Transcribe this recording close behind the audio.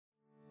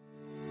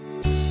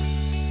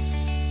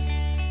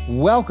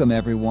Welcome,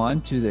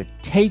 everyone, to the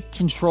Take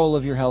Control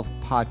of Your Health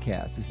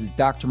podcast. This is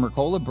Dr.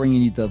 Mercola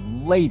bringing you the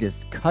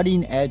latest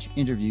cutting-edge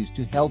interviews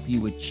to help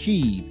you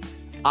achieve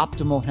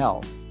optimal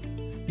health.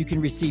 You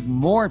can receive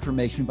more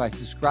information by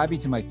subscribing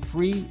to my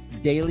free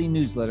daily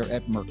newsletter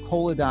at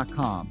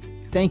Mercola.com.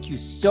 Thank you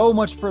so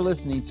much for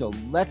listening. So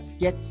let's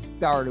get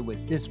started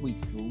with this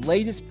week's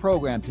latest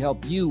program to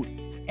help you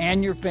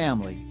and your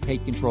family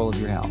take control of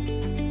your health.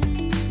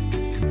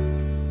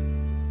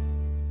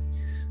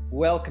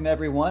 Welcome,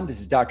 everyone. This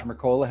is Dr.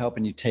 Mercola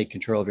helping you take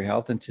control of your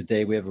health. And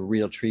today we have a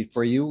real treat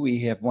for you. We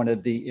have one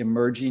of the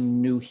emerging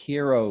new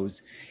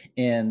heroes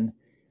in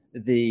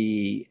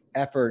the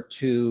effort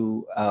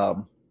to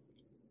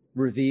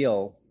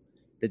reveal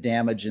the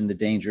damage and the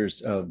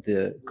dangers of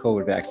the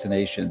COVID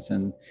vaccinations.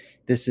 And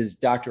this is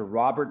Dr.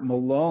 Robert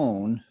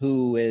Malone,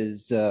 who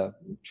is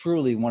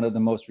truly one of the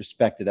most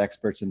respected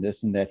experts in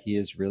this, and that he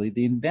is really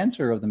the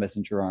inventor of the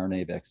messenger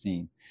RNA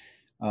vaccine.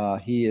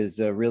 He is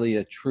really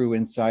a true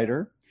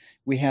insider.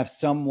 We have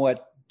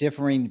somewhat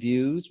differing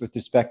views with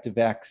respect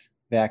to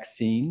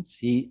vaccines.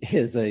 He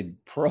is a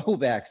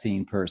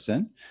pro-vaccine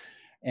person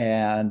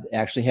and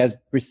actually has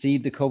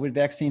received the COVID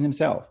vaccine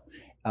himself.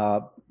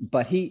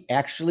 But he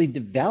actually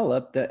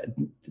developed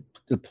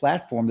the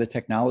platform, the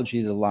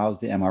technology that allows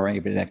the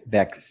mRNA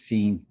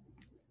vaccine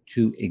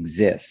to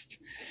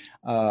exist.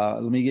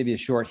 Let me give you a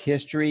short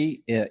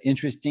history.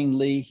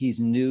 Interestingly, he's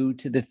new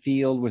to the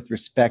field with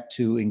respect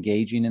to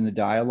engaging in the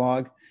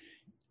dialogue.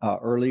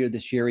 Earlier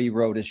this year, he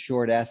wrote a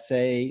short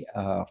essay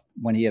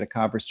when he had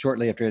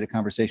shortly after he had a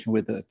conversation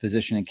with a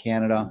physician in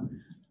Canada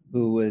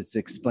who was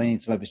explaining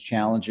some of his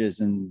challenges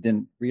and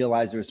didn't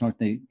realize there was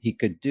something he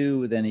could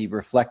do. Then he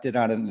reflected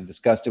on it and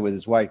discussed it with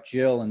his wife,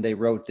 Jill, and they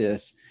wrote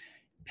this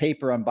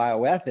paper on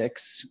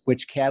bioethics,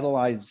 which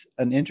catalyzed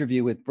an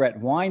interview with Brett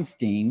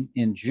Weinstein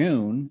in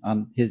June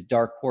on his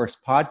Dark Horse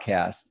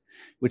podcast,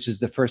 which is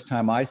the first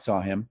time I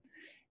saw him,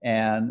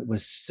 and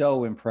was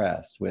so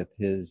impressed with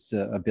his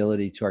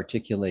ability to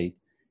articulate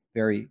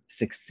very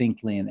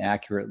succinctly and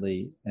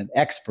accurately and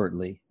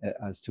expertly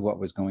as to what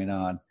was going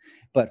on.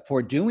 But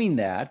for doing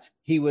that,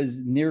 he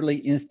was nearly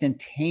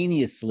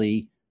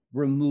instantaneously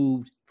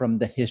removed from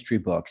the history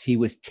books. He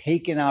was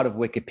taken out of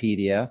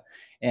Wikipedia,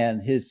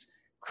 and his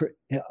pretty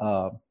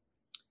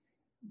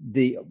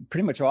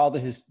much all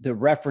the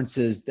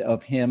references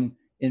of him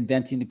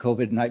inventing the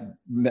COVID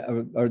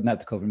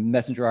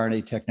messenger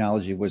RNA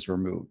technology was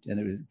removed, and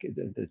it was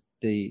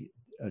the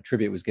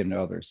tribute was given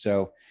to others.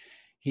 So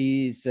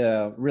he's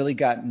really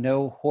got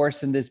no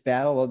horse in this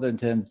battle other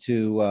than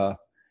to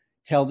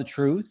tell the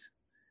truth.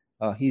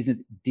 He's a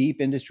deep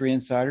industry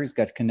insider. He's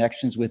got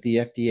connections with the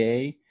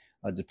FDA,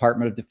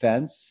 Department of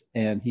Defense,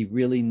 and he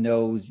really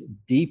knows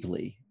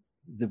deeply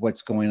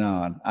what's going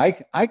on.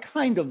 I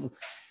kind of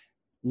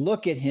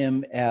look at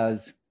him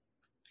as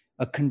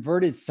a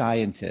converted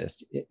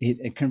scientist,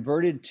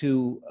 converted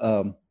to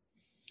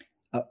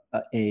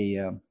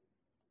an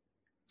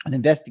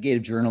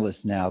investigative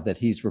journalist now that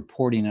he's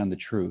reporting on the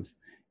truth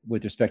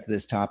with respect to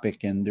this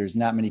topic. And there's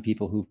not many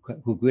people who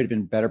could have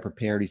been better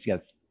prepared. He's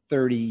got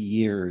 30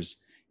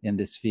 years in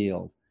this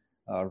field.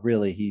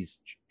 Really,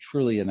 he's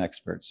truly an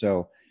expert.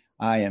 So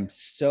I am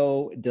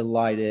so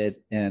delighted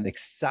and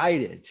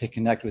excited to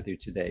connect with you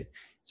today.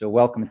 So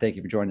welcome and thank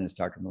you for joining us,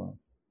 Dr. Malone.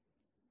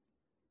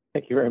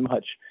 Thank you very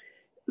much.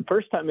 The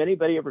first time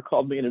anybody ever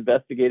called me an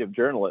investigative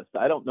journalist.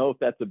 I don't know if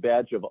that's a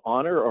badge of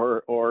honor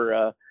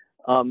or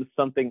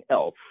something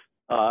else.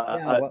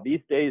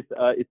 These days,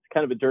 it's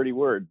kind of a dirty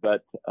word,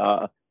 but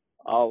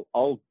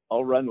I'll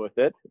run with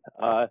it.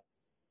 I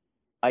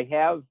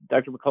have,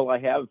 Dr.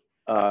 Mercola,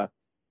 as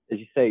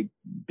you say,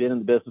 been in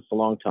the business a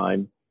long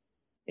time,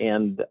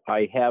 and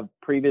I have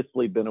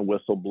previously been a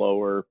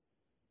whistleblower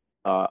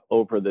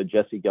over the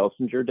Jesse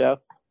Gelsinger death.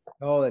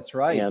 Oh, that's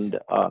right. And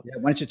why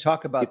don't you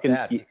talk about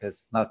that?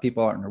 Because a lot of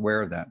people aren't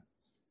aware of that.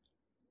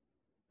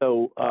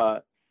 So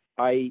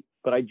I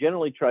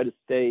generally try to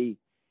stay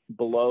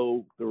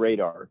below the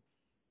radar,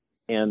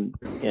 and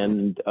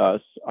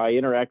I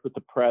interact with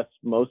the press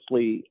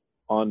mostly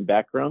on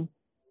background.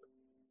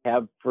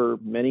 Have for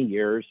many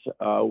years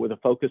with a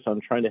focus on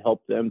trying to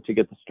help them to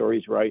get the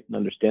stories right and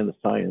understand the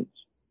science.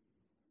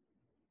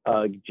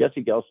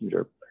 Jesse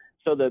Gelsinger.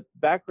 So the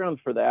background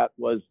for that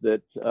was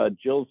that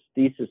Jill's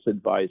thesis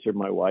advisor,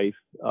 my wife,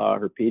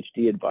 her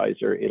PhD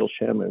advisor, Adel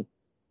Shamu,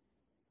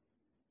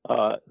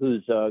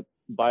 who's a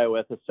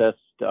bioethicist,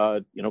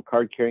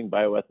 card-carrying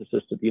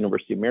bioethicist at the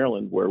University of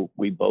Maryland, where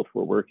we both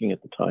were working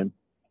at the time,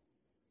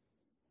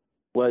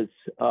 was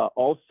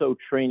also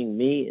training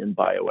me in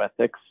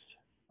bioethics,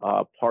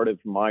 part of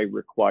my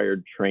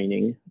required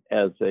training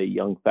as a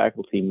young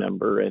faculty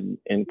member, and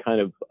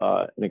kind of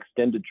an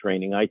extended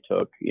training I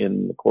took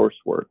in the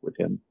coursework with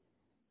him.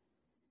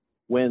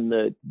 When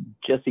the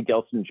Jesse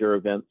Gelsinger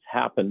events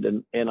happened,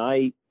 and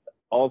I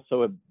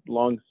also have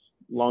long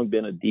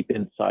been a deep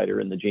insider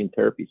in the gene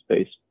therapy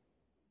space.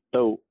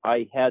 So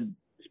I had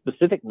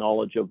specific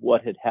knowledge of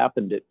what had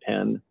happened at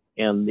Penn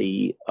and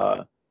the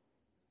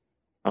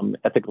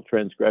ethical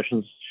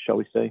transgressions, shall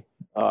we say,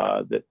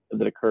 that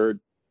occurred.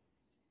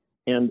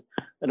 and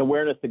an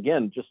awareness,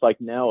 again, just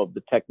like now, of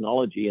the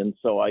technology. And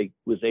so I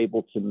was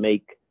able to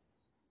make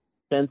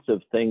sense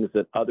of things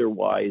that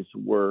otherwise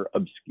were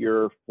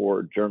obscure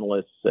for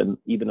journalists and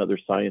even other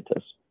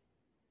scientists.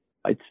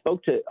 I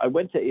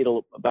went to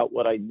Adel about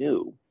what I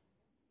knew.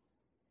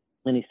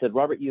 And he said,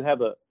 Robert, you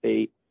have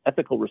a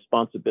ethical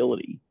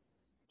responsibility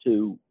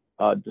to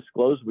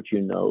disclose what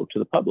you know to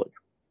the public.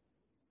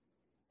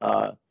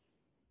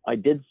 I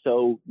did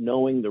so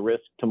knowing the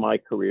risk to my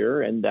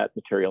career, and that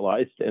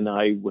materialized. And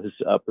I was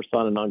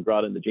persona non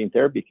grata in the gene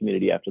therapy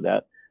community after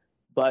that.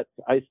 But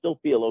I still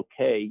feel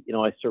okay. You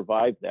know, I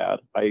survived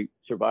that. I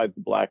survived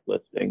the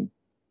blacklisting.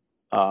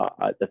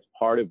 That's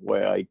part of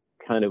why I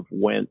kind of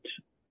went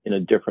in a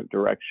different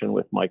direction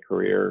with my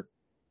career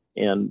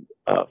and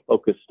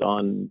focused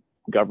on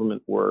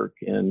government work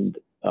and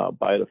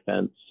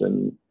biodefense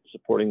and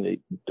supporting the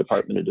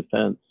Department of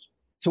Defense.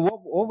 So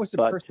what was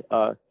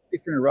the if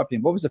you're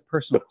interrupting, what was the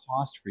personal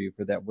cost for you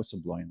for that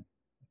whistleblowing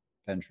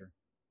venture?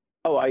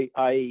 Oh,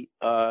 I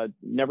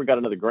never got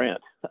another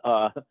grant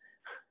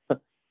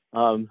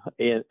from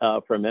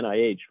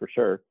NIH, for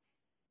sure.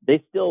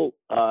 They still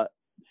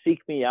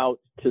seek me out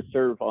to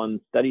serve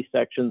on study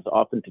sections,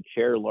 often to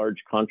chair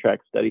large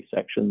contract study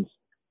sections.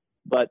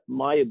 But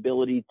my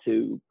ability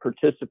to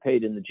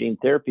participate in the gene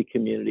therapy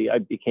community, I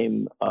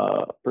became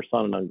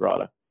persona non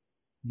grata.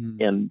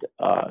 And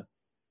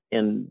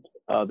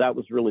that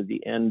was really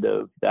the end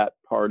of that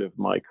part of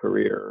my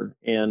career,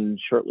 and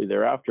shortly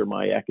thereafter,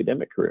 my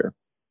academic career.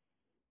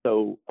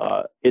 So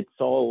it's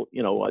all,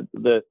 you know,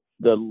 the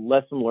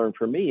lesson learned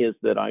for me is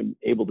that I'm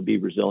able to be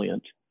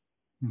resilient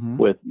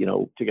with, you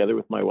know, together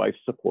with my wife's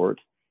support.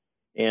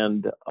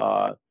 And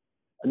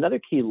another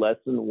key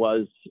lesson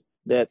was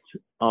that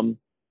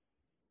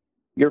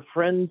your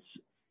friends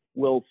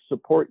will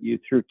support you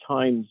through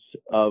times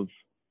of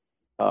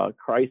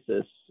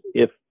crisis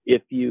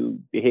if you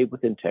behave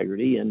with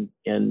integrity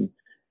and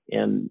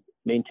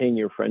maintain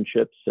your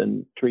friendships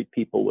and treat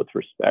people with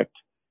respect.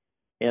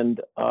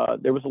 And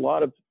there was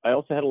I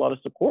also had a lot of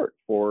support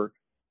for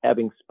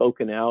having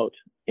spoken out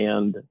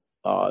and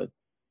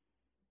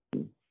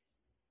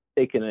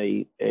taken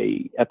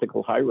a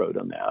ethical high road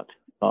on that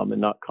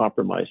and not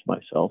compromised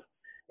myself.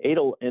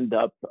 Adel ended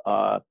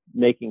up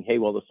making hay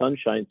while the sun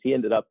shines. He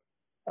ended up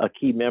a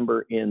key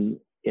member in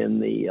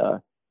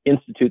the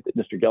institute that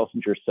Mr.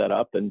 Gelsinger set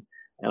up, and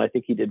I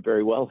think he did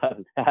very well out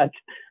of that.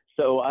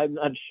 So I'm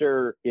not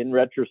sure, in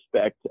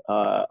retrospect,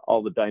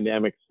 all the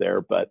dynamics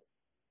there, but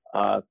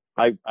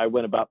I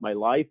went about my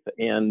life,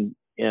 and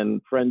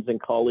friends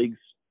and colleagues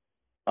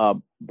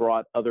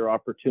brought other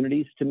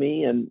opportunities to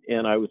me,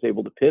 and I was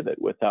able to pivot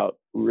without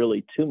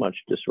really too much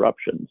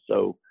disruption.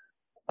 So,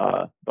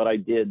 but I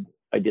did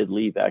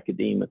leave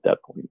academia at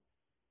that point.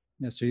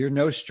 Yeah, so you're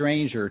no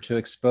stranger to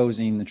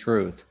exposing the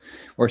truth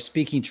or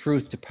speaking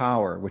truth to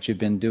power, which you've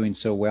been doing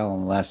so well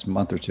in the last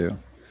month or two.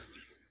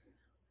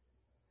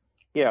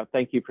 Yeah,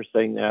 thank you for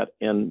saying that.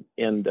 And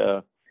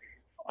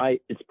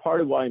it's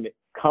part of why I'm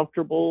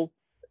comfortable.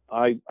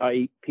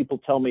 People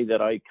tell me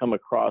that I come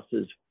across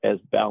as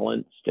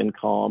balanced and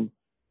calm.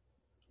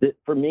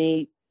 For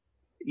me,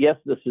 yes,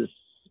 this is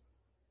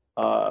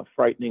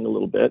frightening a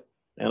little bit,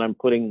 and I'm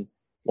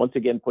once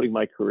again putting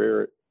my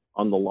career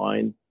on the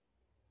line.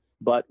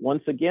 But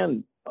once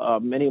again,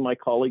 many of my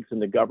colleagues in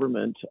the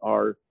government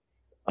are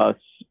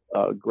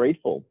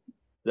grateful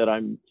that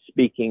I'm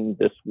speaking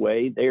this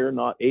way. They are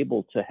not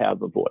able to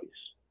have a voice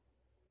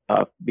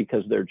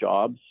because of their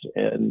jobs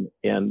and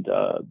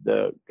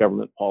the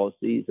government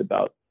policies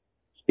about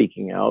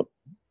speaking out.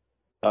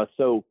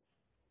 So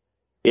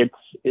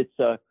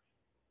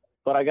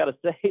but I got to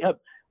say, at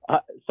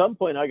some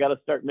point I got to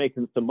start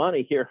making some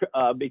money here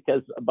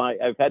because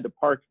I've had to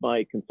park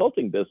my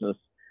consulting business.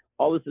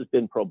 All this has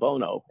been pro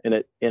bono, and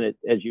it,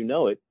 as you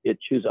know, it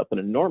chews up an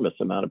enormous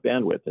amount of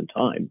bandwidth and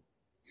time.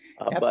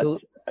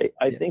 But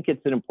I think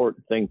it's an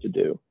important thing to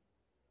do.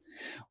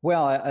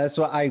 Well, that's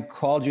why I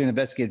called you an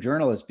investigative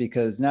journalist,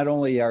 because not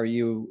only are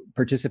you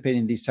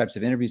participating in these types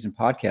of interviews and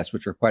podcasts,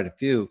 which are quite a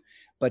few,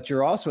 but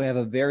you also have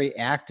a very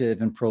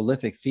active and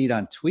prolific feed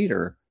on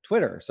Twitter,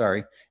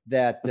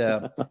 that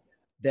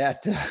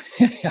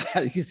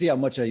you can see how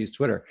much I use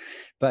Twitter,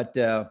 but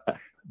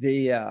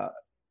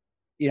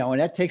and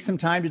that takes some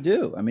time to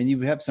do. I mean, you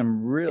have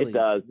some really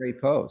great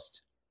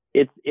posts.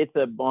 It's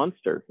a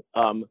monster.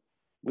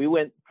 We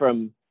went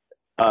from,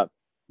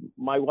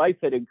 my wife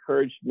had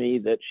encouraged me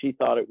that she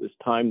thought it was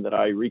time that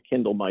I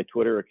rekindle my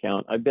Twitter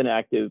account. I've been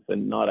active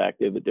and not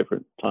active at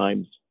different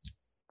times.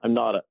 I'm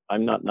not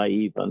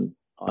naive on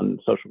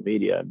social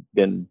media. I've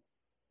been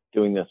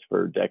doing this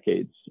for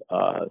decades,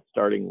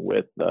 starting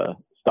with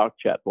stock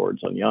chat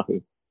boards on Yahoo.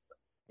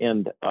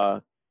 And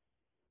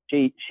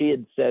she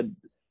had said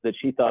that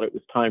she thought it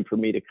was time for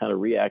me to kind of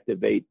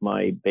reactivate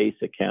my base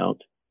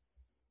account.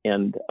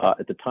 And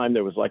at the time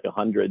there was like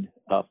 100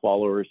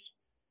 followers.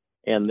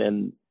 And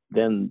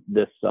then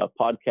this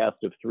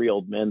podcast of three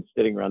old men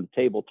sitting around the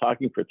table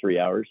talking for 3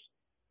 hours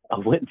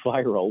went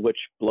viral, which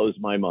blows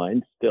my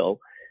mind still,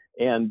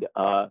 and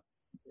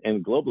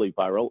globally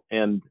viral.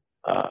 And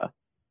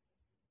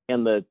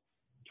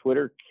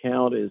Twitter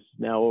count is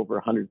now over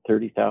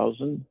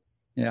 130,000.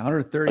 Yeah,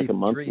 Like a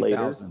month later.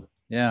 133,000.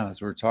 Yeah,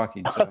 as we're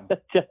talking. So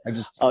I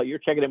just, Oh, you're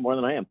checking it more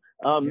than I am.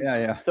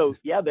 yeah. So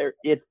yeah,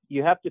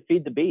 you have to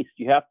feed the beast.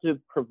 You have to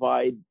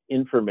provide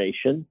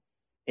information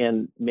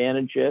and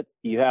manage it.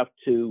 You have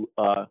to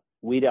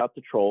weed out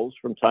the trolls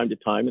from time to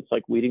time. It's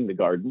like weeding the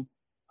garden.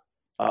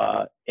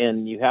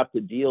 And you have to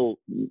deal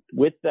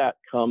with that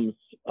comes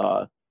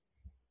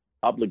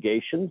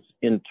obligations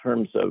in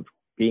terms of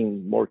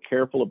being more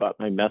careful about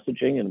my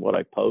messaging and what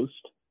I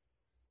post.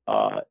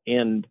 But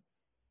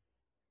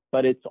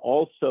it's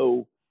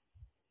also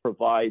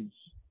provides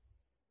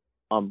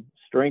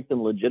strength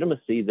and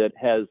legitimacy that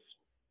has,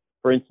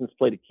 for instance,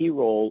 played a key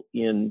role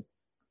in,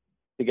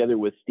 together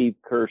with Steve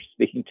Kirsch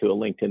speaking to a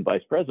LinkedIn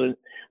vice president,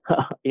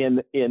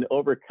 in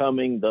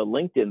overcoming the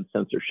LinkedIn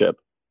censorship.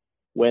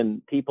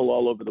 When people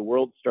all over the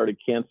world started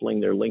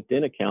canceling their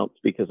LinkedIn accounts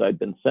because I'd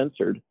been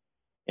censored,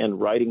 and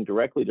writing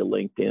directly to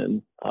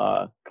LinkedIn,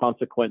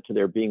 consequent to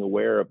their being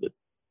aware of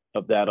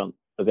that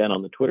event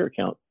on the Twitter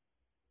account,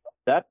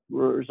 that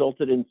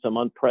resulted in some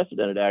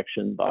unprecedented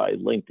action by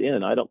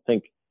LinkedIn. I don't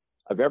think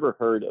I've ever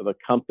heard of a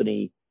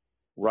company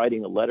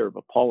writing a letter of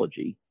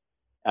apology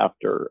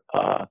after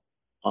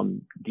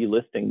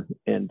delisting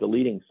and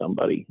deleting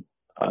somebody.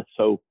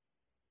 So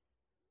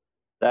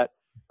that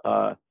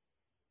the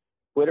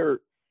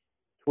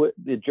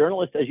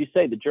journalists, as you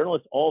say, the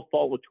journalists all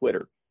follow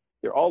Twitter.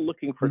 They're all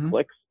looking for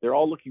clicks. They're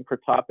all looking for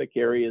topic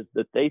areas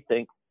that they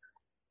think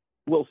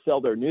will sell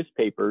their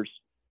newspapers.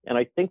 And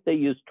I think they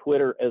use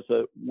Twitter as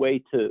a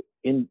way to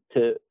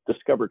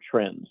discover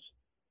trends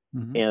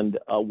and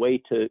a way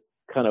to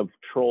kind of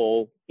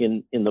troll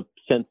in the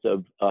sense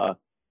of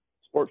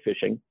sport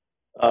fishing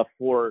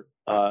for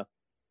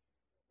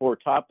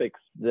topics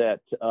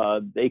that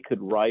they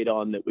could write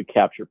on that would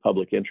capture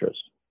public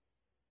interest.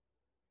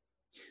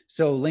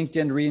 So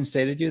LinkedIn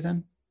reinstated you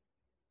then?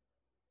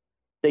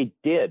 They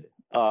did,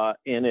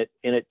 and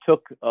it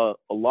took a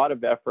lot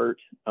of effort.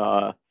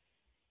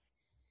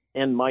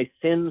 And my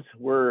sins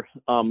were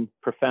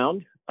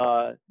profound.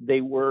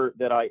 They were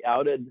that I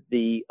outed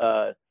the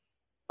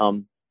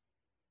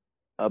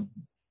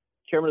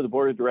chairman of the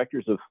board of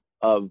directors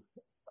of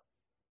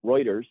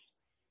Reuters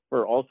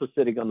for also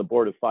sitting on the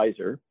board of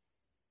Pfizer,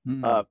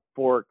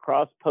 for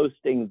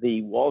cross-posting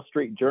the Wall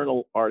Street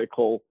Journal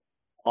article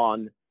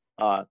on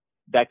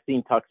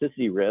vaccine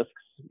toxicity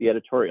risks, the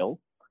editorial,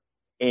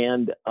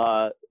 and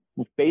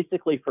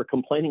basically for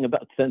complaining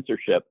about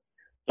censorship.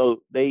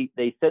 So they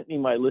sent me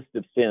my list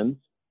of sins.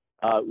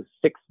 It was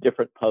 6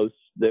 different posts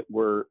that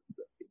were,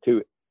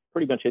 to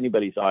pretty much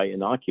anybody's eye,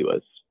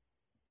 innocuous,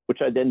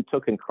 which I then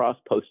took and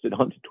cross-posted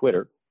onto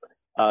Twitter.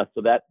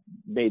 So that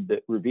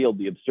revealed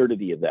the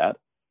absurdity of that.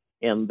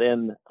 And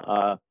then,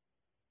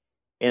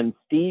 and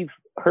Steve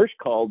Hirsch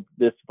called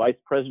this vice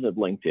president of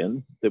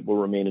LinkedIn, that will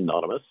remain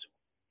anonymous,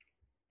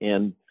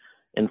 and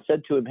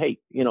said to him, hey,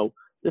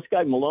 this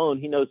guy Malone,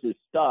 he knows his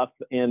stuff,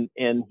 and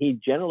he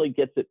generally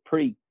gets it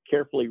pretty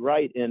carefully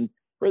right, and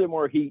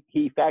furthermore,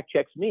 he fact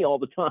checks me all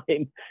the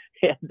time,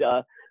 and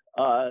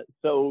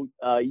so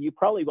you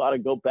probably ought to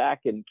go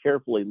back and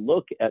carefully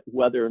look at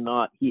whether or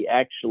not he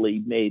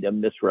actually made a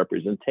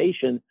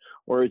misrepresentation,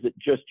 or is it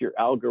just your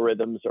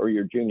algorithms or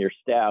your junior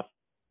staff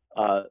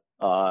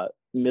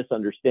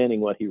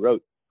misunderstanding what he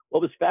wrote.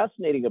 What was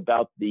fascinating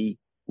about the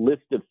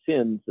list of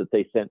sins that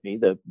they sent me,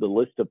 the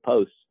list of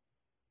posts,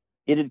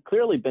 it had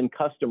clearly been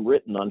custom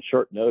written on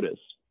short notice,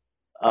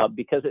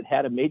 because it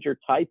had a major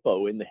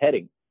typo in the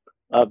heading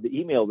of the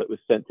email that was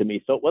sent to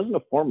me. So it wasn't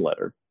a form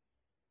letter,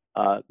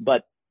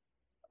 but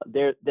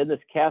then this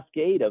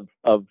cascade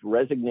of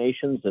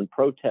resignations and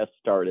protests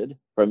started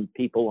from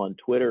people on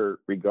Twitter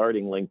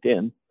regarding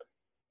LinkedIn.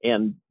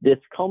 And this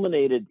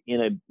culminated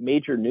in a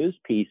major news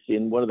piece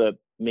in one of the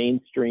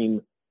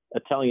mainstream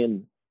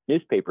Italian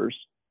newspapers.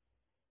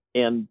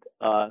 And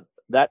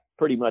that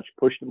pretty much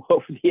pushed them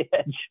over the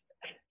edge.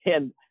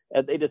 And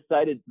they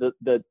decided,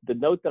 the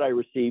note that I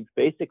received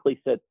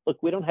basically said,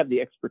 look, we don't have the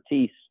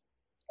expertise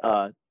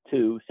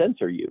to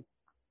censor you.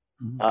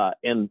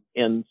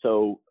 And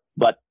so,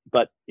 but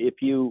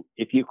if you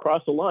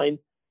cross a line,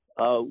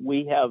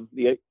 we have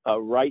the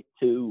right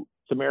to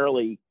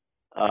summarily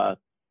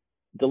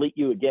delete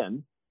you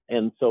again.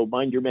 And so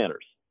mind your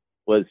manners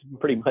was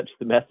pretty much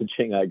the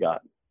messaging I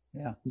got.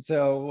 Yeah.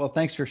 So, well,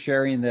 thanks for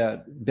sharing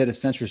that bit of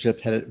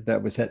censorship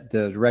that was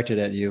directed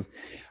at you.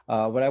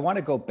 What I want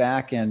to go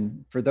back,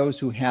 and for those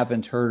who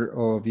haven't heard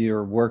of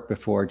your work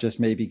before, just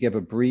maybe give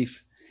a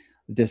brief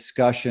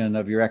discussion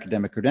of your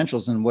academic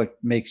credentials and what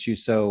makes you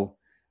so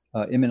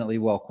eminently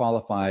well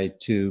qualified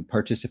to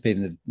participate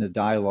in the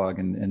dialogue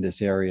in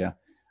this area.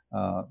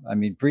 I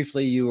mean,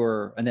 briefly, you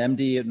were an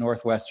MD at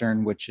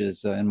Northwestern, which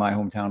is in my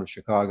hometown of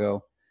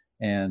Chicago.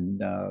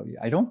 And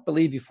I don't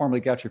believe you formally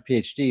got your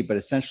PhD, but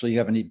essentially you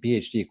have a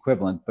PhD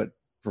equivalent, but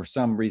for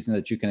some reason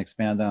that you can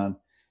expand on,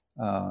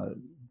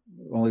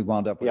 only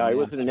wound up with I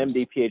was in an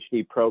MD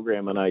PhD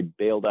program, and I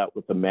bailed out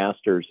with a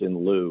master's in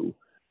lieu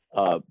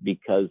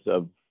because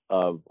of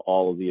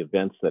all of the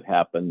events that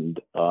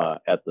happened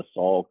at the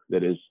Salk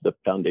that is the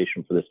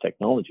foundation for this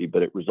technology,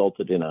 but it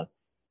resulted in a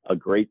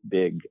great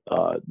big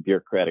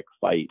bureaucratic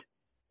fight,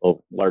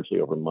 largely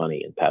over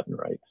money and patent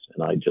rights.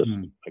 And I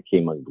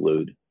came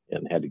unglued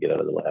and had to get out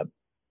of the lab.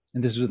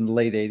 And this was in the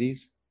late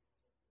 80s?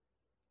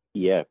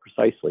 Yeah,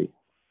 precisely.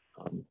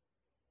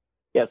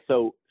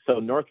 So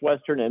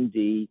Northwestern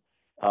MD,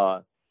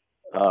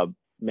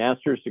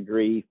 master's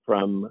degree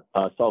from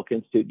Salk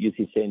Institute,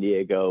 UC San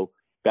Diego,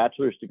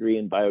 bachelor's degree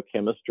in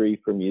biochemistry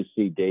from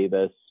UC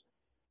Davis,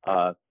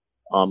 a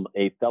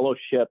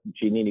fellowship,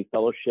 Giannini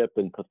Fellowship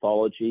in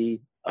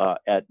pathology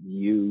at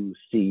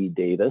UC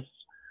Davis,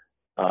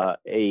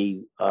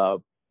 a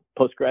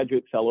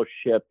postgraduate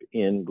fellowship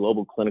in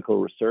global clinical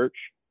research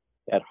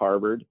at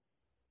Harvard,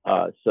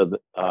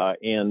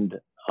 and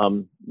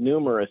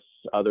numerous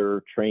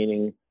other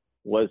training.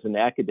 Was an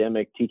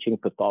academic teaching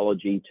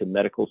pathology to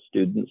medical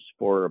students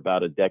for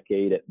about a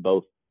decade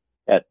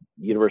at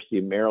University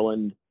of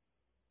Maryland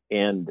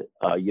and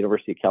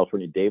University of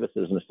California, Davis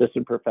as an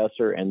assistant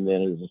professor, and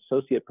then as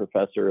associate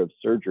professor of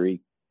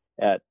surgery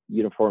at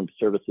Uniformed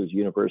Services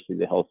University of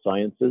the Health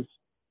Sciences,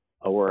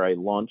 where I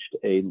launched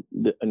I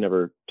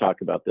never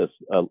talk about this,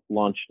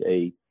 launched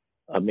a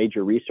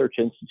major research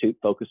institute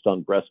focused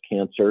on breast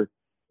cancer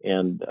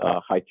and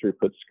high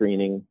throughput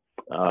screening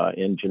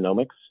in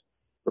genomics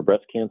for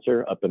breast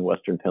cancer up in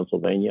Western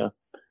Pennsylvania.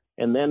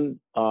 And then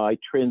I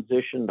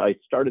transitioned, I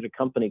started a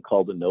company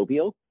called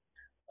Inovio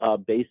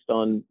based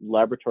on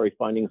laboratory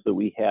findings that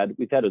we had.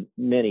 We've had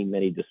many,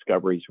 many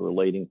discoveries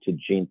relating to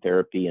gene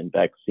therapy and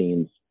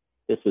vaccines.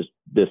 This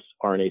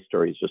RNA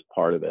story is just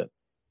part of it.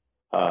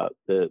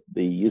 The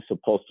use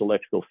of pulsed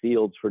electrical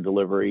fields for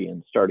delivery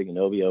and starting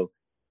Inovio.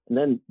 And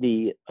then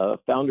the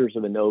founders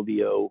of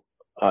Inovio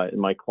and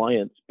my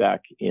clients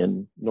back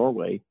in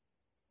Norway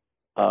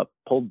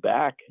pulled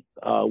back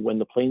when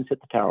the planes hit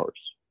the towers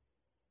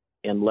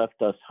and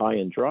left us high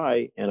and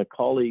dry. And a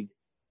colleague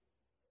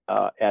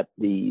at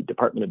the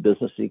Department of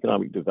Business and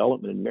Economic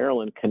Development in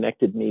Maryland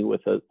connected me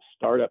with a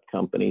startup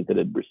company that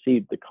had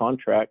received the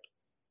contract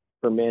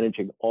for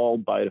managing all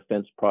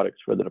biodefense products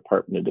for the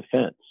Department of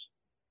Defense.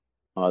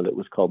 That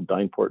was called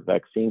Dynport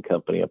Vaccine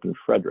Company up in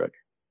Frederick.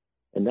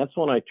 And that's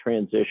when I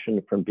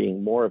transitioned from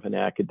being more of an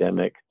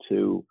academic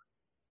to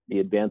the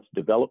advanced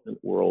development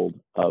world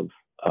of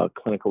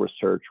clinical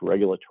research,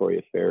 regulatory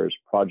affairs,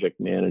 project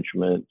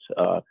management,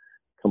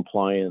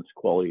 compliance,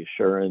 quality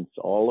assurance,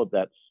 all of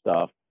that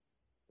stuff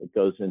that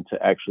goes into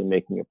actually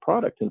making a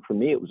product. And for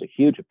me, it was a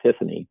huge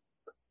epiphany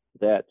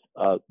that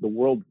the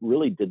world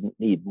really didn't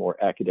need more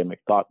academic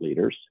thought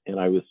leaders. And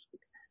I was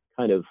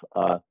kind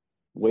of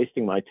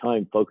wasting my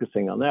time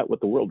focusing on that.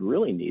 What the world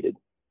really needed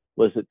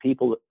was that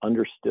people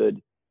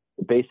understood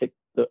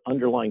the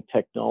underlying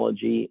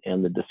technology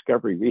and the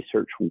discovery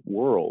research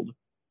world,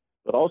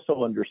 but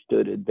also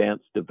understood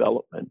advanced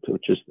development,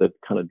 which is the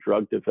kind of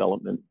drug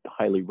development,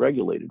 highly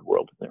regulated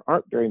world. There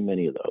aren't very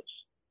many of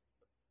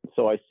those.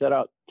 So I set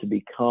out to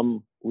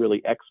become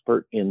really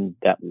expert in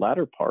that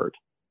latter part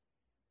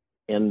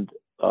and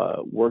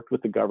worked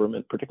with the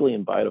government, particularly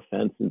in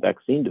biodefense and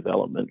vaccine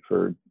development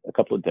for a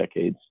couple of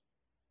decades.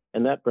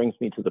 And that brings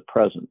me to the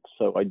present.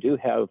 So I do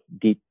have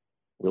deep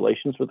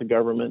relations with the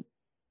government.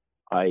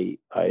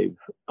 I've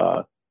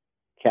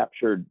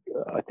captured,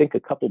 I think, a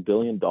couple $2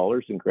 billion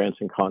in grants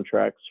and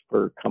contracts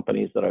for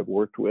companies that I've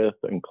worked with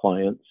and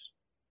clients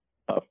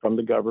from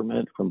the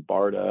government, from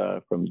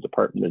BARDA, from the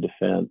Department of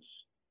Defense,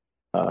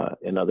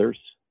 and others.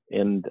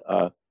 And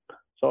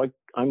so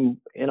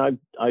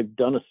I've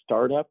done a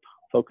startup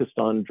focused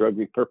on drug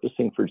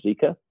repurposing for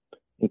Zika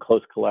in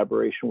close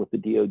collaboration with the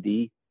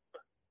DoD.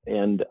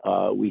 And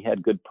we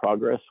had good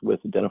progress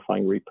with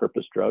identifying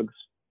repurposed drugs.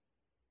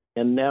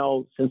 And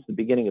now, since the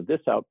beginning of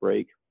this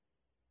outbreak,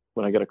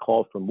 when I got a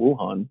call from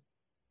Wuhan,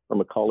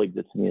 from a colleague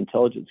that's in the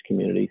intelligence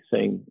community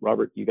saying,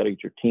 Robert, you got to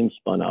get your team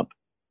spun up.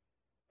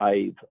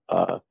 I've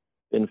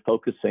been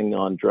focusing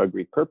on drug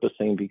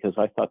repurposing because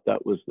I thought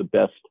that was the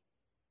best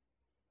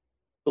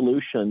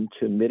solution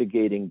to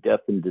mitigating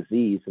death and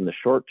disease in the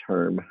short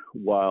term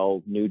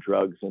while new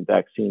drugs and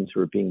vaccines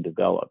were being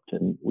developed.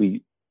 And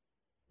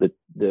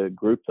the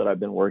group that I've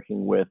been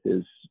working with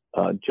is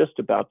just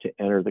about to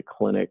enter the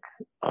clinic.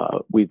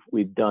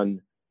 We've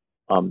done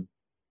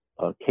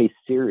a case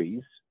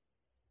series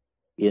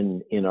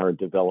in our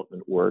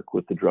development work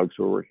with the drugs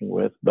we're working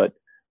with, but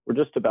we're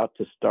just about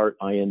to start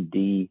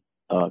IND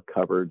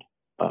covered,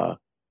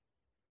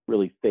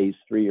 really phase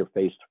 3 or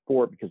phase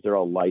 4, because they're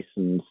all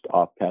licensed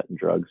off-patent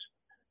drugs,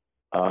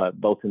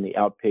 both in the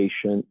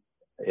outpatient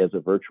as a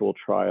virtual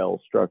trial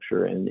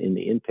structure and in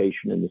the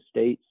inpatient in the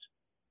States,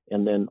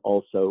 and then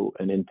also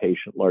an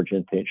large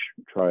inpatient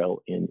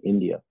trial in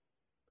India.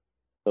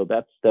 So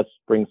that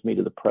brings me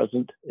to the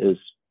present. Is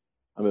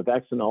I'm a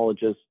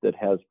vaccinologist that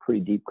has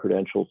pretty deep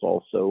credentials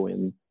also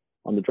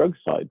on the drug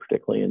side,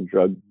 particularly in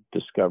drug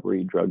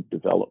discovery, drug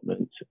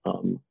development,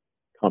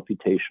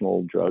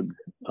 computational drug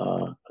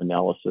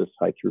analysis,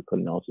 high throughput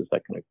analysis,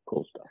 that kind of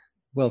cool stuff.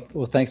 Well,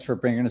 thanks for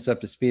bringing us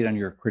up to speed on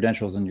your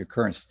credentials and your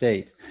current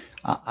state.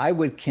 I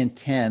would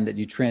contend that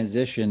you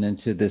transitioned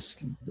into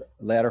this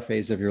latter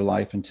phase of your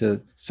life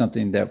into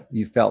something that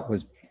you felt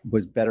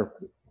was better,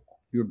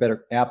 you were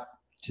better apt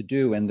to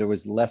do, and there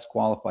was less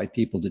qualified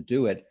people to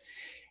do it,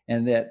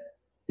 and that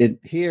it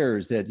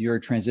appears that you're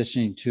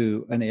transitioning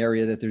to an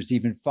area that there's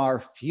even far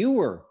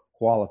fewer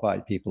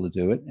qualified people to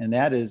do it, and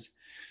that is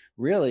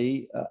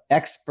really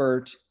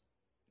expert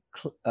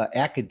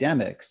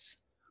academics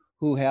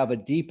who have a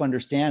deep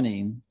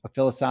understanding of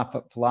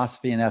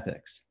philosophy and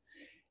ethics.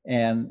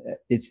 And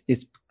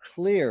it's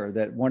clear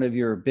that one of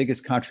your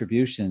biggest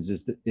contributions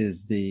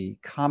is the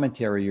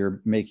commentary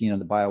you're making on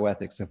the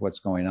bioethics of what's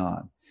going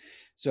on.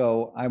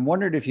 So I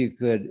wondered if you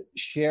could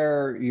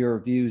share your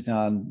views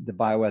on the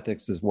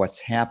bioethics of what's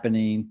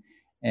happening,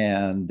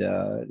 and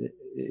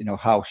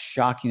how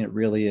shocking it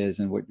really is,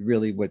 and what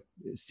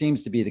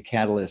seems to be the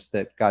catalyst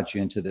that got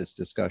you into this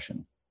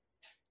discussion.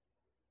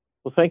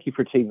 Well, thank you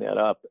for taking that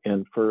up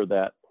and for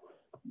that,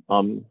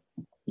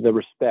 the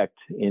respect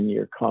in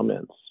your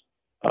comments.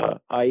 Both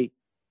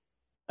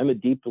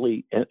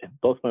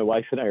my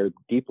wife and I are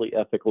deeply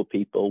ethical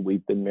people.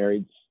 We've been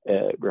married,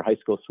 we're high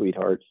school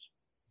sweethearts.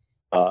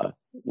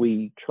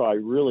 We try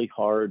really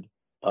hard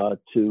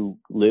to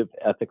live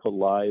ethical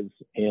lives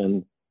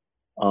and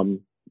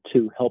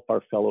to help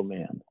our fellow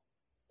man,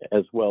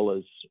 as well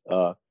as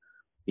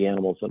the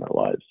animals in our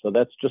lives. So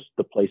that's just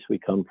the place we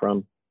come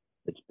from.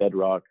 It's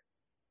bedrock.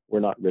 We're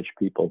not rich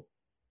people.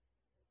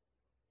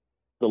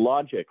 The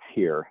logic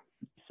here.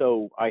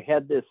 So I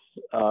had this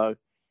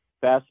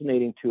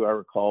fascinating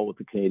 2-hour call with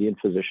the Canadian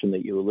physician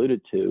that you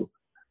alluded to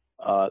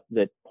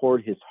that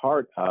poured his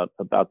heart out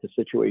about the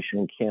situation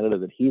in Canada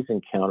that he's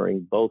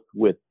encountering, both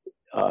with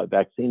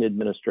vaccine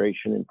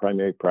administration in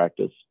primary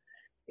practice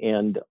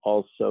and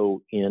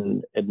also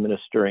in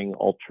administering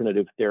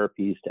alternative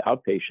therapies to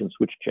outpatients,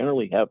 which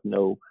generally have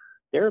no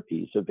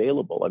therapies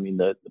available. I mean,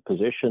 the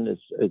position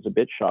is a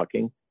bit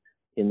shocking.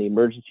 In the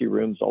emergency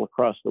rooms all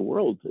across the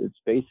world, it's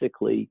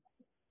basically,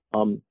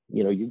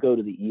 you go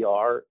to the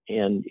ER,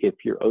 and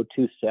if your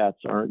O2 sats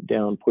aren't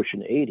down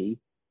pushing 80,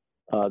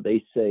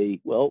 they say,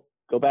 well,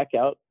 go back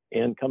out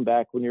and come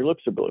back when your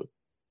lips are blue.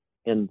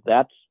 And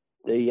that's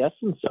the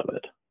essence of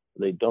it.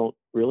 They don't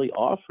really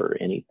offer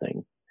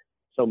anything.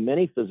 So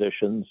many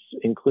physicians,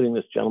 including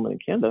this gentleman in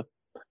Canada,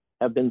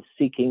 have been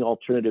seeking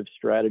alternative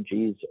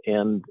strategies,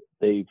 and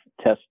they've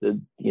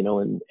tested,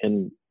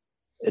 and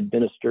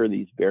administer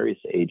these various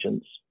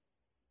agents.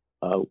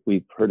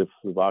 We've heard of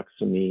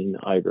fluvoxamine,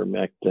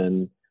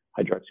 ivermectin,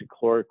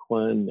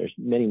 hydroxychloroquine. There's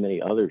many,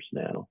 many others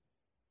now,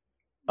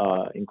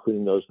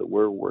 including those that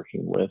we're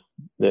working with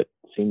that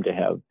seem to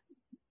have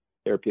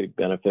therapeutic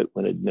benefit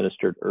when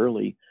administered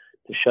early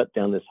to shut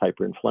down this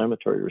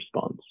hyperinflammatory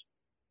response.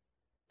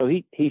 So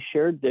he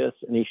shared this,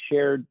 and he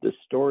shared the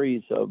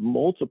stories of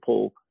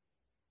multiple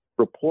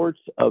reports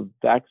of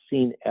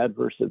vaccine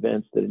adverse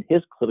events that in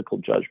his clinical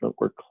judgment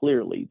were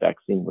clearly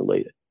vaccine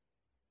related,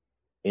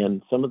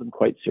 and some of them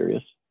quite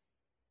serious,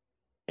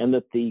 and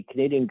that the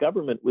Canadian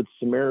government would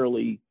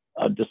summarily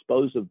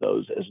dispose of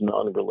those as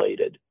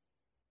non-related,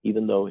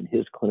 even though in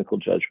his clinical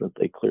judgment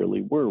they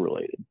clearly were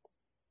related.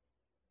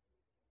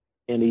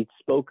 And he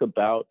spoke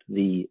about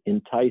the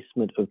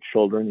enticement of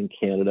children in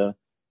Canada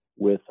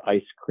with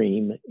ice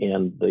cream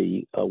and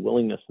the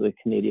willingness of the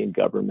Canadian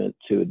government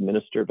to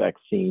administer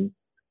vaccine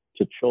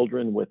to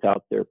children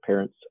without their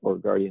parents' or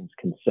guardians'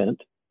 consent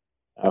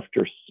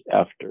after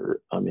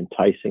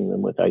enticing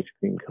them with ice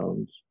cream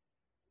cones,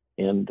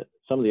 and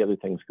some of the other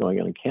things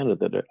going on in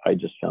Canada that I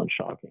just found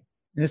shocking.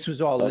 This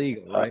was all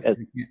legal, right?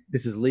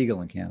 This is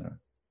legal in Canada.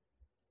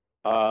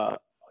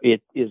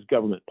 It is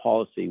government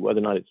policy. Whether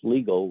or not it's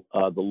legal,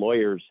 the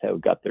lawyers have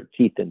got their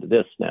teeth into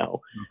this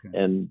now, okay,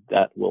 and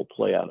that will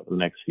play out over the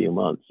next few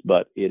months,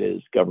 but it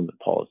is government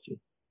policy.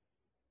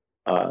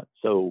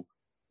 So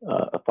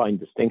a fine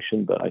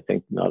distinction, but I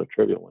think not a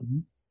trivial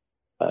one.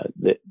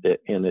 Mm-hmm.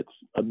 And it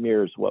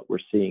mirrors what we're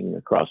seeing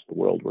across the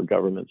world, where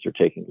governments are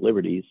taking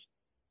liberties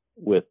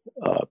with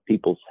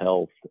people's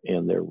health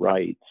and their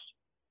rights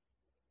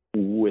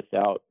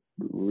without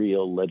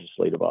real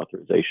legislative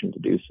authorization to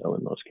do so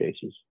in most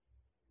cases.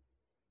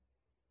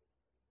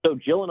 So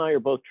Jill and I are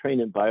both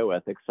trained in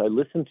bioethics. I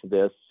listened to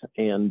this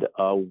and,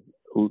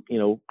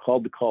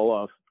 called the call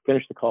off,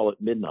 finished the call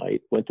at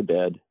midnight, went to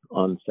bed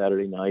on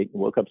Saturday night,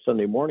 and woke up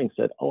Sunday morning,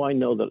 said, oh, I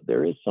know that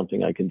there is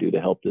something I can do to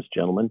help this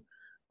gentleman.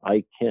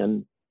 I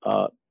can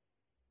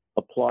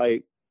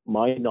apply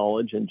my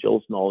knowledge and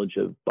Jill's knowledge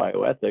of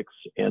bioethics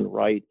and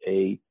write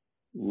a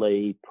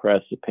lay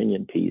press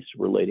opinion piece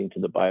relating to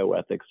the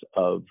bioethics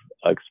of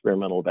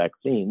experimental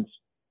vaccines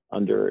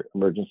under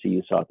emergency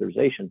use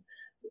authorization.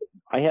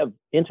 I have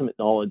intimate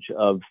knowledge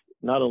of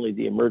not only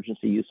the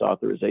emergency use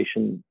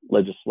authorization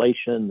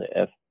legislation,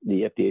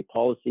 the FDA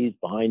policies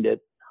behind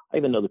it, I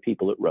even know the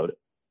people that wrote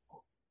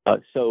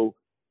it. So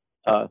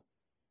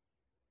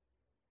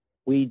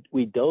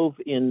we dove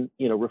in,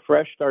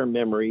 refreshed our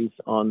memories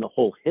on the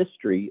whole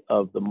history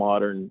of the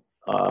modern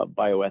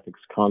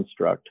bioethics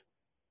construct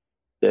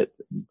that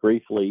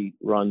briefly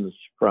runs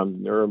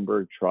from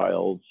Nuremberg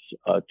trials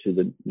to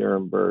the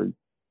Nuremberg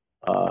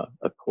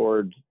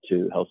Accord,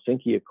 to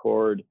Helsinki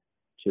Accord,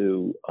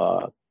 to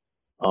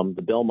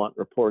the Belmont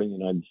Report in the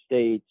United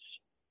States,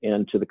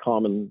 and to the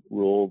common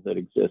rule that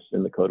exists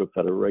in the Code of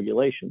Federal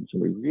Regulations.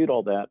 And we reviewed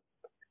all that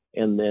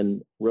and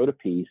then wrote a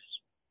piece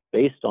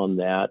based on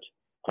that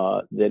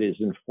that is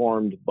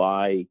informed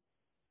by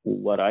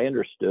what I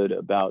understood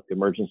about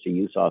emergency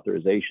use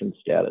authorization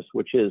status,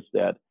 which is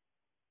that,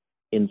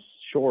 in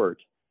short,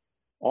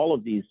 all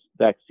of these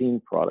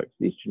vaccine products,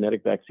 these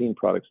genetic vaccine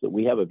products that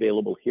we have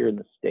available here in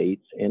the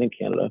States and in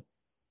Canada,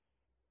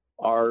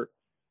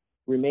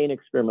 remain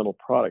experimental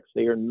products.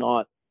 They are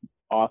not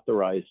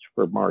authorized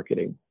for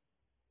marketing.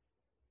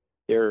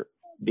 They're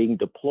being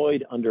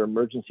deployed under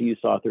emergency use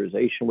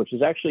authorization, which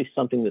is actually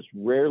something that's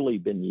rarely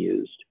been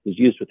used. It was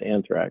used with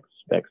anthrax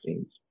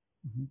vaccines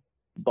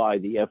by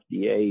the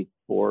FDA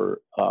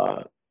for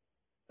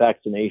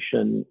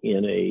vaccination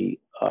in a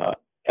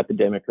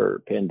epidemic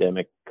or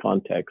pandemic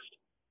context.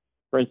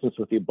 For instance,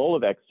 with the Ebola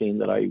vaccine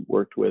that I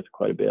worked with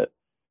quite a bit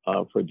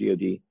for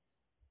DoD,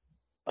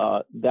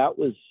 that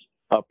was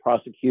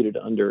prosecuted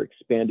under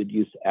expanded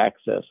use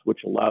access, which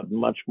allowed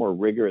much more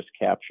rigorous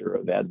capture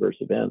of adverse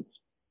events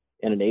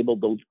and enabled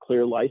the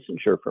clear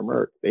licensure for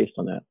Merck based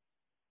on that.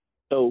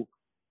 So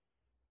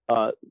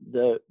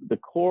the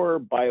core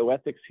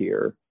bioethics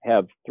here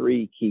have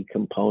three key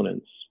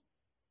components.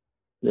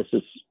 This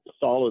is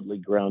solidly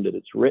grounded.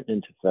 It's written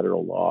into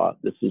federal law.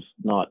 This is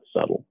not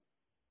subtle.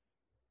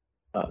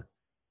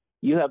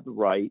 You have the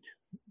right,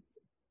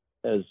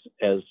 as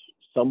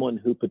someone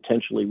who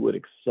potentially would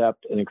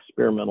accept an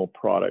experimental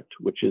product,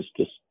 which is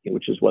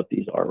what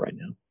these are right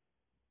now,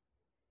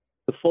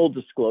 the full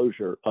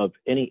disclosure of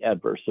any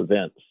adverse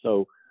event,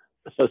 so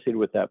associated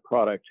with that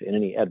product and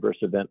any adverse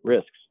event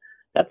risks.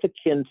 That's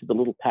akin to the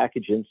little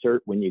package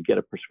insert when you get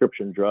a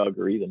prescription drug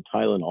or even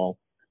Tylenol,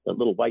 that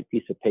little white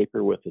piece of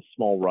paper with a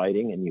small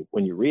writing. And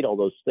when you read all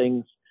those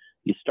things,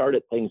 you start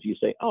at things, you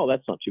say, oh,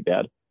 that's not too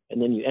bad.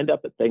 And then you end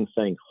up at things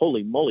saying,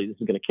 holy moly, this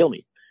is going to kill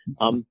me.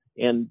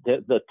 And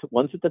the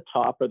ones at the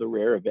top are the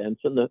rare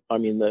events, and the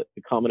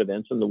common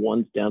events, and the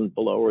ones down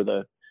below are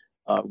the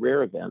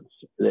rare events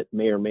that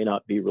may or may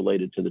not be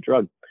related to the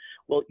drug.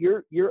 Well,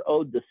 you're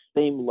owed the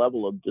same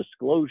level of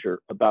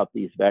disclosure about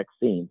these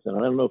vaccines. And I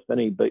don't know if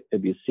anybody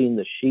have you seen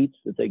the sheets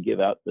that they give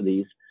out for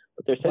these,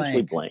 but they're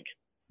essentially blank.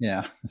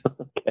 Yeah.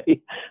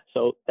 Okay.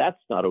 So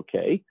that's not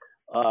okay.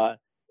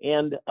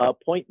 And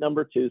point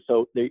number two,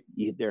 so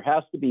there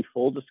has to be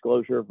full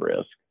disclosure of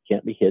risk,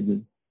 can't be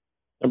hidden.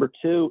 Number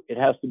two, it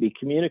has to be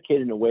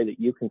communicated in a way that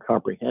you can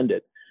comprehend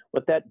it.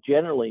 What that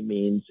generally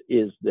means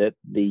is that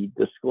the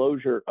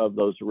disclosure of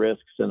those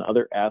risks and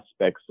other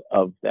aspects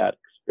of that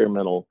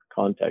experimental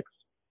context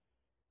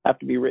have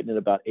to be written in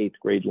about 8th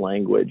grade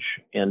language.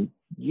 And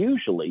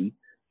usually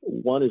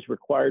one is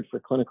required for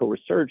clinical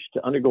research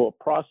to undergo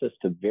a process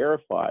to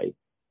verify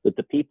that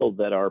the people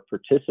that are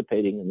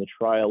participating in the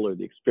trial or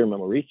the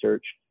experimental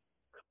research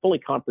fully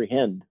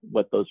comprehend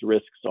what those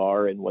risks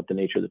are and what the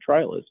nature of the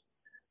trial is.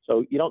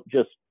 So you don't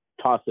just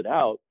toss it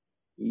out.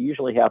 You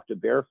usually have to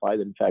verify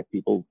that, in fact,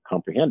 people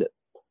comprehend it.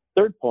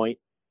 Third point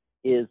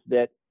is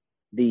that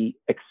the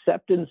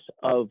acceptance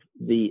of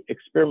the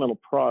experimental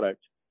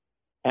product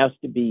has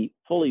to be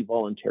fully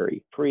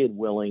voluntary, free and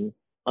willing,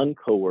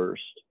 uncoerced,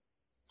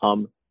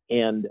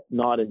 and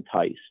not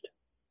enticed.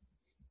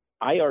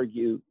 I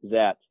argue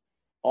that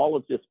all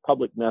of this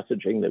public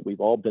messaging that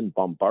we've all been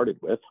bombarded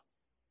with,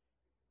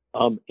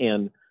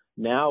 and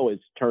now is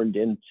turned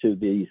into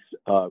these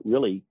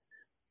really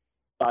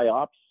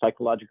PSYOPs,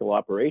 psychological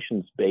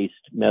operations-based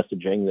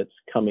messaging that's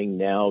coming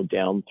now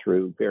down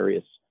through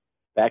various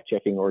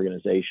fact-checking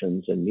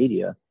organizations and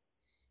media,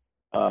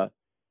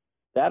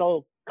 that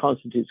all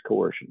constitutes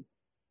coercion.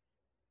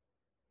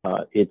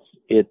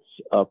 It's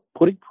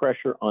putting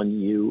pressure on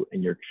you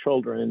and your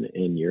children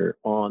and your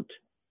aunt,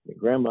 your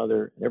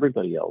grandmother, and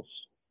everybody else.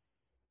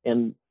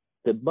 And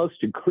the most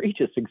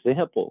egregious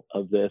example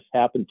of this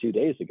happened 2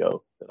 days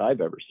ago that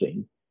I've ever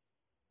seen,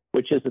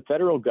 which is the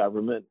federal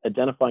government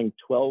identifying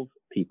 12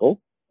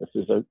 people. This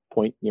is a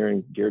point near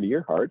and dear to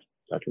your heart,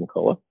 Dr.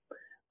 McCullough,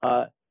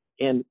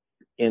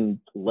 and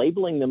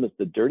labeling them as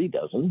the dirty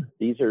dozen.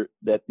 These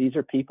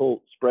are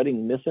people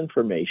spreading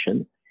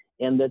misinformation,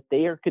 and that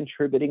they are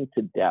contributing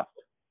to death.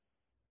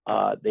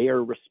 They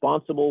are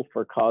responsible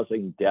for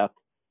causing death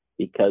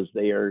because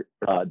they are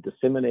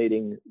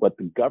disseminating what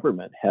the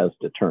government has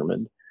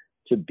determined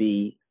to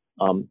be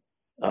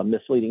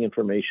misleading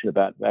information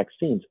about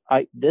vaccines.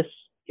 This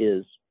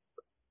is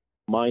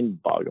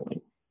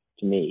mind-boggling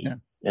to me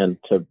and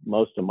to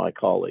most of my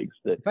colleagues.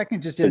 That if I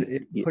can just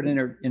put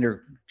an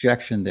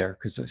interjection there,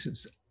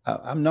 because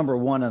I'm number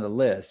one on the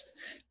list,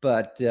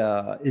 but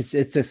this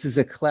is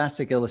a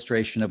classic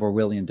illustration of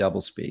Orwellian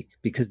doublespeak,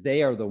 because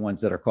they are the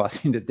ones that are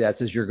causing the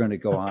deaths, as you're going to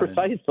go on.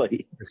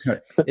 Precisely.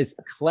 It's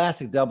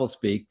classic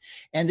doublespeak.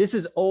 And this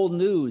is old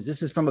news.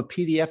 This is from a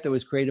PDF that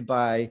was created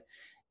by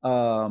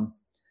an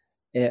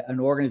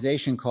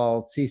organization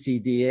called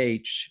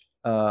CCDH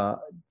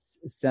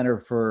Center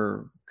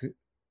for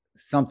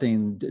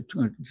something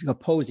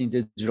opposing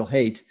digital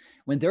hate,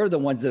 when they're the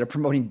ones that are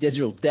promoting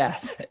digital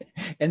death.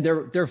 And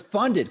they're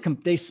funded.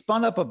 They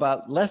spun up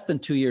about less than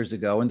 2 years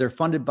ago, and they're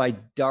funded by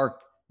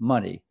dark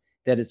money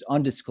that is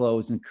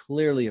undisclosed and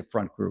clearly a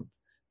front group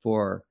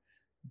for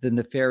the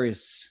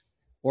nefarious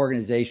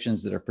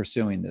organizations that are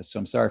pursuing this. So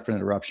I'm sorry for the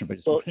interruption,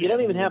 but you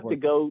don't even have to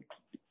go.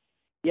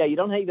 Yeah, you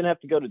don't even have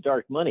to go to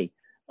dark money.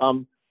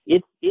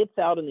 It's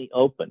out in the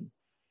open.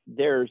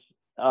 There's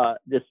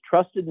this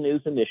Trusted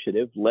News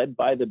Initiative led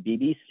by the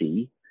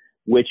BBC,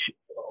 which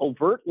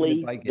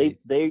overtly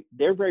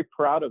they're very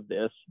proud of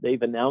this.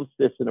 They've announced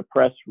this in a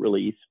press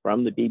release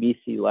from the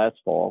BBC last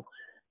fall,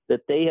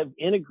 that they have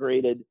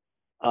integrated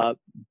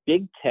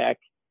big tech,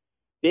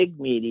 big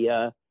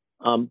media,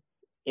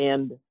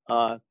 and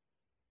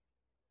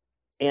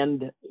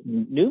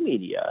new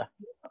media,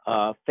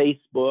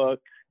 Facebook,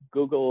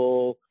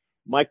 Google,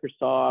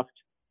 Microsoft,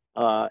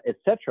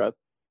 etc.,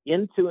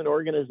 into an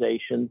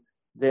organization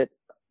that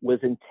was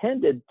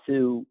intended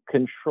to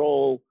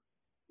control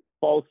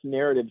false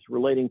narratives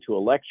relating to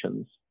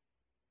elections,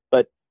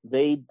 but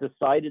they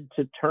decided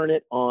to turn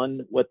it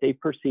on what they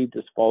perceived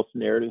as false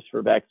narratives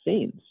for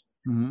vaccines.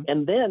 Mm-hmm.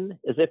 And then,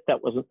 as if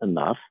that wasn't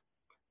enough,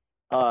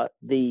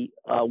 the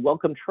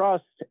Wellcome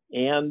Trust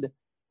and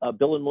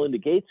Bill and Melinda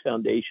Gates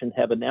Foundation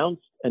have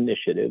announced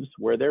initiatives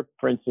where they're,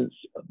 for instance,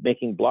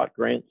 making block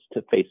grants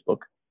to Facebook,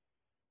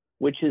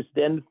 which is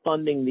then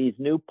funding these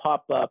new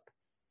pop-up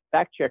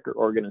fact-checker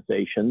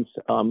organizations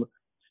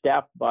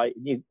staffed by,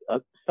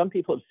 some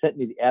people have sent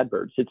me the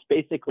adverts. It's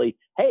basically,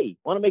 hey,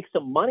 want to make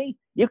some money?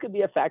 You could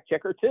be a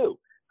fact-checker too.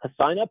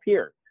 Sign up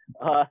here.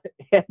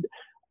 And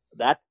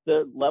that's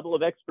the level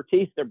of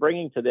expertise they're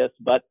bringing to this,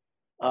 but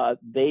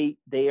they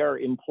are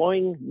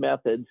employing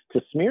methods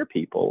to smear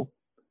people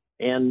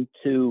and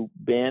to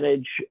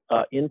manage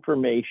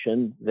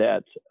information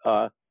that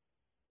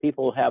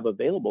people have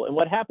available. And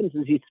what happens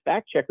is these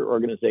fact-checker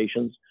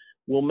organizations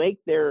will make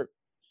their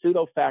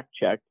pseudo fact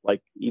check,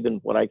 like even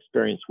what I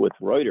experienced with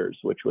Reuters,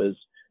 which was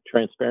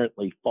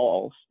transparently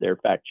false, their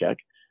fact check.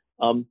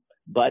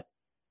 But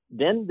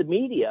then the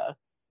media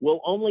will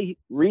only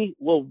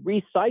will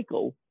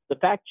recycle the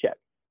fact check.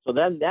 So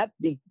then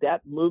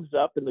that moves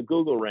up in the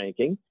Google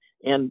ranking,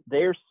 and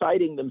they're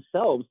citing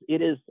themselves.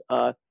 It is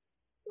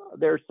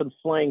there's some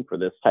slang for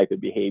this type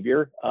of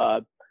behavior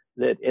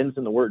that ends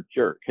in the word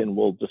jerk, and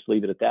we'll just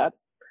leave it at that.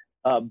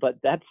 But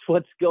that's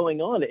what's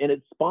going on, and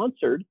it's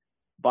sponsored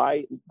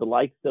by the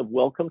likes of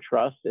Wellcome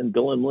Trust and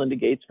Bill and Melinda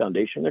Gates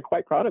Foundation. They're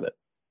quite proud of it.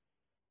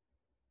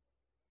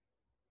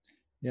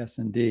 Yes,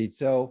 indeed.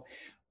 So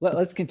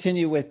let's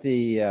continue with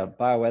the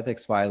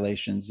bioethics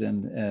violations,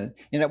 and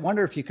I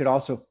wonder if you could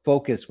also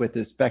focus with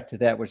respect to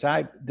that, which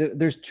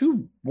there's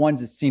two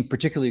ones that seem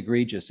particularly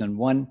egregious, and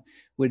one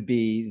would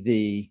be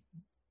the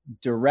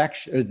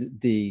direction, or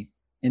the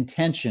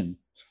intention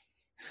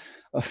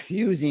of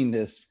using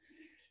this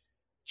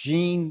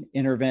gene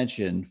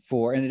intervention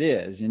for, and it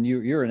is, and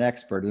you're an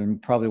expert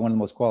and probably one of the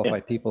most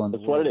qualified people in the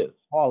world to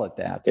call it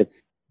that,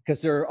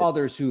 because there are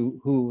others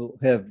who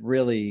have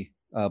really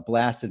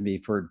blasted me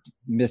for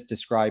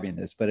misdescribing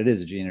this, but it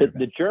is a gene intervention.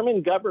 The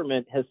German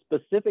government has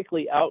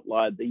specifically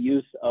outlawed the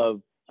use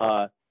of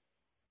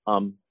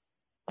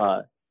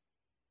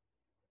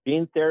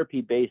gene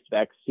therapy-based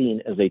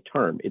vaccine as a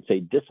term. It's a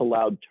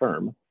disallowed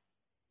term.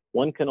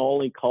 One can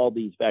only call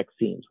these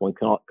vaccines. One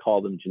cannot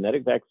call them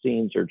genetic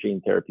vaccines or gene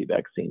therapy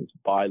vaccines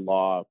by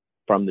law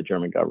from the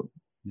German government.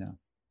 Yeah.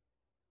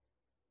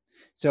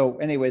 So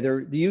anyway,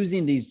 they're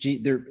using these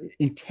they're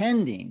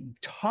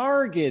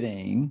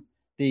targeting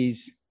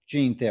these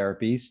gene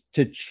therapies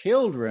to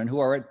children who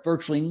are at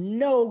virtually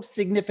no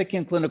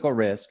significant clinical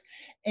risk,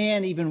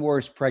 and even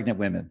worse, pregnant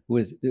women who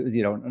is,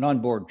 an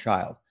unborn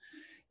child,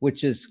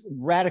 which has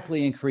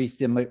radically increased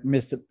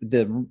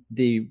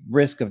the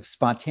risk of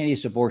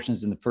spontaneous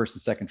abortions in the first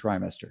and second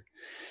trimester.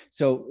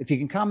 So if you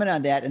can comment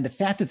on that, and the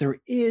fact that there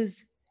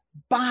is,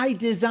 by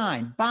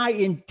design, by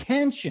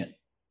intention,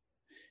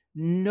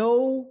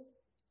 no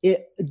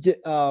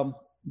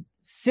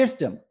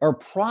system or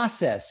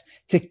process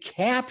to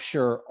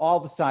capture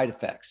all the side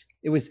effects.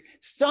 It was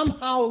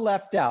somehow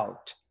left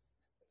out.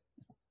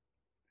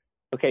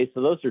 Okay,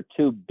 so those are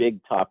two big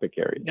topic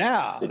areas.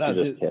 Yeah. That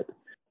you just hit.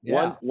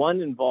 Yeah.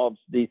 One involves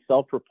the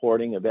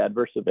self-reporting of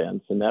adverse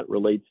events, and that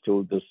relates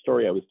to the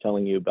story I was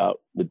telling you about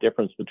the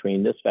difference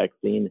between this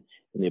vaccine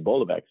and the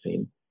Ebola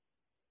vaccine.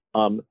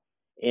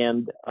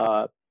 And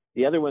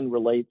the other one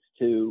relates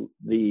to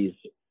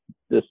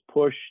this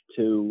push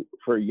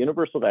for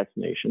universal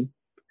vaccination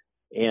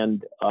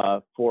and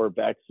for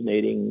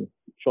vaccinating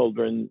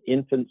children,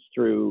 infants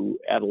through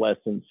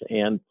adolescence,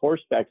 and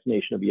forced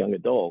vaccination of young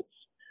adults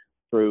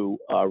through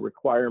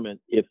requirement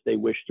if they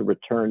wish to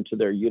return to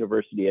their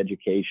university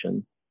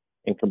education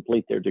and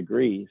complete their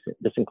degrees.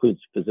 This includes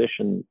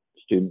physician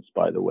students,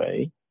 by the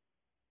way.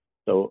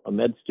 So a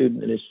med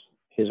student in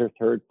his or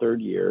her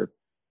third year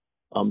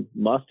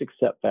must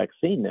accept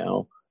vaccine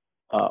now,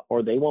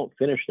 or they won't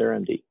finish their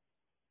MD.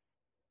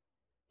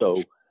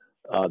 So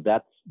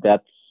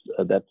that's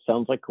that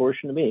sounds like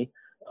coercion to me.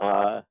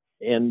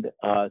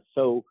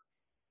 So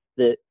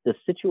the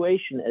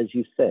situation, as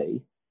you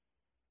say,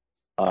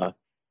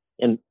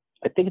 and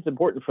I think it's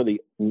important for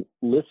the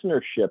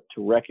listenership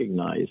to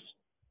recognize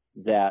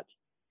that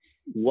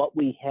what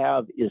we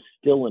have is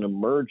still an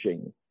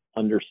emerging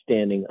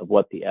understanding of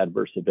what the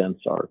adverse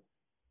events are.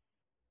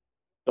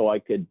 So I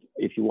could,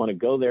 if you want to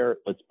go there,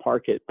 let's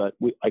park it, but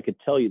I could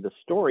tell you the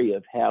story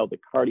of how the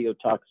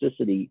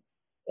cardiotoxicity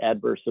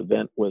adverse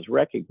event was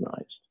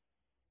recognized,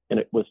 and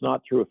it was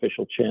not through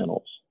official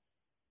channels.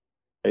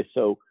 Okay,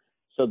 so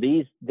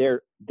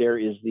there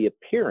is the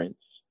appearance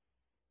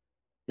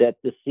that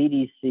the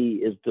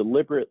CDC is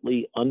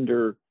deliberately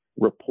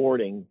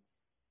under-reporting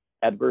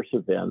adverse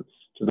events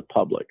to the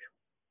public.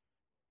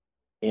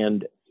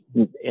 And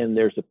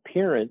there's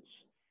appearance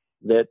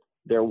that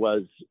there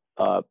was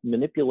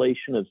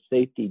manipulation of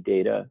safety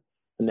data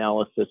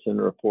analysis and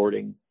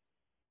reporting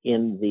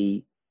in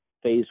the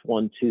phase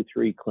 1, 2,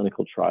 3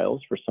 clinical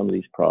trials for some of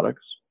these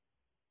products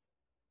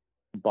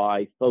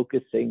by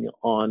focusing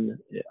on,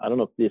 I don't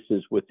know if this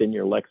is within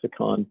your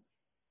lexicon,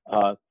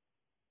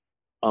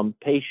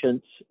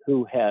 patients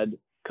who had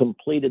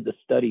completed the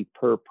study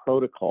per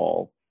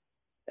protocol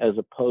as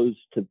opposed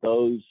to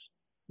those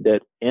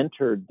that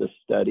entered the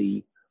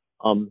study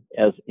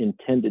as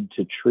intended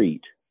to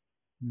treat.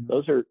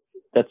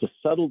 That's a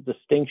subtle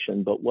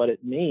distinction, but what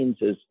it means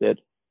is that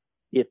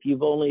if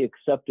you've only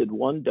accepted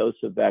one dose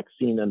of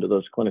vaccine under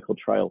those clinical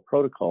trial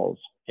protocols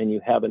and you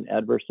have an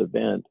adverse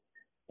event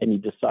and you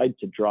decide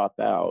to drop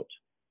out,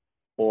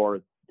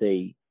 or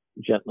they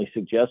gently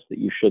suggest that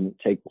you shouldn't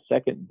take the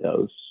second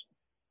dose,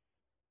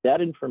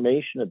 that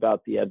information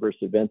about the adverse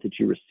event that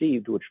you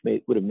received, which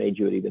would have made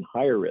you at even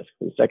higher risk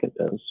for the second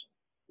dose,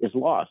 is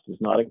lost, is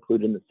not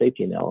included in the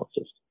safety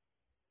analysis.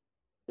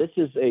 This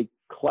is a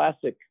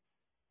classic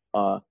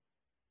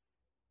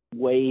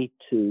way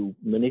to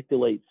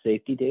manipulate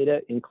safety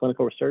data in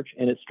clinical research,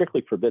 and it's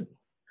strictly forbidden.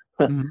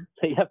 The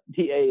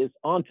FDA is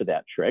onto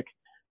that trick,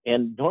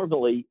 and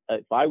normally,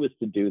 if I was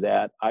to do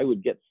that, I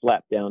would get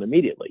slapped down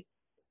immediately.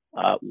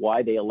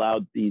 Why they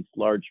allowed these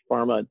large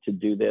pharma to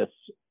do this,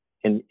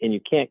 and you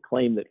can't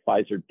claim that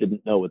Pfizer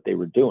didn't know what they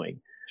were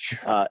doing,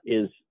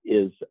 is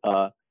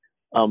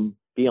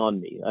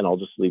beyond me, and I'll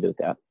just leave it at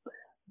that.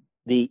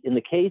 In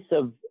the case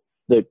of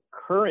the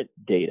current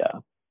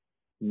data,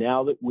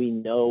 now that we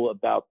know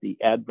about the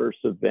adverse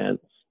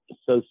events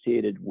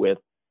associated with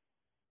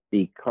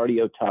the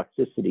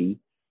cardiotoxicity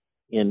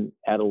in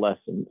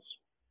adolescents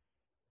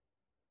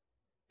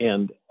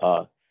and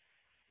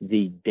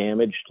the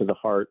damage to the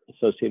heart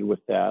associated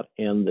with that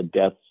and the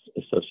deaths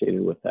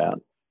associated with that,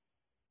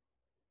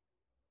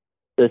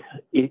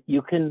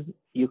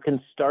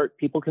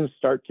 people can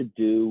start to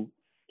do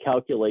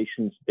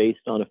calculations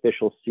based on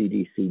official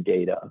CDC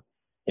data.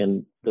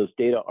 And those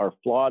data are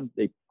flawed.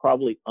 They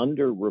probably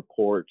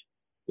underreport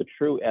the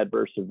true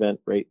adverse event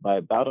rate by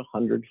about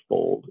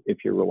 100-fold if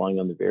you're relying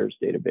on the VAERS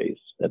database.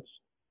 That's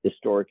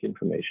historic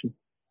information.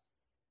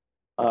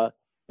 But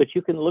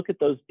you can look at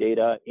those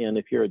data, and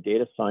if you're a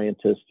data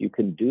scientist, you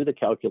can do the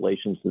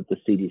calculations that the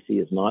CDC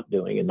is not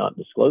doing and not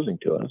disclosing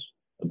to us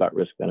about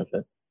risk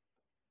benefit.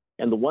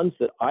 And the ones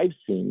that I've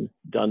seen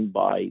done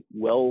by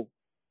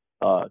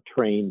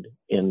well-trained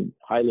and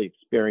highly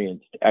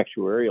experienced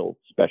actuarial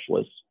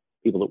specialists,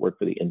 people that work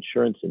for the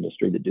insurance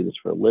industry that do this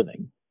for a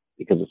living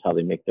because it's how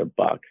they make their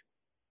buck,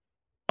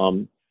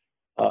 come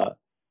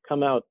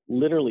out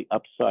literally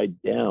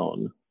upside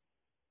down.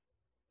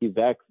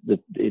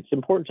 It's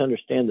important to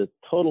understand the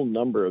total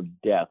number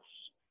of deaths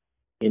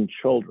in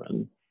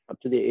children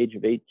up to the age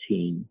of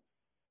 18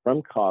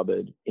 from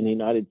COVID in the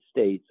United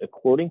States,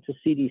 according to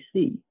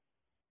CDC,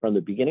 from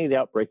the beginning of the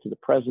outbreak to the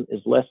present,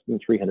 is less than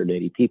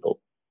 380 people.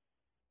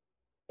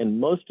 And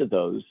most of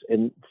those,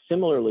 and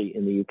similarly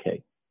in the UK,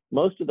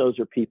 most of those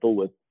are people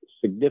with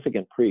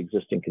significant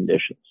pre-existing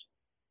conditions.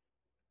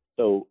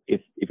 So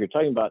if you're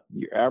talking about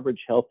your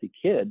average healthy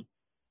kid,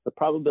 the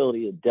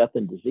probability of death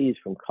and disease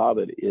from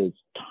COVID is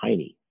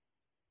tiny.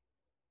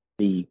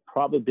 The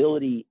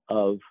probability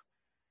of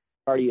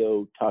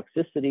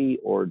cardiotoxicity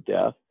or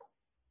death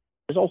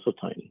is also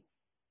tiny.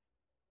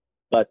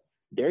 But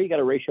there you got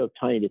a ratio of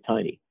tiny to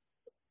tiny.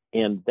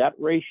 And that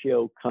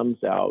ratio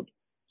comes out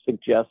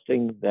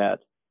suggesting that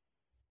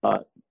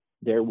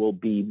there will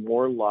be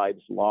more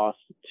lives lost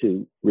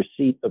to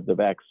receipt of the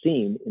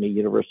vaccine in a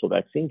universal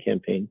vaccine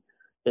campaign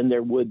than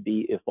there would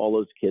be if all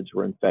those kids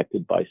were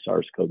infected by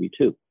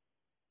SARS-CoV-2.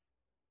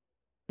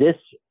 This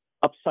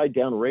upside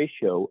down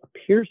ratio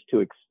appears to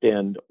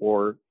extend,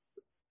 or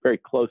very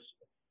close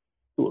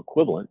to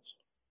equivalence,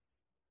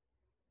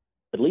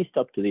 at least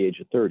up to the age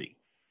of 30.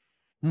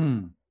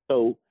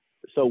 So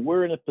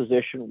we're in a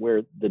position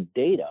where the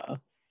data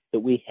that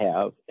we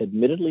have,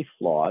 admittedly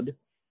flawed,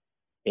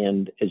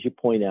 and as you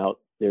point out,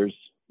 there's,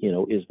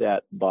 is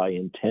that by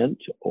intent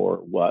or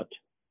what?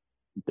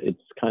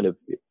 It's kind of,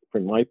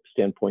 from my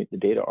standpoint, the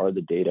data are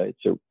the data.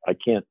 I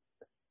can't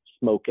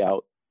smoke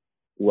out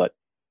what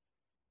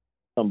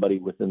somebody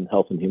within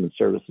Health and Human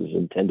Services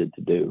intended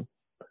to do.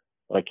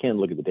 But I can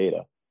look at the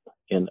data,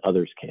 and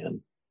others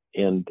can.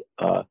 And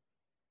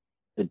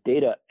the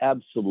data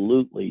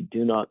absolutely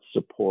do not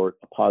support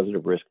a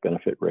positive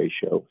risk-benefit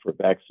ratio for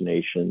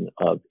vaccination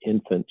of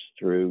infants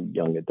through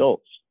young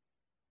adults,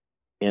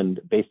 and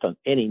based on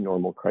any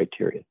normal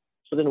criteria.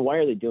 So then why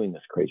are they doing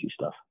this crazy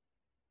stuff?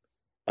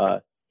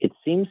 It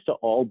seems to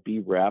all be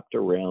wrapped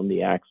around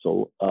the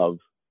axle of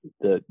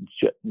the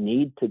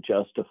need to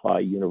justify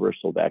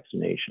universal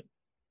vaccination.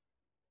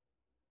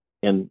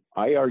 And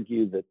I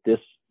argue that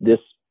this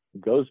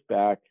goes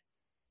back,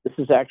 this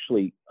is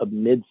actually a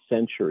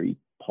mid-century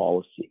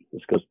policy.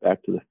 This goes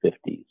back to the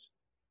 50s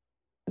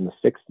and the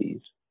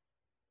 60s.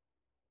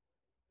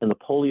 And the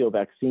polio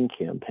vaccine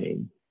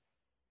campaign,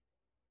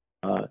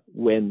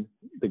 when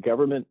the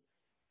government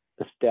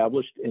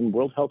established, and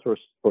World Health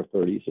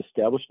Authorities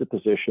established a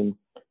position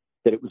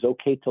that it was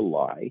okay to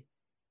lie,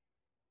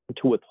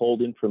 to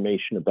withhold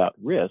information about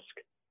risk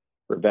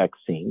for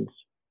vaccines,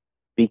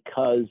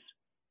 because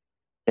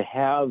to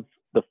have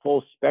the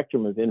full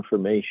spectrum of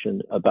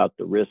information about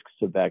the risks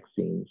of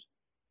vaccines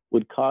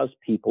would cause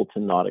people to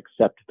not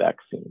accept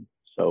vaccine.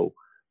 So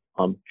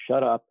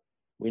shut up,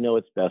 we know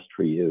it's best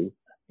for you,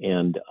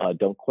 and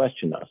don't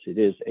question us. It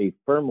is a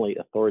firmly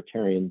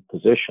authoritarian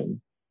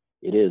position.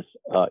 It is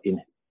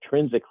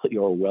intrinsically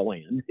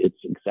Orwellian. It's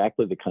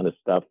exactly the kind of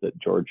stuff that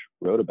George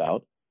wrote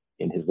about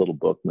in his little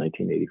book,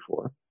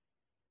 1984.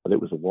 But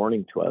it was a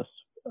warning to us,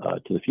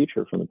 to the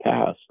future from the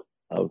past,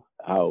 of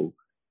how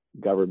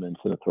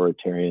governments and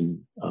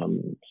authoritarian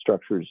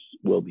structures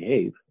will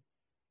behave.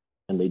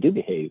 And they do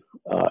behave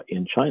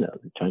in China.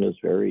 China is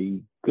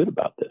very good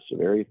about this. They're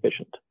very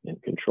efficient in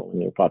controlling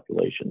their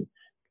population,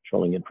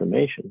 controlling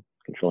information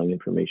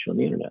on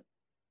the internet.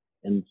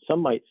 And some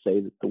might say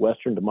that the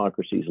Western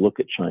democracies look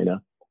at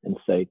China and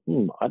say,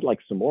 I'd like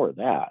some more of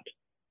that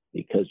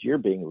because you're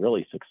being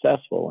really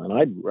successful, and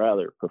I'd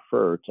rather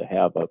prefer to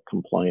have a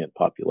compliant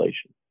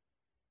population.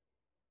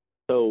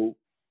 So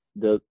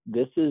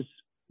this is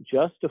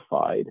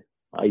justified.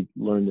 I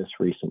learned this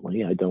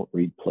recently. I don't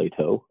read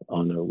Plato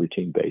on a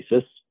routine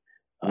basis,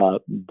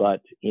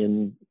 but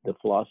in the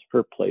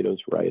philosopher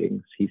Plato's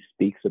writings, he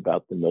speaks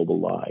about the noble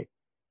lie,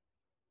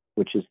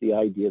 which is the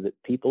idea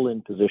that people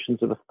in positions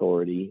of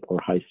authority or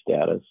high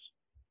status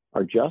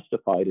are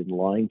justified in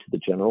lying to the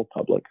general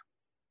public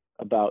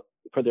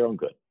for their own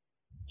good.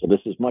 So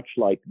this is much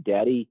like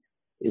daddy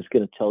is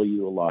going to tell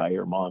you a lie,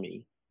 or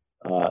mommy,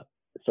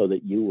 so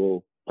that you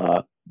will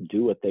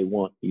do what they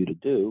want you to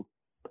do,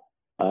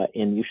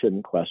 and you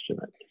shouldn't question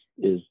it.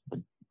 Is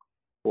the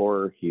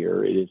horror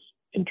here? It is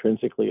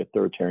intrinsically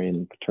authoritarian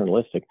and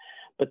paternalistic.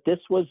 But this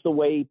was the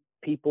way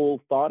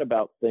people thought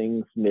about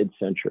things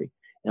mid-century.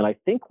 And I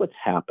think what's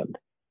happened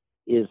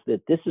is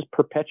that this is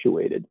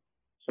perpetuated.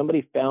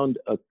 Somebody found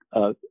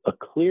a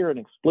clear and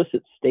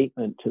explicit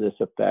statement to this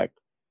effect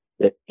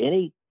that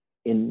in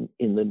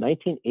the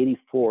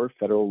 1984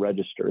 Federal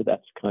Register,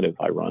 that's kind of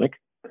ironic,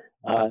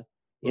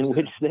 in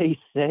which they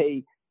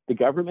say the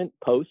government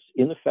posts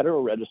in the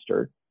Federal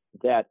Register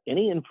that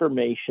any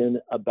information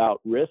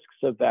about risks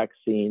of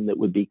vaccine that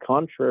would be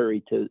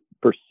contrary to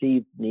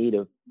perceived need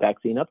of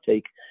vaccine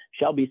uptake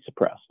shall be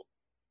suppressed.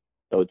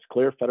 So it's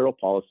clear federal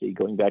policy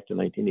going back to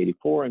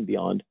 1984 and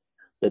beyond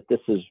that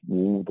this is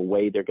the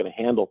way they're going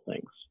to handle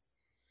things.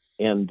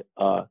 And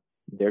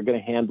they're going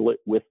to handle it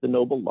with the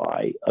noble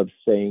lie of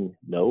saying,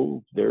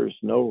 no, there's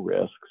no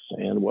risks,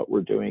 and what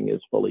we're doing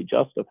is fully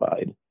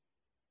justified.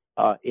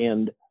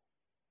 And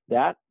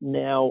that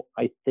now,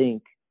 I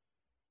think,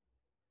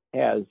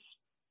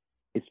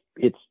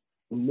 it's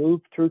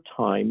moved through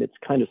time. It's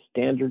kind of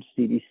standard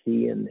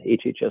CDC and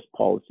HHS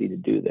policy to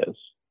do this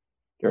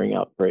during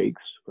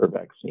outbreaks for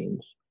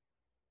vaccines.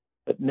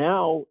 But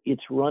now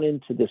it's run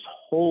into this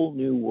whole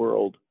new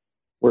world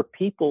where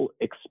people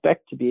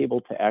expect to be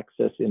able to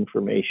access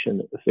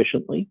information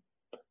efficiently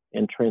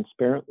and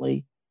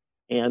transparently.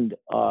 And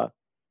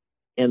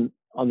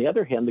on the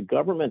other hand, the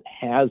government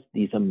has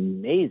these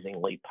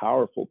amazingly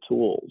powerful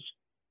tools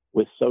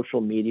with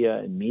social media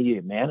and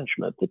media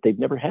management that they've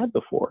never had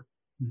before.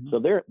 Mm-hmm. So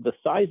they're the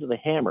size of the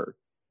hammer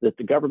that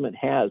the government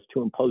has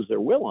to impose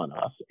their will on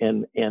us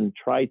and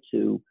try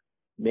to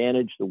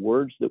manage the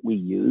words that we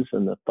use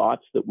and the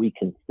thoughts that we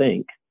can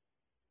think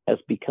has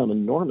become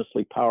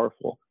enormously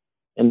powerful.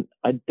 And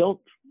I don't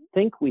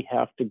think we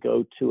have to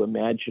go to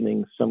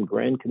imagining some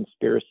grand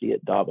conspiracy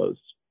at Davos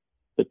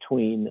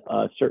between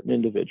certain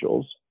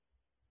individuals.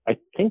 I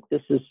think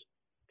this is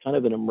kind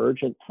of an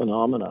emergent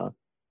phenomena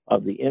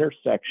of the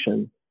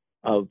intersection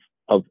of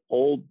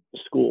old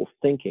school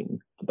thinking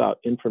about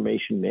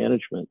information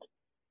management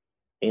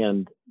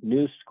and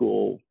new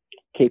school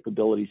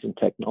capabilities and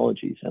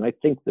technologies. And I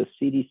think the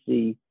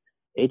CDC,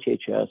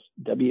 HHS,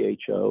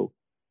 WHO,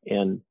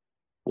 and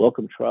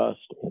Wellcome Trust,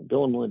 and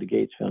Bill and Melinda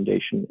Gates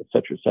Foundation, et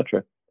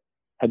cetera,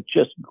 have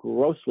just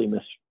grossly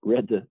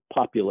misread the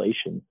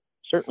population,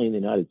 certainly in the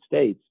United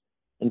States.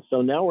 And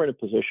so now we're in a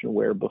position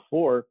where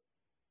before,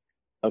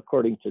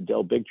 according to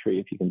Del Bigtree,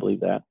 if you can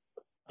believe that,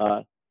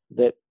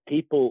 that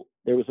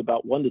there was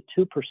about 1%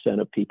 to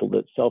 2% of people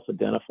that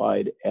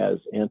self-identified as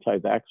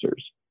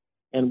anti-vaxxers.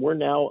 And we're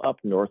now up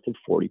north of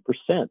 40%.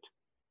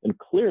 And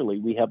clearly,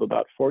 we have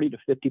about 40 to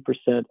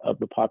 50% of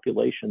the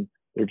population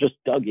that are just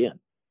dug in.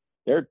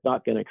 They're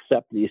not going to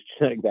accept these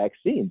genetic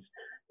vaccines.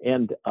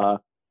 And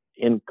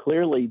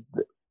clearly,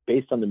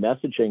 based on the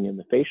messaging and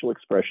the facial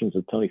expressions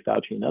of Tony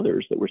Fauci and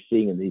others that we're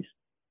seeing in these,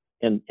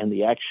 and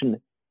the action,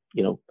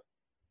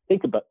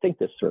 think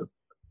this, sir.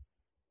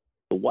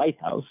 The White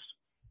House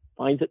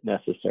finds it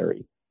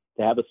necessary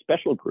to have a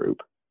special group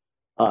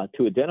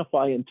to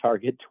identify and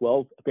target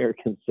 12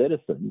 American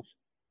citizens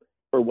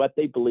for what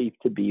they believe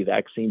to be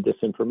vaccine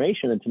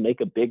disinformation and to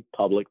make a big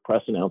public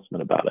press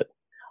announcement about it.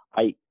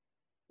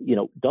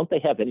 Don't they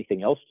have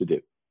anything else to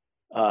do?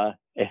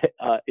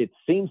 It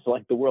seems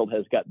like the world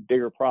has got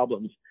bigger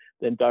problems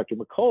than Dr.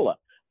 McCullough,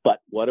 but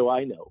what do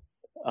I know?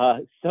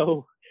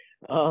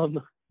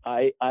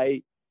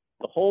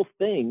 The whole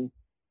thing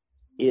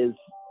is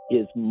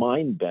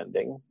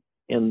mind-bending,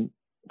 and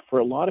for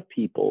a lot of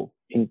people,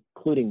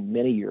 including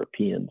many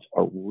Europeans,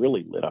 are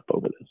really lit up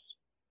over this.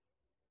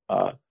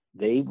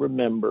 They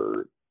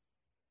remember,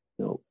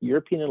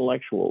 European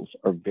intellectuals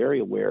are very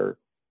aware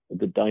of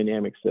the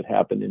dynamics that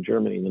happened in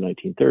Germany in the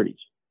 1930s.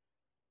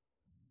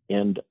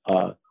 And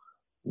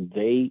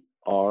they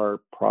are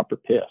proper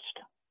pissed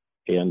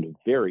and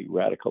very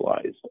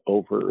radicalized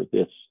over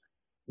this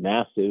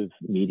massive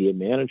media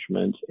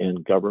management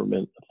and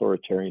government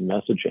authoritarian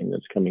messaging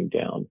that's coming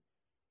down.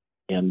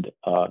 And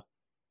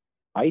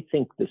I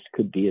think this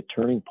could be a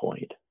turning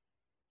point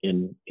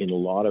in a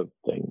lot of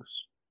things.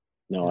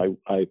 Now,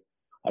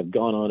 I've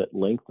gone on at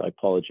length. I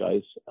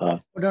apologize.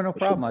 No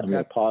problem. I'm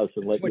going to pause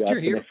and let you ask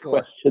the next for.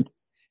 question.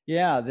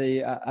 Yeah,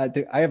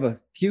 I have a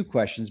few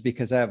questions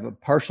because I have a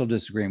partial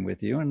disagreement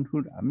with you, and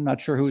I'm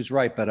not sure who's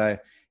right, but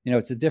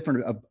it's a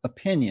different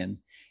opinion,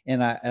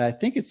 and I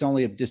think it's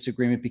only a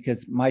disagreement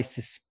because my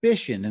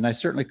suspicion, and I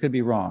certainly could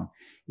be wrong,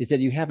 is that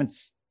you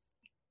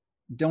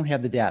don't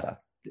have the data.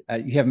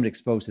 You haven't been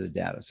exposed to the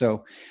data.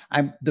 So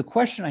the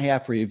question I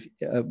have for you,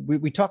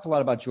 we talk a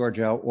lot about George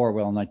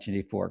Orwell in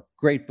 1984.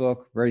 Great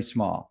book, very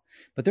small.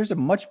 But there's a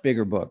much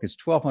bigger book. It's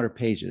 1,200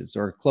 pages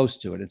or close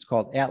to it. It's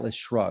called Atlas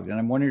Shrugged. And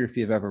I'm wondering if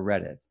you've ever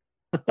read it.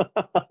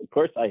 Of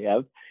course I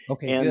have.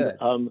 Okay, and, good.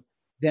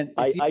 Then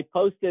I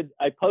posted,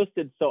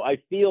 so I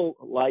feel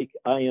like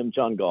I am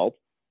John Galt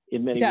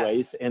in many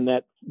ways, and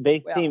that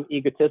may seem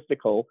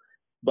egotistical,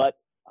 but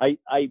I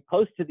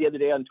posted the other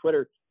day on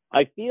Twitter,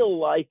 I feel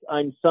like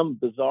I'm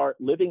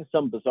living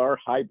some bizarre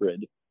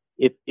hybrid.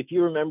 If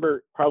you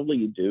remember, probably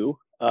you do,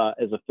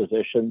 as a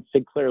physician,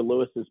 Sinclair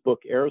Lewis's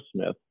book,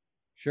 Aerosmith.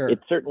 Sure. It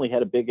certainly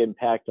had a big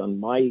impact on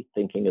my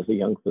thinking as a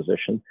young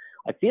physician.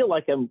 I feel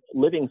like I'm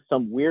living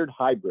some weird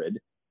hybrid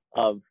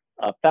of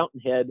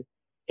Fountainhead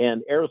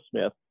and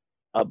Aerosmith,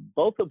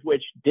 both of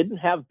which didn't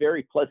have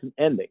very pleasant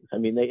endings. I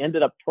mean, they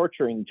ended up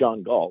torturing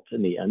John Galt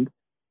in the end.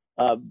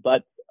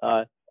 But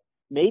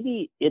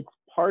maybe it's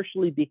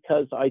partially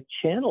because I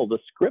channel the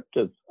script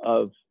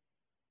of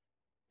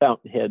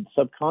Fountainhead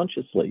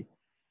subconsciously.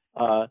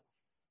 I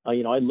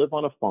live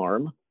on a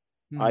farm.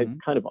 Mm-hmm. I've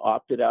kind of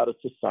opted out of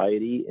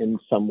society in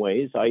some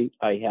ways. I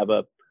have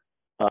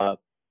a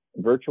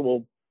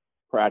virtual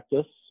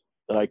practice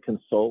that I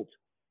consult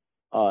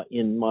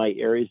in my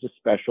areas of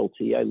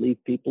specialty. I leave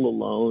people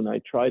alone.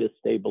 I try to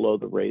stay below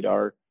the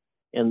radar.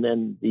 And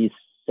then these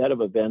set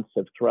of events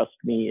have thrust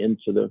me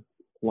into the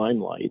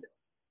limelight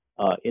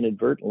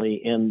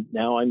inadvertently. And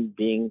now I'm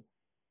being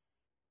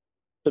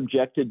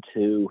subjected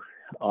to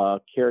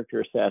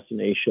character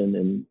assassination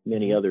and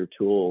many other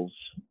tools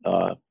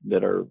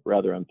that are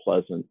rather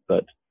unpleasant.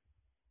 But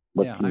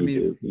what can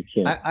you do? You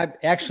can't. I'm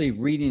actually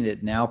reading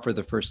it now for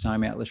the first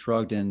time, Atlas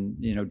Shrugged, and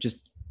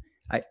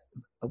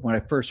when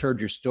I first heard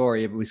your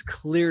story, it was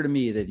clear to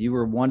me that you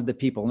were one of the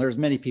people, and there's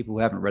many people who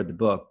haven't read the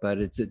book, but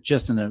it's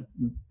just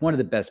one of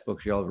the best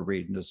books you'll ever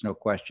read, and there's no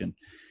question,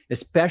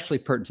 especially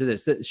pertinent to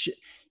this.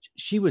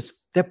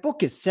 That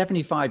book is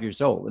 75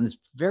 years old, and it's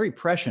very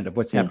prescient of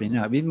what's happening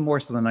now, even more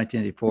so than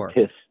 1984.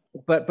 Yes.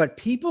 But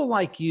people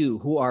like you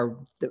who are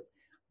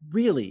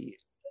really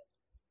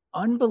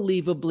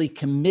unbelievably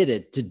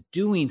committed to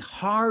doing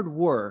hard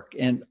work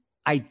and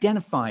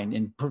identifying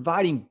and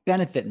providing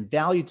benefit and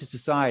value to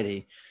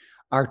society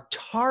are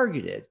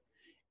targeted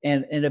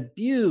and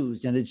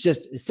abused. And it's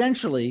just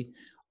essentially,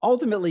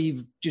 ultimately,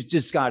 you've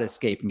just got to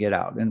escape and get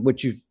out. And what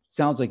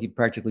sounds like you've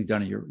practically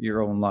done in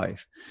your own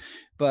life.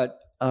 But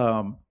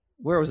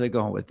where was I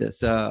going with this?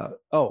 The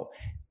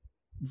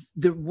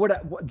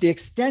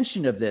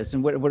extension of this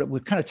and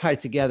what kind of tied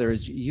together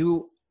is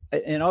you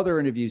in other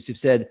interviews have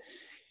said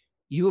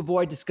you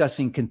avoid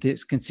discussing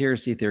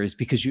conspiracy theories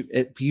because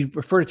you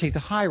prefer to take the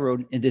high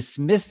road and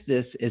dismiss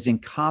this as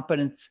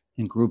incompetence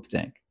and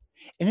groupthink.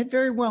 And it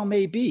very well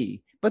may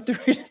be, but there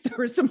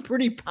is some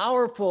pretty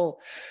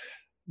powerful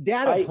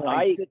data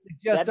points that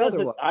suggest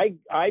otherwise.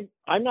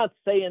 I'm not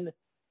saying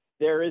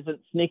there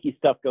isn't sneaky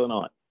stuff going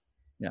on.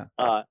 Yeah.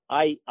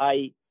 I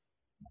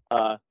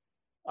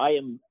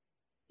am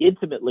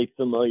intimately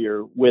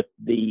familiar with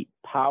the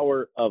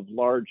power of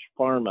large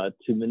pharma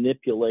to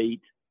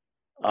manipulate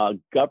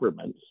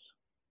governments.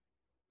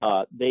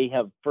 They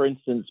have, for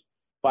instance,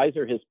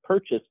 Pfizer has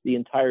purchased the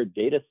entire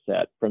data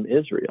set from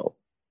Israel,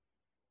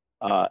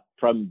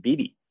 from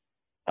BD.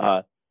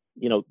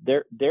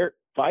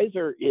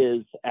 Pfizer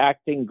is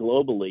acting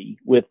globally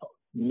with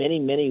many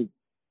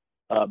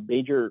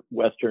major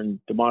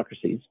Western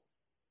democracies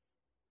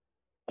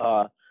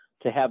to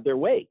have their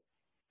way.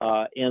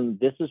 And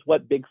this is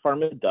what Big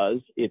Pharma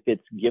does if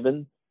it's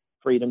given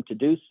freedom to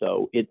do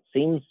so. It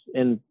seems,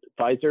 and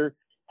Pfizer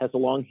has a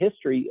long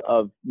history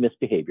of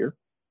misbehavior,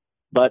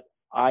 but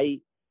I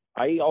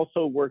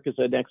also work as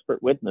an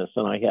expert witness,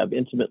 and I have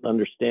intimate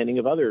understanding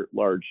of other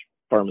large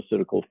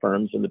pharmaceutical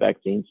firms in the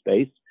vaccine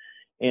space.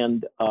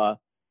 And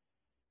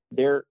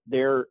there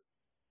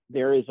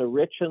is a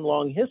rich and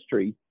long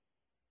history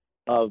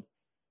of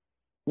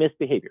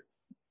misbehavior.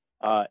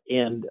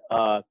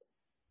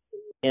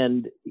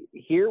 And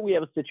here we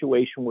have a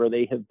situation where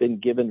they have been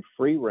given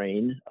free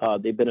rein.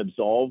 They've been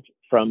absolved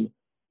from,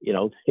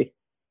 they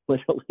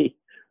literally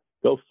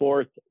go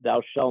forth,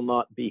 thou shalt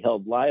not be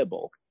held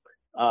liable,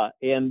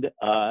 and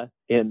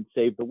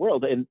save the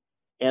world.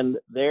 And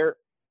there,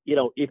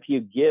 if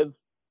you give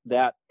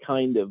that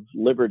kind of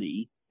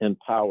liberty and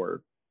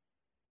power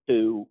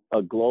to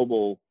a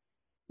global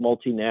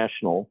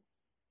multinational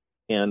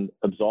and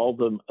absolve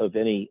them of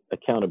any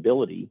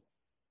accountability,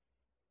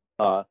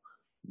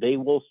 they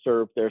will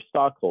serve their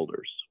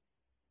stockholders.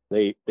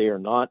 They are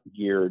not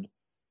geared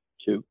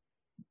to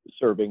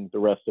serving the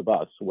rest of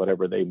us,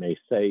 whatever they may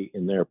say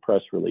in their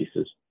press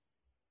releases.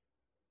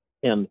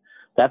 And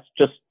that's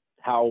just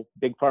how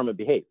Big Pharma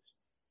behaves.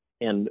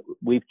 And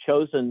we've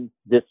chosen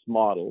this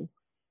model,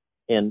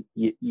 and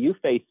you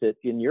face it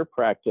in your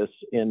practice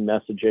in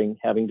messaging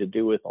having to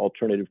do with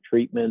alternative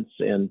treatments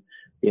and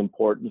the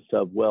importance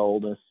of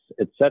wellness,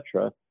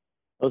 etc.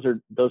 Those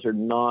are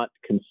not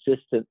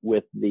consistent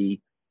with the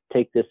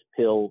take this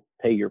pill,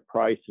 pay your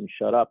price, and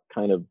shut up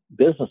kind of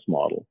business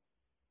model.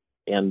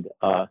 And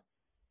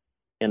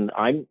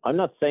I'm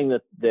not saying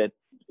that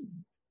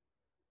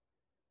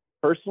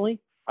personally.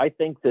 I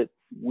think that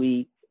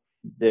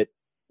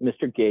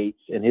Mr.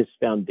 Gates and his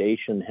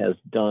foundation has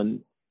done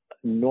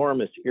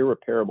enormous,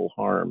 irreparable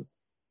harm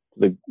to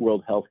the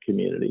World Health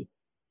community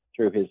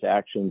through his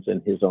actions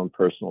and his own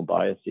personal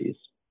biases.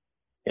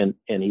 And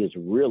he has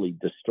really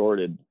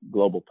distorted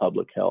global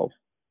public health.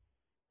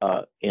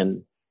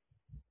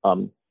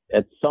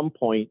 At some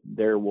point,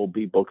 there will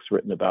be books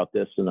written about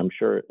this, and I'm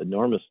sure an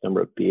enormous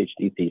number of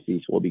PhD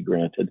theses will be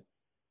granted.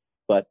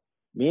 But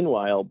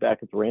meanwhile, back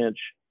at the ranch,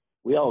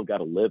 we all got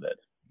to live it.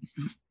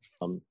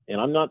 And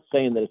I'm not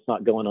saying that it's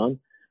not going on.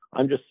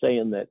 I'm just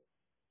saying that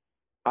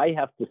I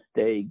have to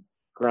stay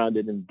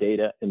grounded in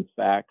data and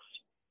facts.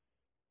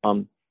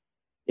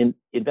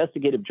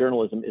 Investigative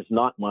journalism is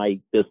not my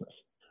business,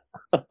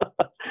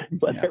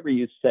 whatever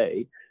you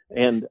say.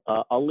 And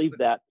I'll leave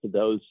that to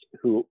those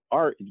who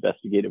are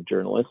investigative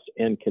journalists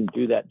and can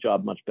do that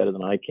job much better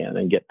than I can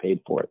and get paid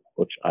for it,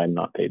 which I'm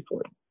not paid for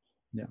it.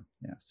 Yeah.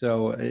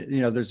 So,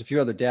 there's a few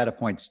other data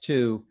points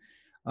too.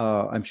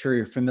 I'm sure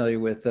you're familiar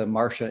with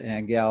Marcia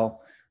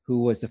Angell,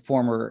 who was the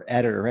former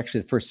editor,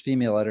 actually the first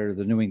female editor of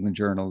the New England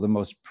Journal, the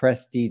most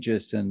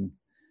prestigious and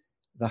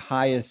the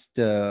highest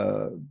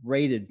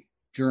rated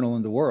journal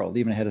in the world,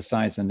 even ahead of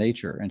Science and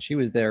Nature. And she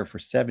was there for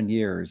 7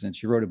 years, and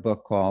she wrote a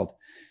book called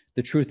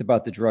The Truth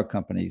About the Drug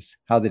Companies,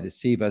 How They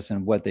Deceive Us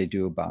and What They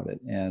Do About It.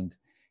 And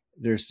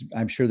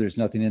I'm sure there's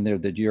nothing in there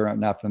that you're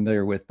not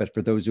familiar with, but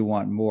for those who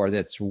want more,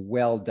 that's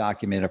well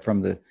documented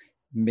from the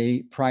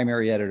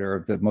primary editor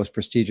of the most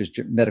prestigious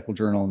medical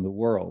journal in the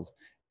world,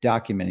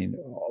 documenting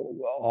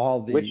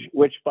all the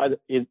which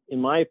in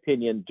my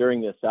opinion,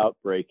 during this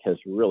outbreak has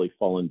really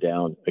fallen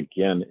down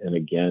again and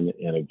again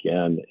and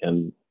again,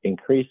 and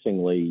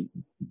increasingly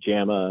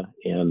JAMA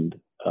and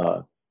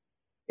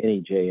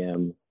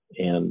NEJM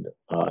and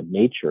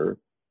Nature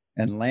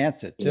and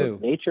Lancet too.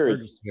 Nature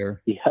is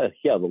here.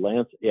 Yeah, the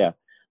Lancet. Yeah,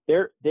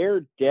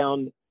 they're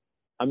down.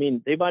 I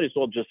mean, they might as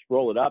well just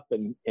roll it up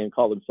and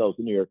call themselves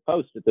the New York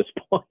Post at this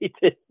point.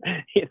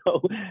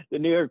 The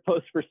New York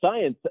Post for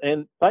Science,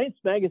 and Science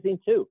Magazine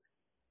too.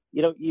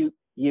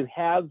 You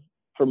have,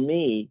 for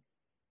me,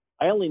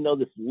 I only know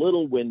this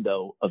little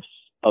window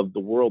of the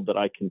world that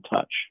I can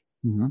touch.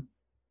 Mm-hmm.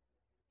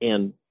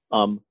 And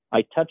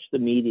I touch the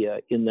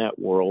media in that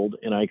world,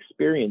 and I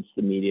experience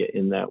the media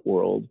in that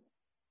world.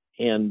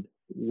 And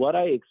what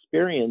I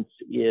experience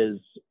is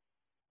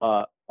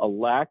a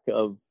lack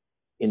of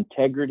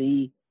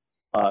integrity.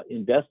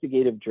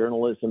 Investigative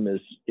journalism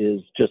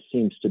is just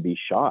seems to be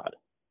shot,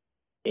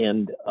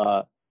 and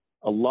a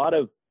lot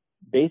of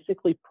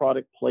basically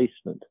product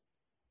placement.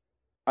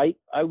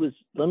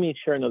 Let me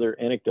share another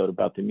anecdote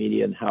about the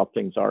media and how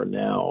things are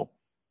now.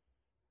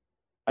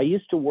 I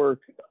used to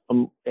work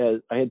I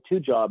had 2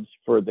 jobs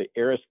for the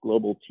Eris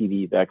Global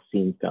TV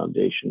Vaccine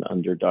Foundation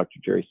under Dr.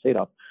 Jerry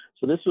Sadoff.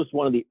 So this was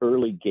one of the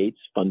early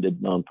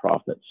Gates-funded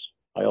nonprofits.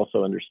 I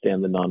also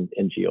understand the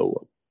non-NGO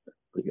world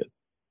pretty good.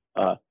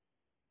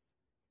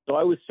 So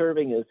I was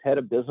serving as head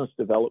of business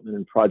development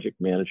and project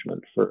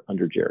management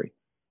under Jerry.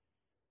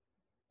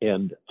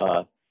 And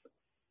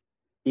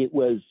it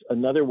was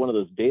another one of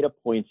those data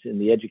points in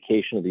the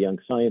education of the young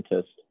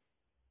scientist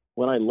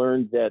when I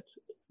learned that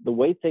the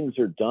way things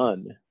are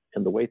done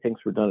and the way things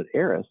were done at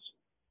Eris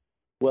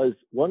was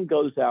one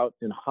goes out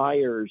and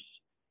hires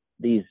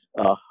these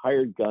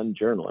hired gun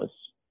journalists,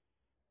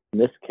 in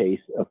this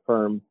case, a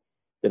firm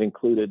that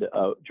included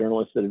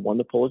journalists that had won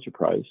the Pulitzer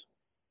Prize,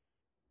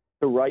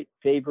 to write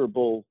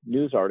favorable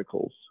news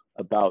articles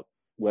about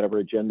whatever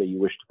agenda you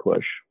wish to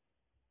push,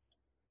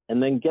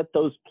 and then get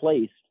those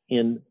placed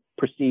in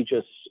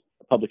prestigious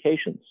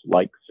publications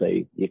like,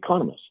 say, The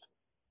Economist.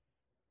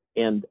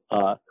 And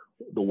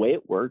the way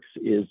it works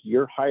is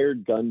your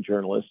hired gun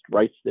journalist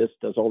writes this,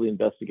 does all the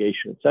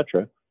investigation,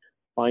 etc.,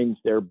 finds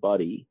their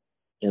buddy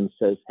and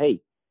says,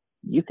 hey,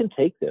 you can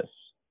take this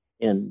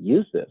and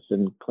use this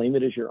and claim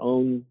it as your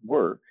own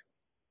work.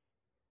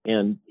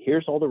 And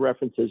here's all the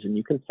references, and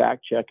you can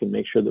fact check and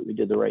make sure that we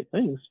did the right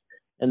things.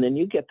 And then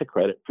you get the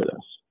credit for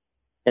this.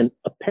 And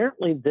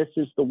apparently this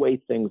is the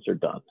way things are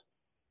done.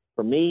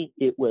 For me,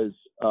 it was,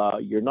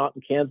 you're not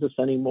in Kansas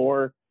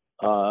anymore.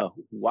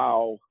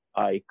 Wow,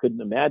 I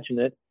couldn't imagine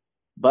it.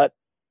 But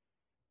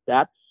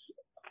that's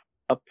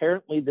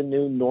apparently the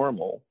new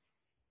normal,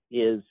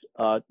 is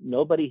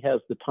nobody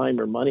has the time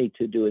or money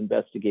to do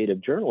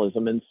investigative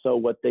journalism. And so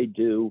what they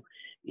do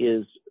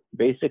is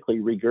basically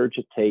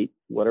regurgitate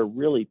what are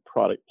really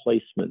product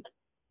placement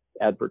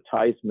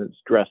advertisements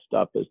dressed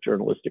up as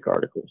journalistic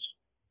articles.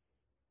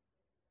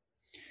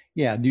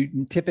 Yeah,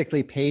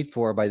 typically paid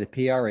for by the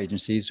PR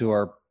agencies, who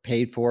are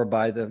paid for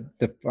by the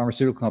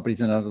pharmaceutical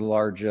companies and other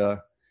large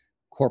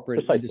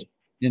corporate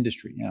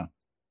industry. Yeah,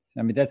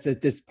 I mean that's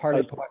part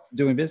of the cost of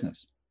doing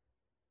business.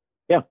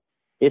 Yeah,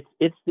 it's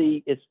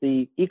the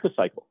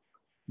ecocycle.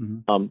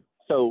 Mm-hmm.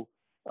 So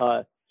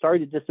sorry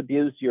to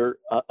disabuse your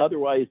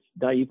otherwise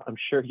naive. I'm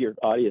sure your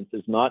audience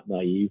is not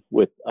naive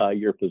with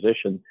your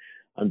position.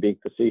 I'm being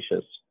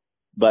facetious,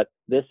 but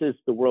this is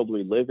the world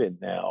we live in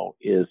now.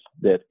 Is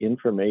that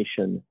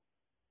information?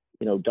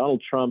 You know,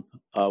 Donald Trump,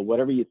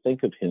 whatever you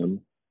think of him,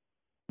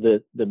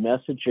 the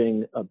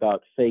messaging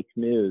about fake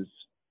news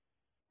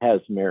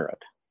has merit.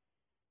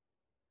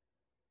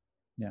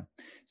 Yeah.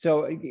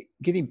 So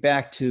getting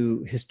back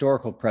to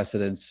historical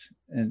precedents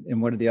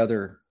and one of the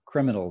other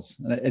criminals,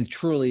 and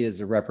truly is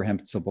a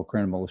reprehensible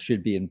criminal,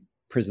 should be in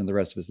prison the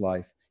rest of his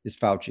life, is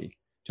Fauci,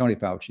 Tony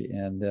Fauci.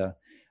 And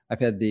I've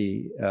had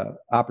the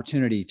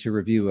opportunity to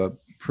review a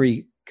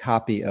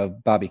pre-copy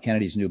of Bobby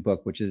Kennedy's new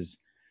book, which is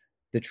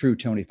The True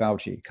Tony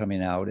Fauci,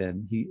 coming out.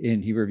 And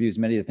he reviews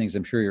many of the things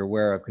I'm sure you're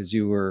aware of because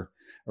you were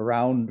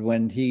around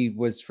when he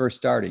was first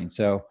starting.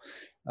 So,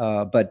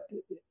 but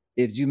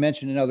as you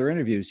mentioned in other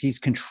interviews, he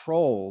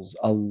controls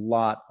a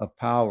lot of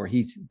power.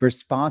 He's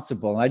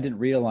responsible, and I didn't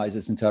realize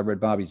this until I read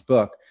Bobby's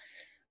book,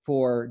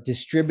 for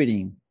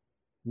distributing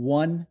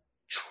 $1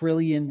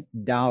 trillion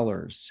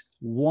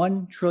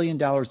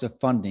of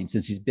funding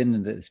since he's been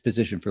in this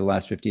position for the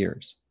last 50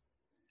 years.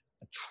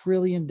 $1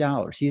 trillion.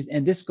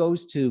 And this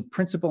goes to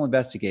principal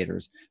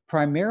investigators,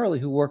 primarily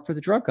who work for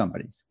the drug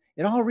companies.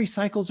 It all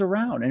recycles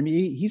around. I mean,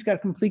 he's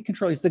got complete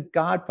control. He's the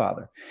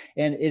godfather.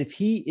 And if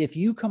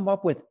you come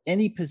up with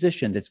any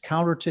position that's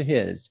counter to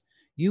his,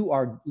 you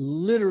are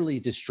literally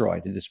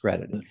destroyed and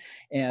discredited.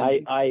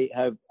 And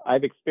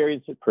I've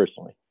experienced it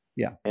personally.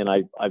 Yeah. And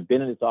I've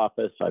been in his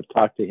office. I've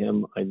talked to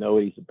him. I know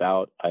what he's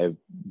about. I've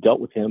dealt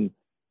with him.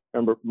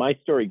 Remember, my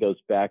story goes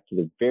back to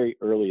the very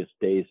earliest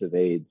days of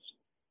AIDS.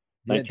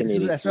 Yeah,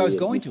 that's what I was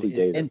going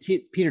to. And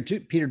Peter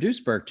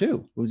Duesberg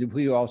too, who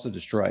you also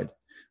destroyed,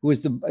 who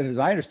was, as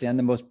I understand,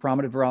 the most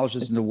prominent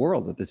virologist in the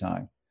world at the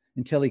time,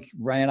 until he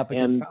ran up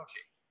against Fauci.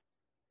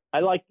 I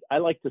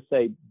like to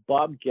say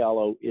Bob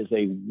Gallo is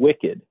a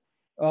wicked,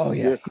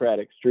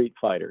 bureaucratic street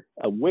fighter,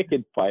 a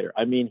wicked fighter.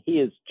 I mean, he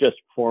is just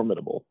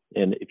formidable.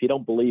 And if you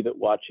don't believe it,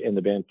 watch And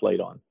the Band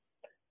Played On,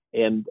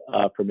 and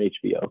from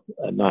HBO.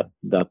 I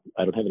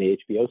don't have any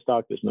HBO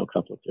stock. There's no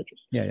conflict of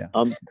interest. Yeah.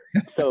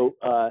 So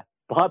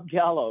Bob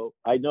Gallo,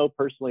 I know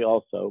personally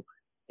also,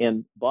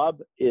 and Bob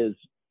is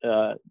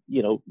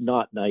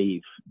not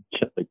naive,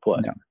 gently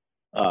put.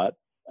 No.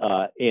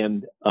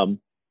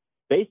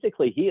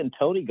 Basically, he and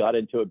Tony got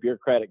into a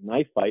bureaucratic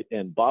knife fight,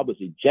 and Bob was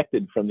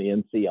ejected from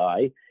the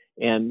NCI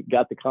and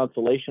got the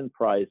consolation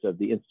prize of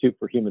the Institute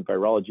for Human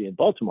Virology in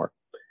Baltimore.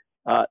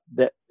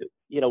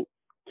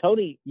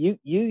 Tony, you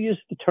used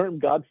the term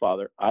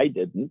Godfather. I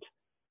didn't,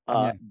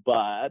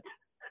 but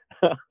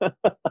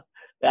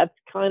that's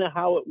kind of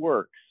how it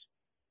works.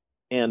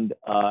 And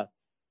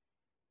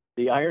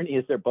the irony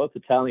is they're both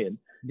Italian.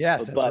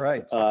 Yes, that's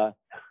right. So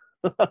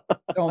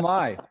am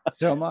I.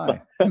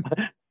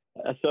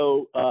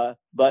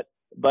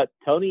 But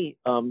Tony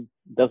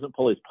doesn't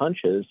pull his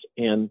punches,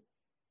 and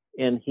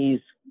he's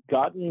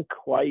gotten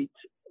quite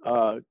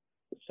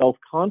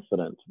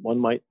self-confident. One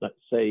might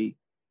say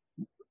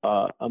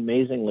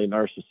amazingly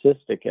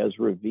narcissistic, as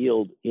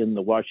revealed in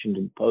the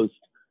Washington Post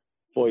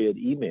FOIA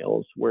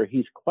emails, where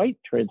he's quite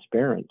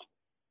transparent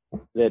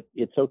that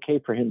it's okay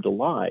for him to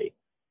lie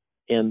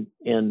and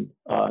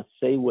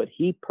say what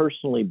he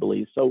personally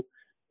believes. So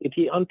if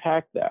you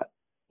unpack that,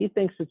 he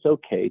thinks it's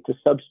okay to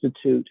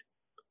substitute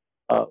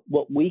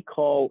what we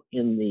call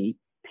in the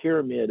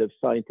pyramid of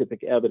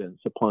scientific evidence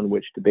upon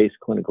which to base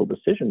clinical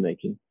decision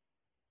making.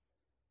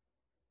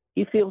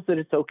 He feels that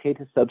it's okay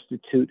to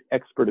substitute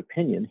expert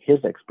opinion, his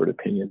expert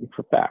opinion,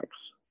 for facts.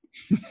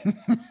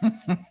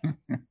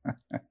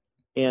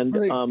 And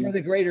for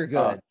the greater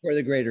good, for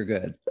the greater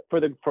good, for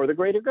the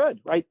greater good,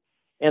 right?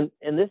 And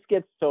this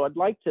gets, so I'd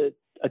like to,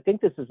 I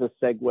think this is a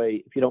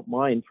segue, if you don't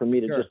mind, for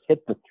me to just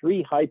hit the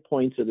 3 high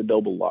points of the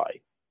Noble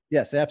Lie.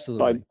 Yes,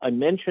 absolutely. So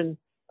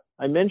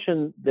I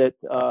mentioned that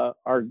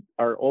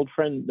our old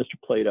friend Mr.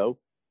 Plato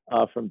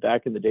from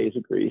back in the days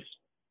of Greece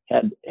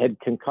had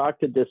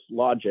concocted this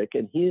logic,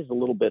 and he's a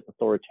little bit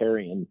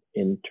authoritarian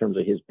in terms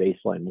of his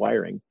baseline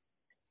wiring,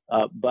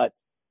 but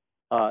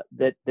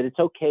that it's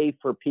okay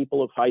for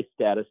people of high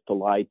status to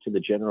lie to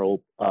the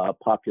general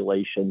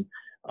population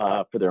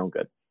for their own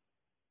good.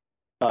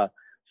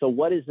 So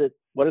what is it?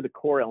 What are the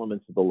core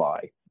elements of the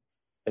lie?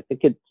 I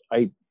think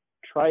I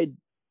tried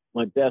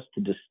my best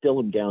to distill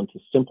them down to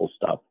simple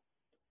stuff.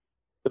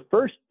 The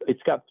first,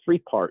 it's got 3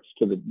 parts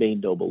to the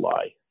main Noble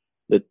Lie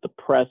that the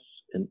press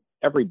and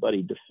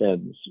everybody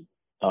defends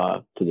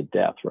to the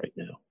death right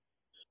now.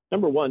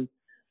 Number one,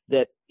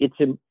 that it's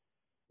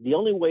the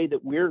only way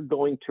that we're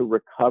going to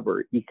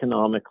recover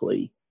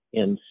economically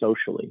and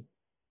socially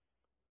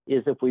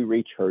is if we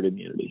reach herd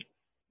immunity.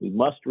 We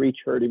must reach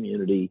herd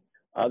immunity.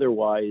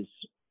 Otherwise,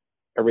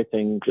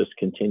 everything just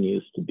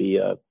continues to be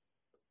a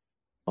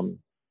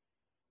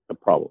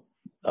problem.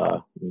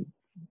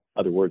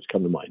 Other words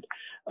come to mind.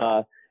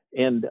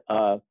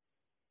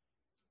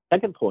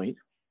 Second point,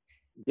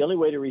 the only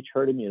way to reach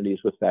herd immunity is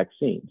with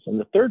vaccines. And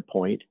the third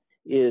point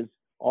is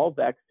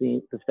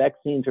the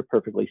vaccines are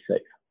perfectly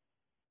safe.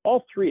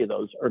 All 3 of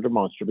those are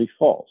demonstrably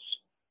false,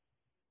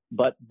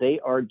 but they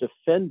are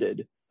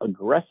defended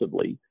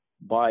aggressively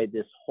by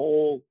this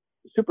whole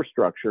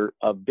superstructure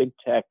of big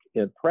tech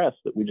and press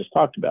that we just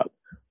talked about,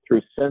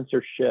 through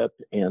censorship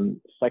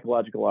and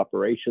psychological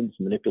operations,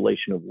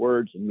 manipulation of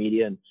words and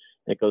media, and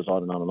it goes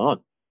on and on and on.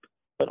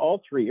 But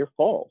all 3 are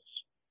false.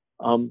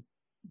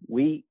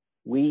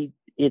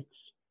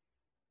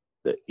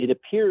 It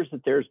appears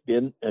that there's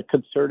been a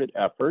concerted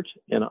effort,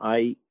 and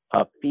I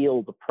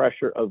feel the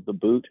pressure of the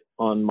boot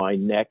on my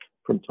neck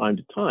from time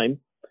to time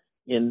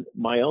in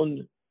my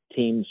own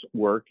team's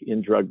work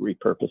in drug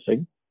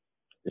repurposing.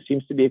 There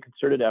seems to be a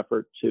concerted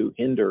effort to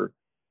hinder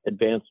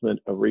advancement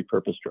of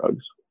repurposed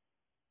drugs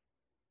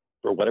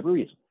for whatever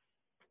reason.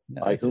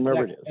 No, that's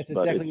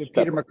exactly what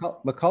Peter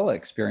McCullough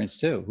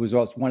experienced too, who's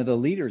also one of the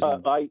leaders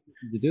to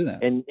do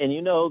that. And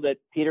you know that,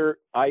 Peter,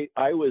 I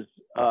was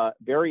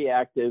very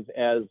active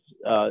as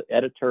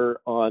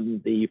editor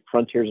on the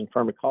Frontiers in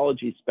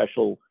Pharmacology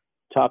special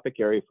topic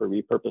area for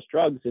repurposed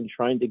drugs in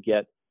trying to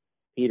get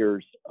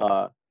Peter's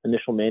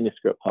initial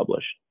manuscript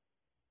published.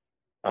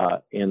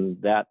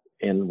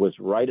 And was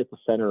right at the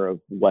center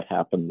of what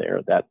happened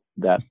there,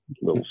 that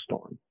little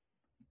storm.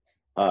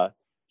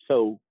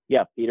 So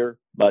yeah, Peter,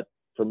 but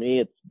for me,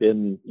 it's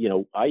been,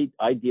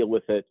 I deal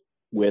with it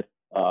with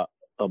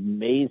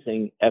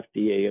amazing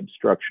FDA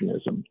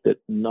obstructionism that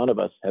none of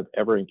us have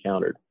ever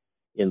encountered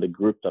in the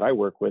group that I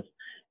work with.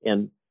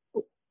 And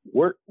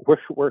we're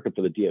working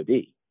for the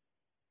DoD.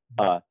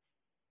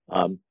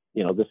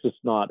 This is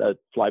not a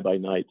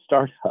fly-by-night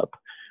startup.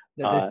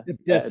 That's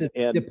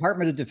the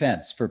Department of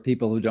Defense for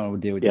people who don't know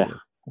what DoD is.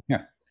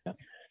 Yeah.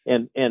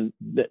 And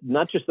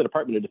not just the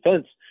Department of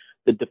Defense,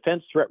 the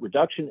Defense Threat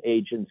Reduction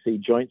Agency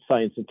Joint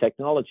Science and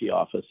Technology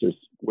Office is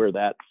where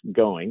that's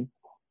going.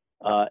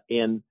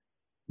 And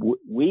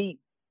we,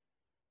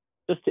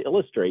 just to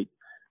illustrate,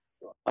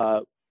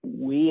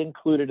 we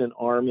included an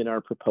arm in our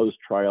proposed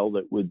trial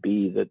that would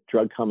be the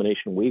drug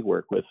combination we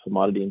work with,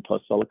 famotidine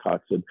plus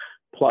celecoxib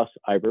plus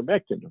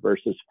ivermectin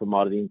versus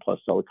famotidine plus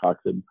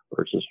celecoxib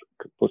versus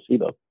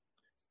placebo.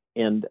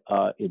 And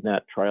in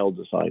that trial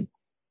design,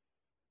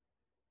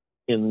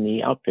 in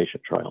the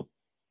outpatient trial.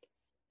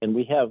 And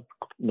we have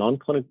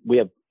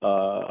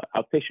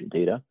outpatient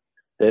data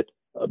that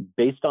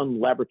based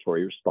on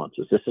laboratory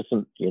responses. This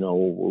isn't,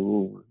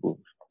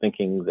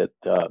 thinking that,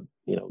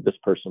 this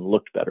person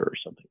looked better or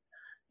something.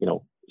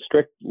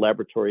 Strict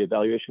laboratory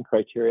evaluation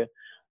criteria.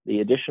 The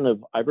addition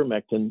of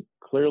ivermectin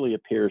clearly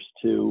appears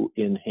to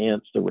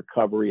enhance the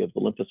recovery of the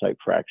lymphocyte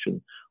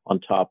fraction on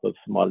top of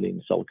famotidine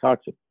and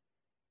celecoxib.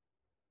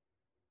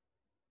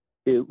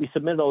 We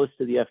submitted all this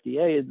to the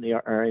FDA and the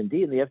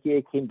R&D, and the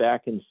FDA came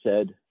back and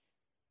said,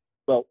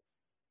 well,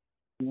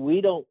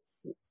 we're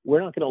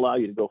not going to allow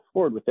you to go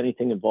forward with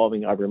anything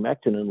involving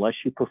ivermectin unless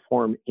you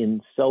perform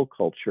in cell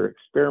culture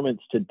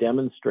experiments to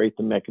demonstrate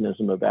the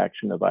mechanism of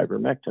action of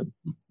ivermectin.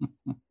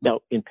 Now,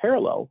 in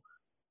parallel,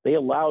 they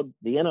allowed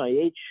the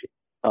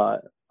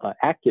NIH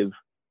active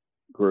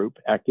group,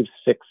 Active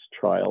 6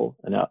 trial,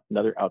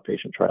 another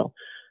outpatient trial,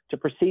 to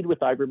proceed with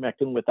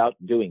ivermectin without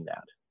doing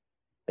that.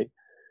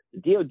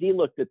 The DoD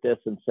looked at this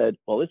and said,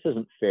 well, this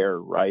isn't fair,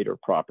 right, or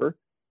proper,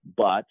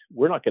 but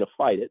we're not going to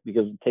fight it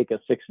because it'll take us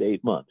 6 to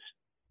 8 months.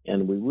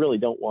 And we really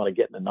don't want to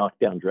get in a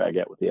knockdown drag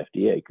out with the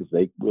FDA because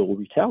they will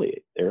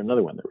retaliate. They're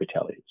another one that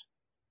retaliates.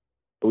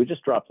 But we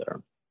just dropped that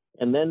arm.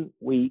 And then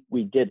we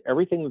did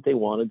everything that they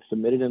wanted,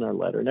 submitted in our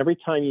letter. And every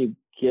time you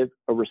give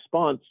a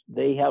response,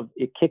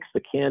 it kicks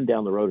the can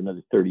down the road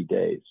another 30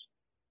 days.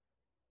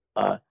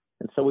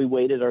 And so we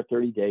waited our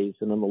 30 days.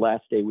 And on the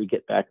last day, we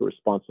get back a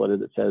response letter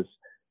that says,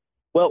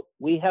 well,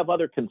 we have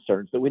other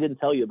concerns that we didn't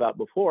tell you about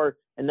before,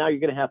 and now you're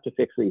going to have to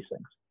fix these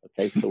things.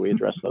 Okay, so we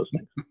address those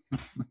things.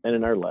 And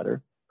in our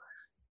letter,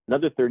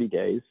 another 30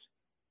 days,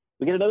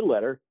 we get another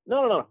letter.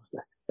 No.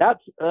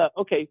 That's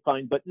okay,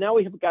 fine. But now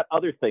we have got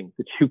other things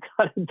that you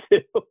got to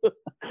do.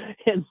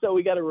 And so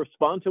we got to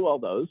respond to all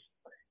those.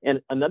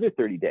 And another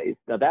 30 days.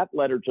 Now that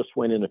letter just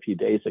went in a few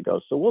days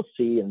ago. So we'll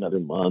see in another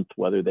month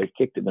whether they've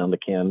kicked it down the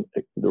can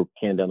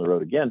down the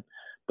road again.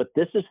 But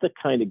this is the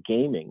kind of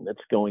gaming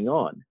that's going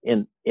on.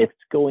 And it's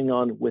going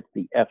on with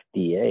the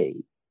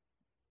FDA,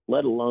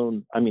 let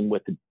alone,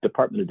 with the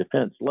Department of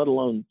Defense, let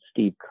alone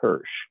Steve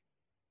Kirsch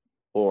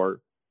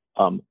or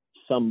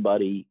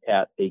somebody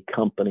at a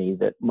company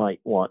that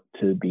might want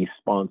to be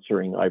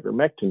sponsoring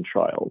ivermectin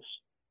trials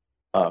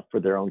for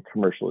their own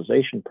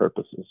commercialization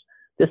purposes.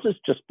 This is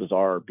just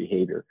bizarre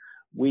behavior.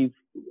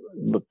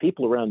 The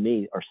people around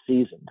me are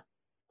seasoned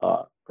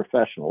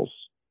professionals,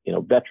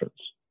 veterans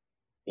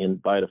in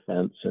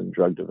biodefense and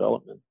drug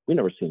development. We've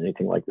never seen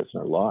anything like this in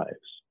our lives.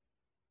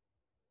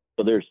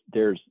 So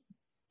there's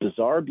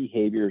bizarre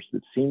behaviors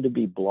that seem to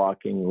be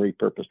blocking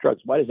repurposed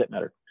drugs. Why does that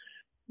matter?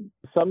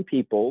 Some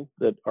people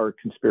that are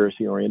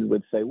conspiracy oriented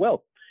would say,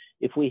 well,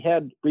 if we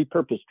had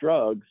repurposed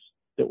drugs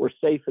that were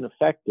safe and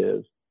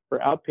effective for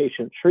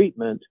outpatient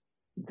treatment,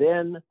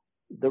 then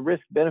the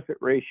risk benefit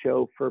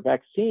ratio for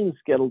vaccines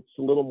gets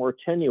a little more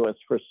tenuous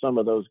for some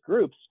of those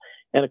groups.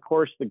 And of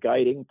course, the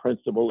guiding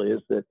principle is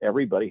that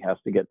everybody has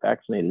to get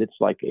vaccinated. It's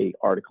like an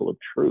article of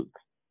truth.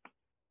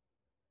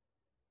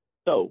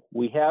 So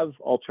we have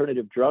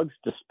alternative drugs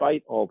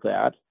despite all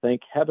that.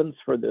 Thank heavens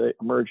for the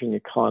emerging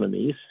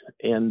economies.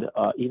 And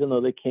even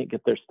though they can't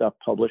get their stuff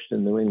published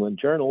in the New England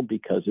Journal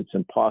because it's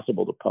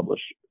impossible to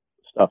publish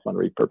stuff on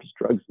repurposed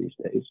drugs these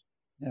days,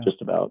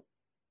 just about.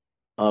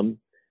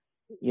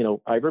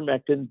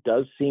 Ivermectin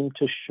does seem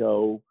to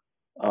show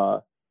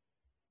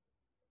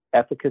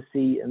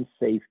efficacy and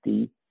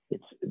safety.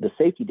 The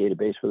safety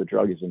database for the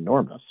drug is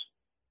enormous.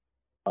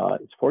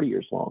 It's 40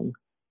 years long.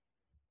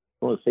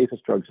 One of the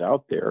safest drugs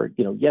out there.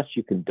 Yes,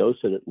 you can dose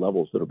it at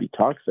levels that'll be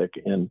toxic,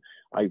 and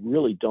I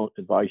really don't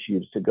advise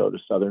you to go to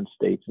southern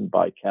states and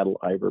buy cattle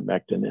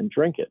ivermectin and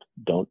drink it.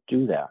 Don't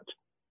do that.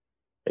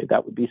 Okay,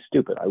 that would be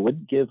stupid. I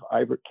wouldn't give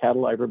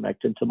cattle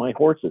ivermectin to my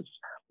horses,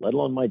 let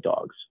alone my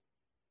dogs.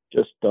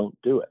 Just don't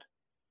do it.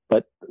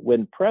 But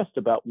when pressed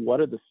about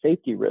what are the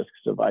safety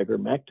risks of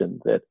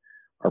ivermectin that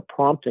are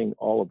prompting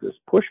all of this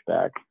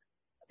pushback,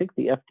 I think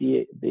the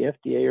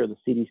FDA or the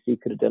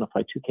CDC could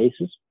identify 2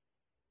 cases.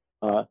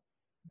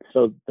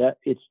 So that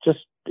it's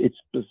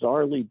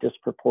bizarrely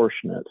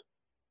disproportionate.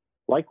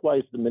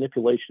 Likewise, the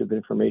manipulation of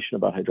information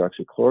about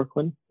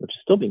hydroxychloroquine, which is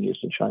still being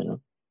used in China,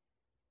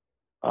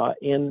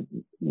 and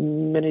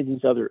many of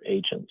these other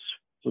agents,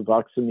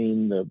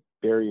 fluvoxamine, the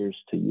barriers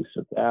to use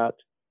of that,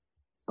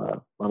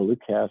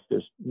 montelukast,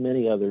 there's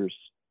many others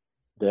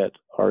that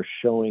are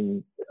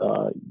showing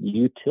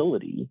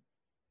utility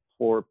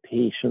for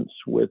patients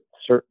with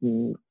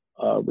certain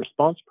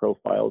response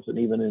profiles and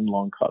even in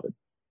long COVID.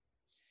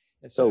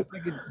 So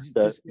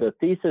the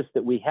thesis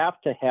that we have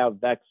to have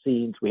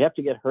vaccines, we have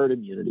to get herd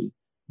immunity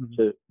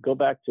to go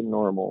back to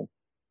normal,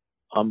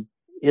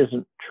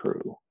 isn't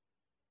true.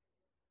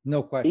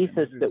 No question. The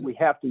thesis that we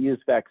have to use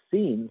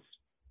vaccines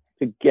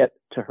to get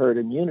to herd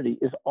immunity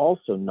is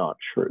also not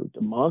true.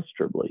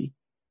 Demonstrably,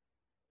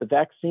 the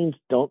vaccines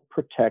don't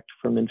protect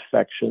from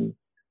infection,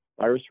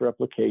 virus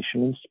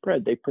replication, and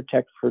spread. They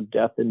protect for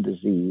death and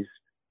disease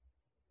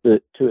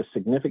to a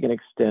significant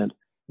extent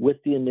with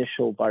the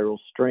initial viral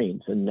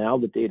strains. And now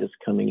the data is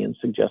coming in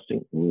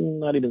suggesting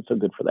not even so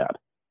good for that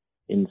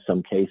in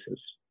some cases.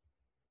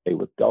 Say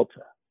with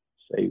Delta,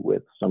 say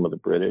with some of the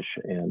British,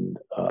 and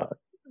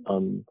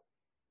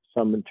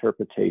some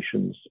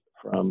interpretations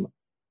from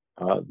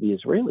the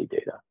Israeli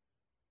data.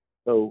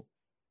 So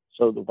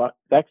the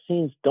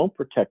vaccines don't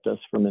protect us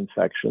from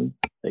infection.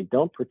 They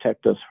don't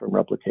protect us from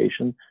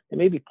replication. They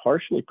may be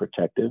partially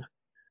protective,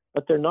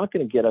 but they're not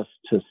going to get us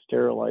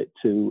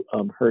to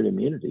herd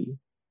immunity.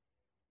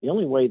 The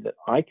only way that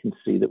I can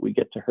see that we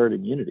get to herd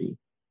immunity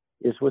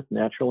is with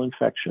natural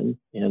infection,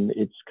 and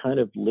it's kind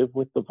of live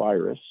with the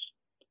virus.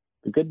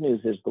 The good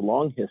news is the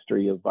long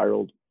history of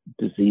viral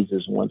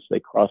diseases, once they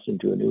cross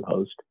into a new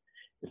host,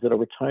 is that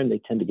over time they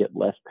tend to get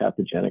less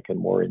pathogenic and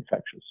more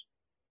infectious.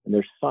 And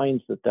there's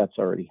signs that that's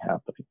already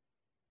happening.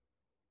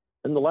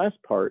 And the last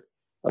part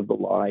of the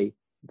lie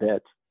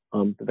that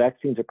the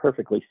vaccines are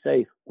perfectly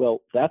safe,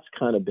 well, that's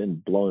kind of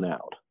been blown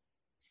out.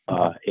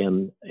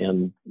 And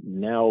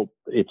now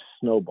it's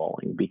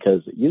snowballing,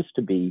 because it used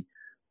to be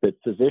that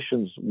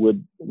physicians were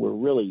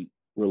really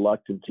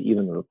reluctant to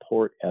even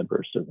report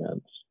adverse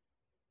events.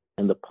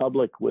 And the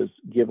public was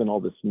given all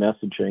this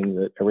messaging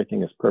that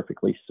everything is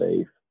perfectly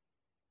safe.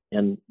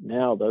 And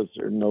now those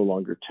are no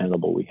longer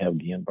tenable. We have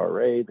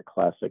Guillain-Barré, the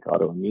classic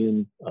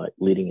autoimmune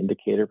leading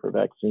indicator for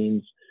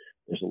vaccines.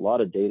 There's a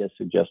lot of data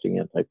suggesting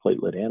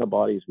antiplatelet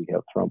antibodies. We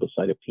have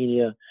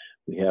thrombocytopenia.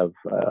 We have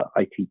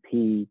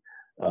ITP.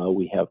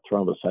 We have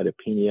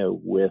thrombocytopenia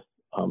with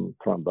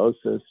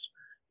thrombosis.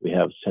 We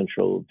have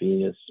cerebral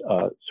venous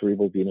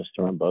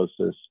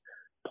thrombosis,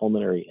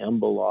 pulmonary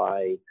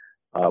emboli,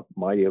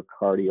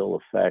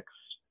 myocardial effects,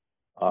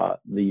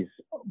 these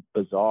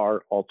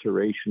bizarre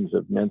alterations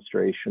of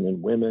menstruation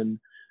in women,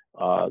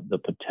 the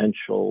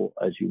potential,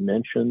 as you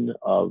mentioned,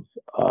 of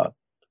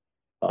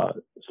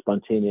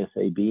spontaneous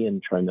AB in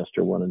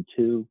trimester 1 and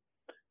 2,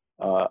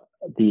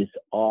 these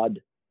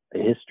odd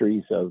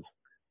histories of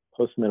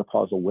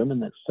postmenopausal women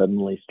that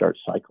suddenly start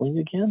cycling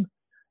again.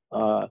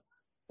 The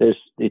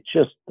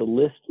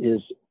list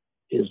is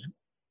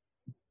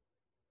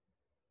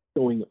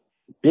going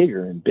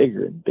bigger and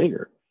bigger and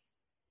bigger.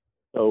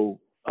 So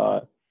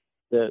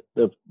the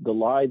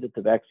lie that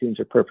the vaccines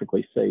are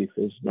perfectly safe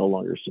is no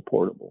longer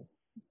supportable.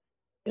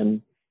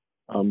 And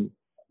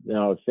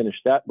now I've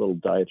finished that little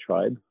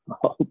diatribe.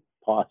 I'll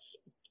pause.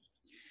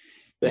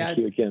 Thank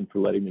you again for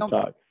letting me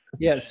talk.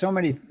 Yeah, so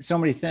many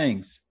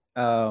things.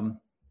 I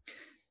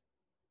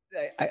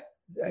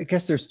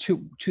guess there's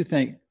two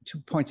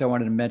points I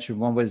wanted to mention.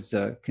 One was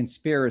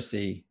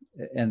conspiracy,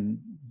 and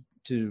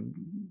to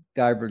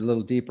dive a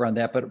little deeper on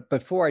that. But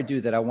before I do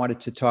that, I wanted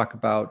to talk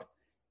about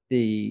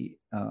the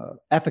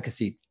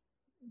efficacy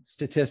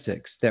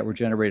statistics that were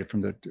generated from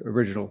the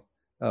original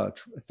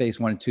phase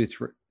 1 and 2,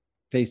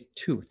 phase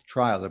 2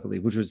 trials, I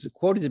believe, which was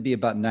quoted to be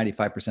about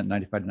 95%,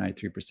 95 to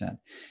 93%. But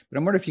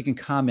I'm wondering if you can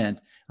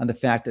comment on the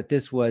fact that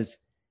this was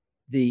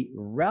the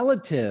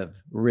relative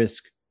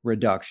risk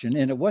reduction,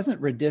 and it wasn't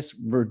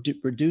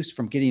reduced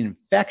from getting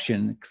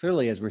infection.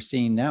 Clearly, as we're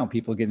seeing now,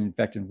 people getting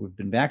infected who've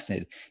been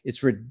vaccinated.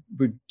 It's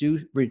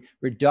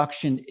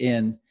reduction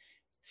in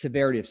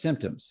severity of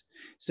symptoms.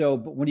 So,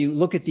 but when you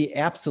look at the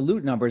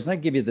absolute numbers, and I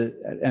give you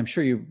I'm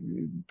sure you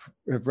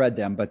have read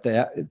them, but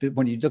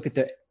when you look at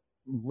the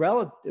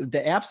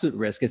absolute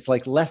risk, it's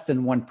like less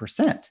than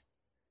 1%.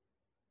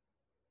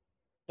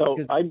 So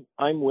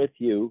I'm with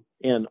you,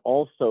 and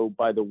also,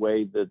 by the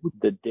way, the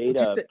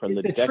data from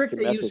the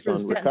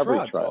dexamethasone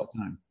recovery trial.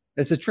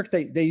 It's a trick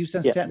they use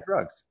on statin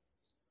drugs.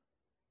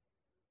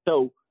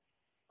 So,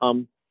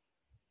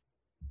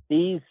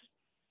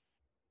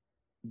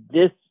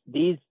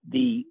 the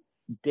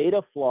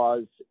data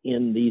flaws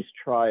in these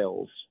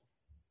trials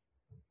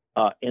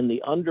and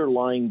the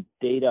underlying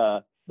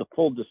data, the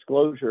full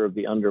disclosure of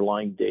the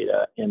underlying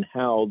data and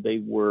how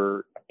they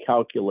were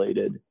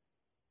calculated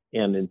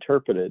and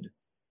interpreted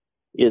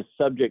is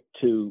subject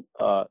to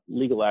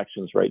legal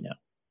actions right now.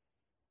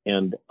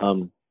 And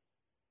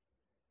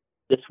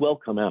this will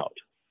come out.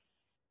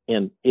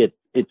 And it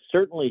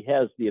certainly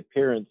has the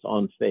appearance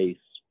on face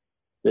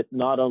that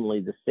not only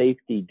the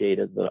safety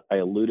data that I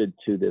alluded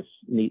to, this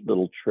neat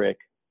little trick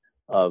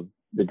of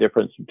the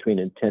difference between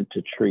intent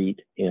to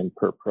treat and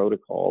per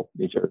protocol,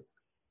 these are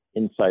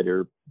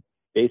insider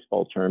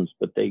baseball terms,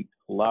 but they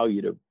allow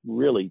you to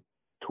really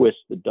twist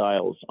the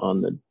dials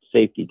on the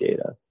safety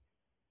data.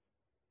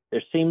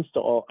 There seems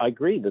to I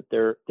agree that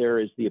there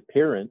is the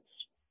appearance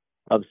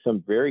of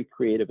some very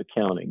creative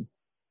accounting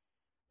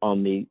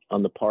on the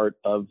part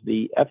of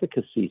the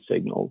efficacy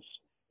signals.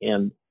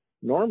 And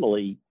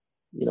normally,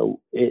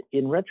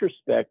 in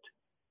retrospect,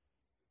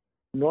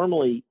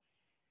 normally,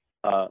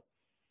 I've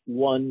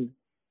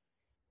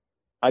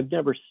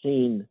never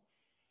seen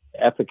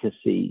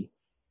efficacy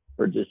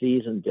for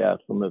disease and death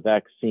from a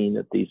vaccine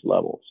at these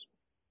levels.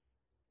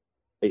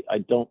 I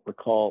don't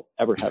recall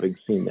ever having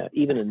seen that,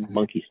 even in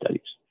monkey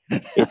studies.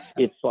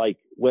 It's like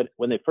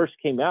when they first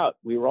came out,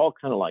 we were all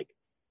kind of like,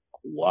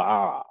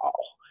 wow,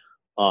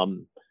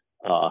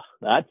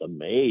 that's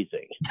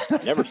amazing.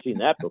 Never seen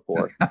that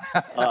before.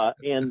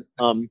 And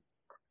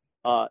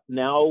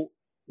now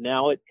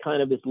it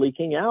kind of is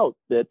leaking out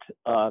that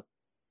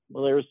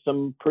there's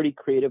some pretty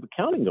creative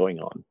accounting going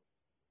on,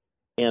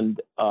 and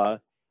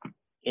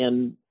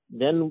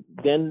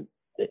then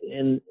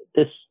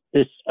this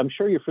I'm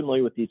sure you're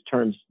familiar with these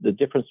terms, the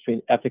difference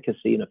between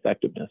efficacy and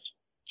effectiveness.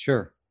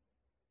 Sure.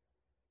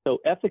 So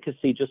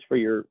efficacy, just for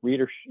your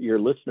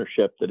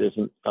listenership that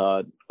isn't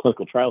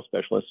clinical trial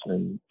specialists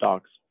and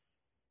docs,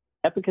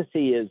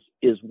 efficacy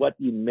is what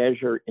you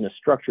measure in a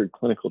structured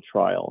clinical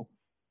trial.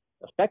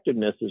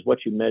 Effectiveness is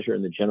what you measure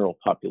in the general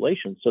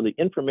population. So the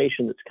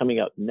information that's coming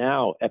out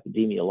now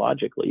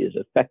epidemiologically is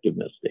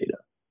effectiveness data.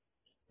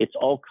 It's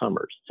all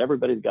comers. It's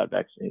everybody that got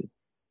vaccinated.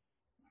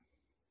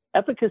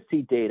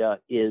 Efficacy data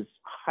is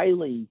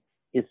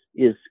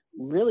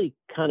really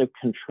kind of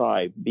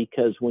contrived,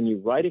 because when you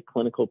write a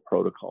clinical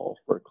protocol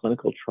for a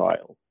clinical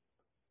trial,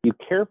 you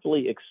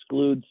carefully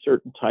exclude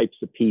certain types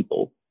of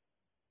people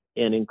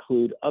and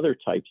include other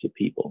types of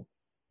people.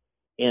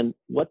 And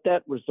what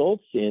that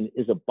results in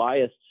is a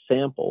biased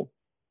sample.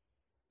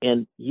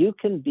 And you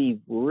can be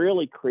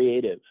really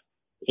creative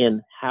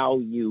in how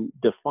you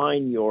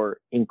define your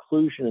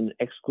inclusion and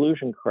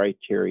exclusion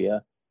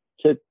criteria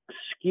to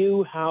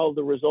skew how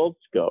the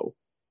results go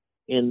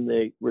in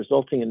the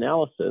resulting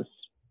analysis.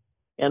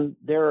 And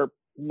there are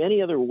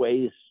many other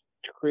ways,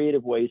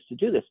 creative ways to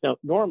do this. Now,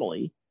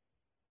 normally,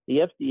 The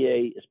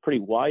FDA is pretty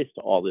wise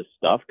to all this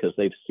stuff because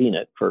they've seen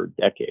it for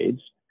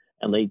decades,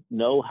 and they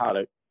know how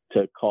to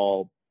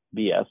call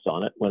BS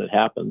on it when it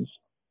happens.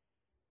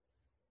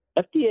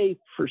 FDA,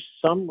 for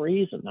some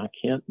reason, I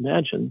can't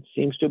imagine,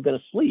 seems to have been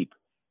asleep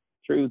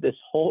through this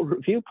whole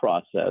review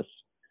process.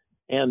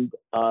 And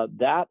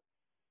that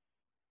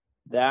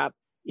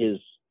is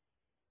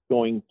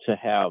going to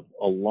have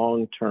a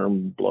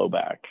long-term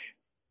blowback.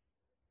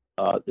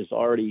 There's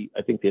already,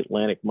 I think the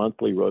Atlantic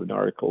Monthly wrote an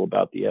article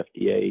about the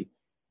FDA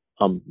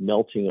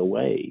melting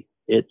away.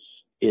 It's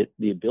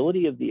the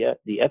ability of the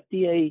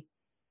FDA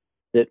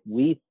that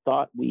we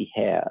thought we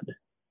had,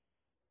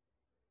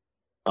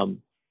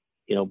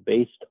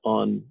 based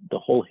on the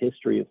whole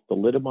history of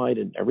thalidomide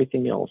and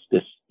everything else,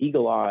 this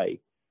eagle eye,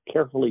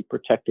 carefully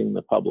protecting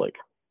the public,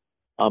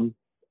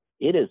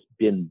 it has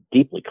been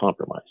deeply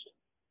compromised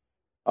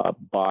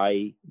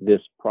by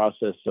this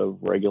process of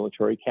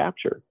regulatory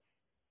capture.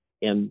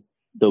 And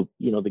the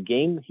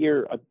game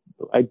here,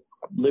 I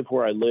live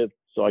where I live,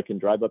 so I can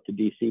drive up to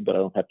DC, but I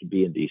don't have to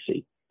be in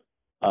DC.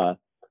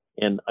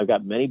 And I've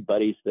got many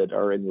buddies that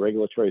are in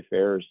regulatory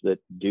affairs that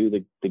do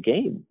the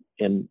game.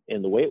 And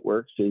the way it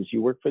works is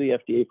you work for the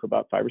FDA for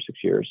about 5 or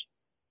 6 years,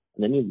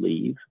 and then you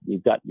leave.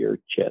 You've got your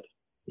chit.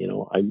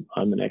 I'm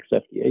an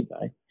ex-FDA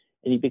guy.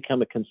 And you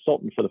become a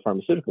consultant for the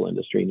pharmaceutical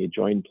industry, and you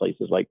join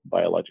places like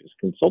Biologics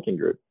Consulting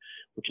Group,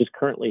 which is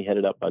currently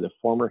headed up by the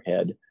former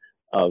head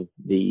of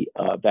the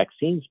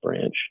vaccines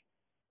branch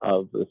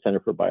of the Center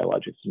for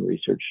Biologics and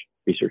Research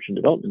and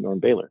Development, Norm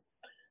Baylor.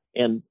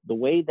 And the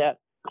way that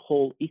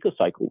whole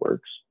ecocycle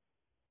works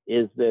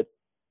is that,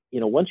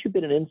 once you've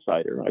been an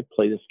insider, I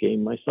play this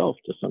game myself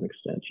to some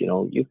extent,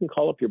 you can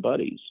call up your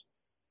buddies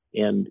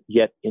and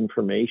get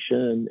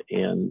information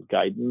and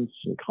guidance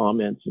and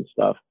comments and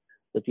stuff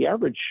that the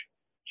average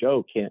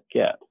Joe can't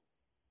get.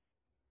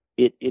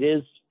 It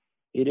is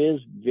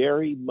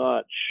very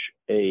much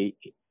a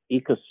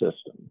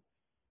ecosystem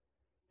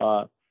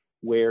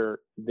where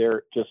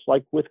they're just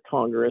like with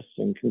Congress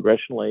and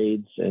congressional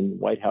aides and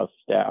White House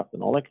staff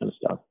and all that kind of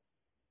stuff.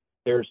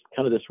 There's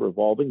kind of this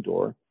revolving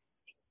door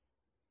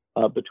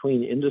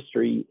between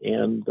industry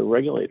and the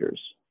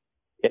regulators.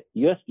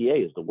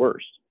 USDA is the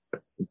worst,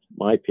 in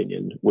my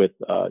opinion, with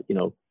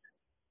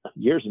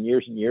years and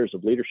years and years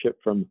of leadership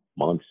from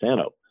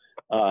Monsanto.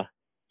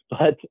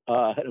 But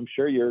I'm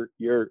sure your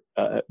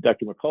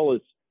Dr.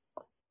 McCullough's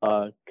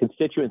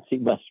constituency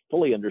must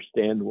fully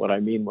understand what I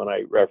mean when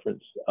I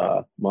reference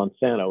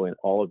Monsanto in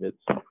all of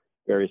its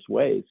various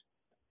ways.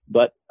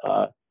 But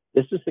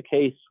this is the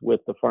case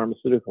with the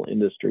pharmaceutical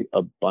industry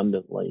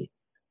abundantly,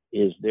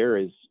 there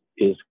is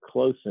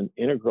close and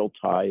integral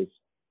ties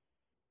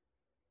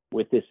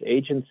with this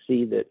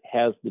agency that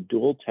has the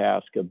dual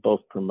task of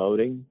both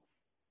promoting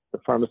the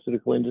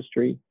pharmaceutical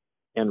industry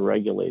and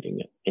regulating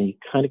it. And you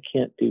kind of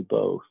can't do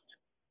both.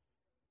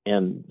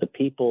 And the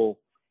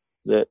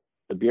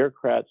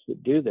bureaucrats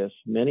that do this,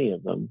 many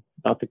of them,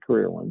 not the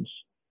career ones,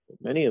 but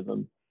many of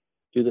them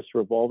do this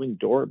revolving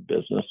door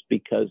business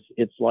because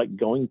it's like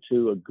going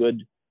to a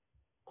good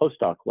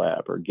postdoc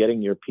lab or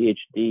getting your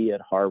PhD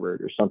at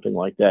Harvard or something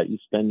like that. You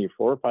spend your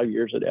 4 or 5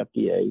 years at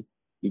FDA,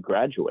 you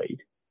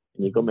graduate,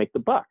 and you go make the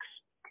bucks.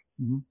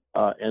 Mm-hmm.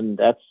 And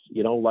that's,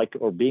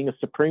 or being a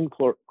Supreme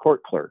Court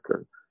clerk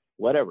or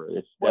whatever.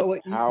 That's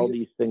how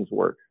these things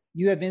work.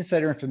 You have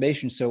insider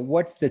information. So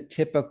what's the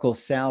typical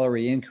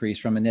salary increase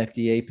from an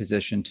FDA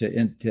position to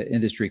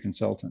industry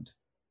consultant?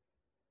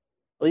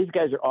 Well, these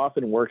guys are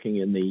often working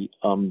in the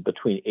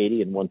between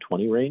 80 and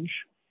 120 range.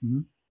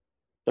 Mm-hmm.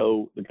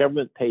 So the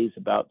government pays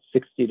about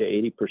 60 to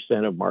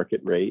 80% of market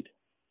rate.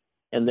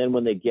 And then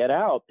when they get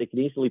out, they can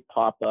easily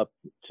pop up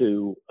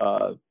to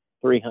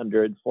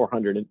 300,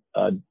 400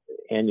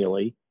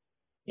 annually,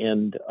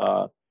 and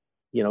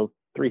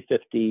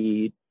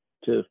 350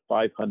 to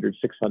 500,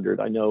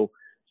 600. I know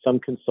some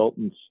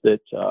consultants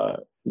that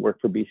work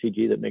for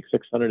BCG that make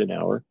 600 an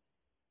hour.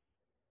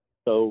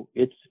 So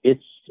it's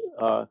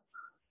the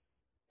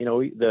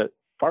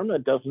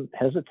pharma doesn't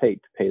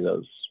hesitate to pay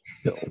those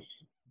bills.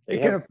 They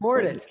can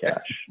afford it.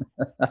 Cash.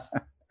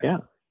 Yeah,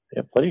 they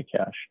have plenty of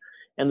cash.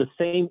 And the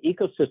same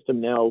ecosystem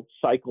now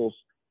cycles.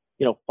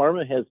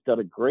 Pharma has done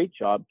a great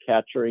job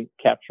capturing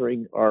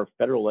our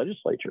federal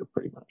legislature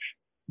pretty much.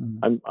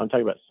 Mm-hmm. I'm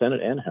talking about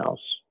Senate and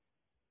House.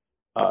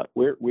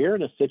 We're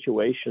in a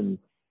situation,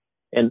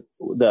 and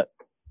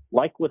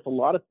like with a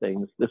lot of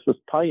things, this was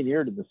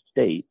pioneered in the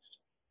States,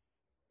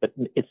 but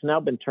it's now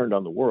been turned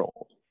on the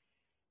world.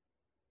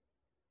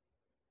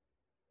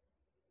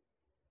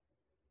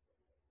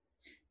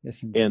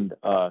 Yes, indeed. And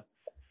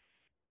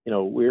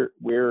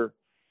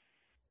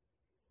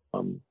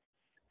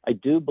I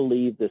do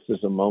believe this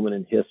is a moment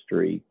in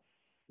history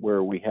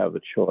where we have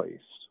a choice.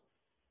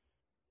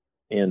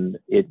 And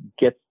it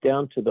gets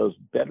down to those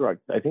bedrock.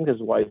 I think this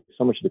is why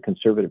so much of the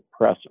conservative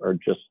press are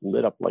just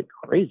lit up like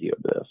crazy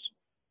over this.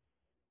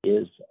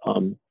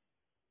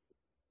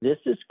 This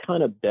is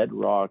kind of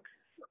bedrock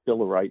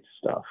Bill of Rights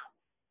stuff.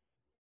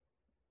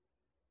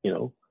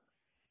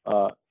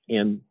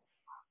 And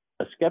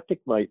a skeptic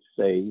might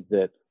say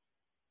that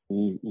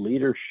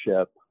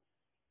leadership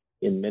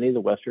in many of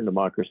the Western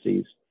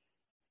democracies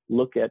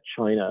look at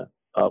China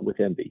with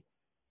envy.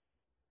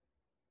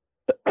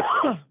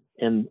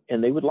 and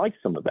they would like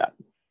some of that.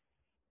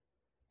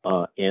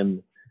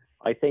 And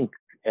I think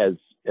as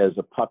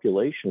a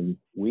population,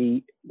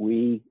 we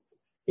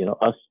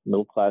us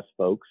middle class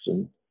folks,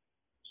 and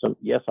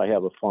yes, I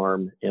have a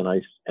farm and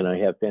I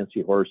have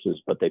fancy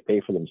horses, but they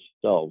pay for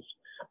themselves.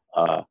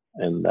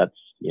 And that's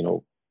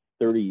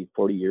 30,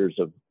 40 years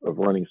of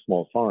running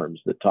small farms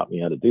that taught me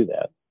how to do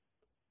that.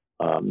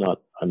 I'm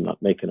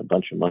not making a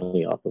bunch of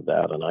money off of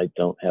that, and I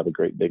don't have a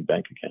great big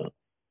bank account.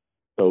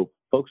 So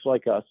folks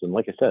like us, and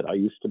like I said, I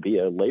used to be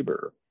a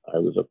laborer. I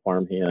was a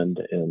farmhand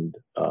and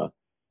a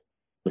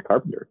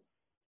carpenter.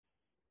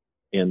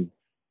 And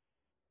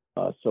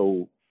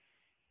so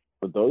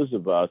for those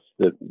of us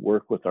that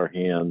work with our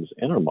hands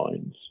and our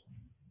minds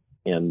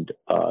and,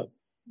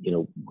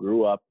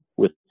 grew up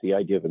with the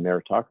idea of a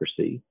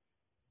meritocracy,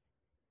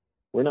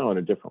 we're now in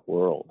a different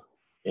world.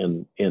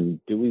 And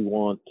do we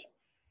want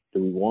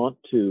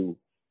to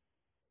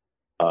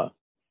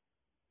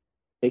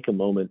take a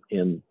moment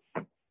and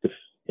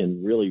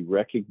really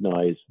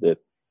recognize that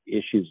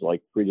issues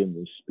like freedom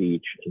of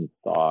speech and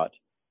thought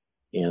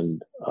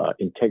and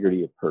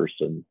integrity of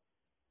person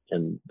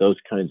and those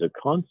kinds of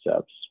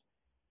concepts,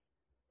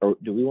 or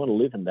do we want to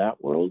live in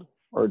that world,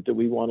 or do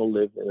we want to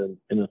live in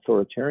an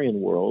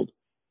authoritarian world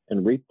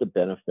and reap the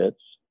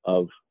benefits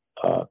of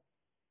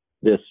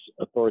this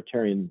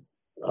authoritarian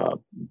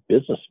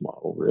business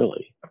model,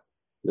 really,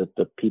 that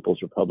the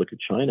People's Republic of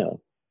China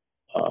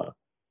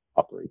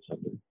operates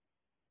under?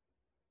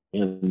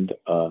 And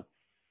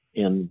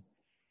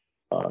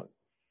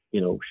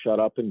shut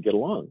up and get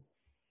along.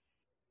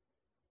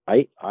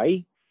 I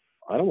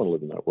don't want to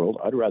live in that world.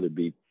 I'd rather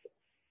be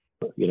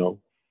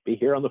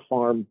here on the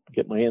farm,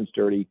 get my hands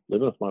dirty,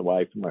 living with my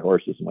wife and my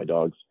horses and my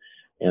dogs,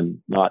 and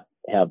not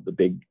have the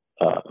big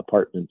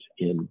apartment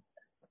in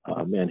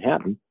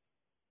Manhattan.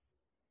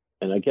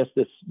 And I guess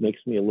this makes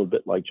me a little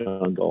bit like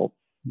John Galt.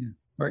 Yeah,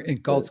 or in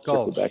Galt's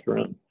Gulch. Back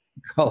around.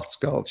 Galt's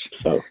Gulch.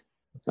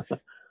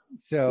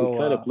 So we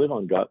kind of live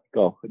on Galt's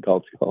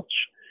Gulch.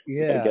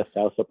 Yeah. Got a guest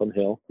house up on the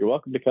hill. You're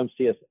welcome to come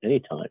see us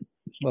anytime.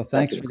 Well,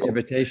 thanks for the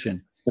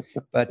invitation.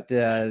 But,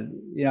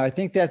 I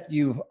think that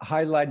you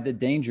highlighted the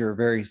danger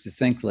very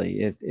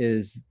succinctly. It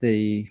is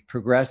the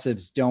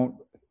progressives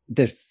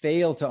that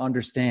fail to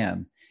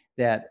understand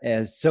that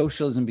as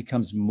socialism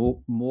becomes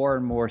more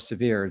and more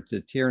severe,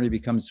 the tyranny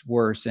becomes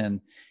worse, and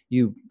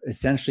you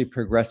essentially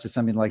progress to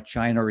something like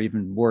China, or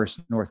even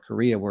worse, North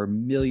Korea, where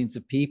millions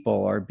of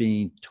people are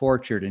being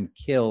tortured and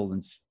killed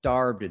and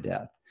starved to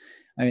death.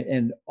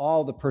 And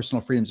all the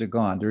personal freedoms are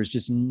gone. There's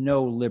just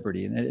no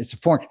liberty. And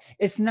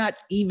it's not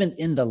even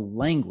in the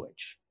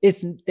language.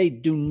 They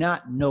do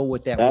not know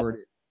what that word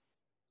is.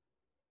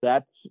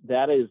 That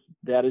is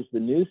the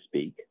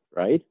newspeak,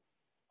 right?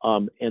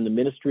 And the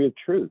ministry of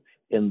truth.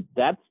 And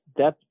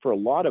that's for a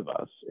lot of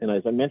us. And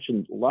as I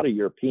mentioned, a lot of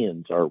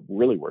Europeans are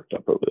really worked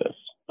up over this.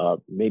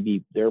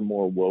 Maybe they're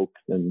more woke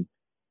than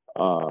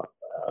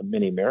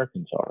many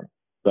Americans are.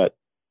 But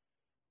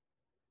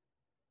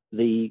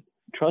the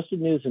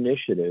Trusted News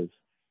Initiative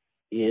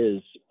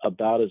is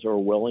about as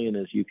Orwellian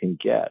as you can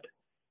get.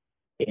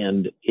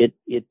 And it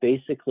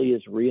basically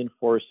is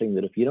reinforcing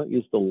that if you don't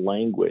use the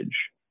language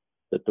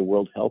that the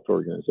World Health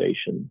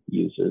Organization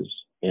uses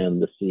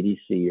and the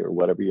CDC or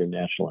whatever your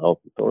national health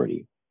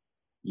authority,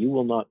 you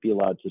will not be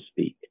allowed to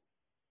speak.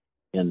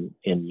 And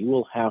you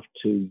will have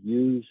to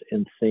use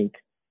and think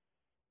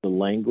the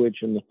language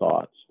and the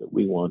thoughts that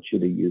we want you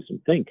to use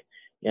and think.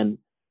 And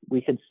we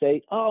could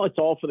say, oh, it's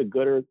all for the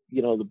good, or,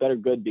 the better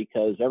good,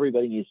 because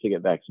everybody needs to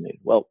get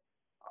vaccinated. Well,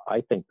 I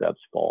think that's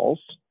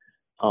false.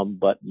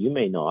 But you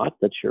may not,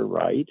 that's your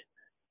right.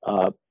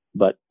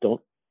 But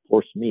don't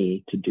force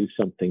me to do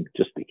something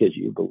just because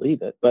you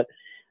believe it. But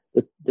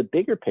the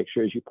bigger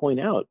picture, as you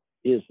point out,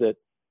 is that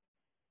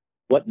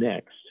what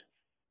next?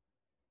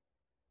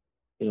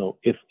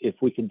 If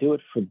we can do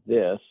it for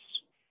this,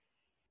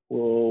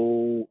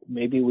 well,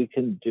 maybe we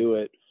can do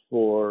it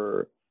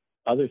for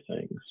other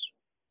things.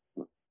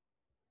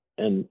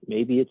 And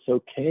maybe it's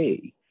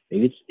okay.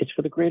 Maybe it's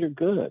for the greater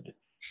good.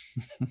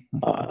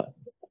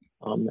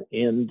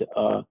 And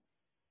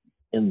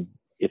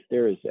if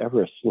there is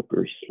ever a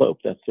slippery slope,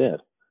 that's it.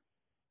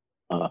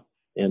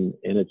 And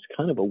it's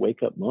kind of a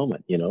wake up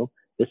moment.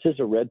 This is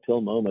a red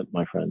pill moment,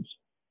 my friends.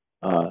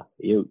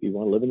 You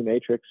want to live in the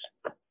matrix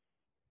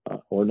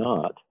or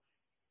not?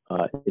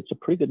 It's a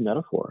pretty good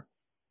metaphor.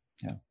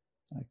 Yeah,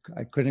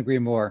 I couldn't agree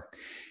more.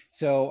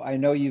 So I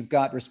know you've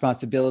got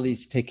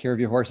responsibilities to take care of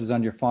your horses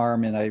on your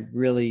farm, and I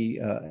really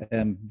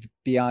am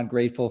beyond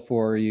grateful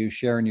for you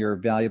sharing your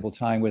valuable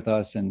time with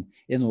us and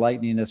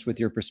enlightening us with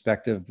your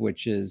perspective,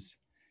 which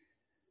is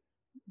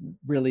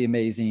really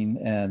amazing,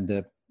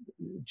 and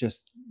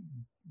just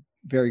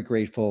very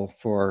grateful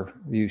for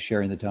you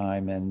sharing the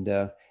time.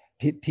 And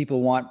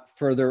people want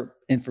further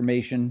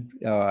information.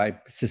 I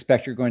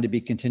suspect you're going to be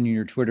continuing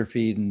your Twitter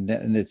feed,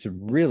 and it's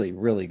really,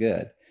 really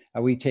good.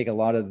 We take a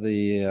lot of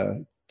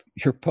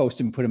your posts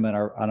and put them on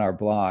our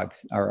blog,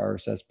 our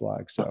RSS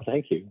blog. So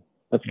thank you.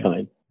 That's Yeah,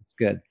 kind. it's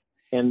good.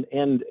 And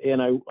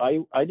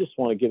I just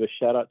want to give a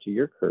shout out to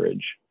your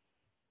courage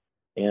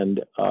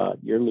and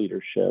your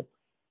leadership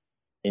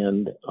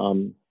and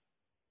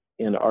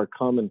our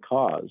common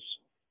cause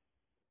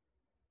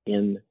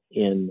in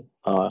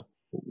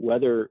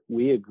whether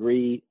we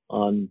agree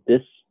on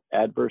this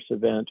adverse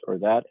event or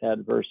that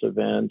adverse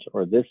event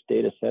or this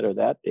data set or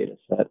that data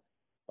set.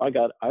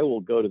 I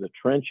will go to the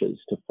trenches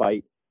to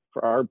fight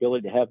for our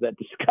ability to have that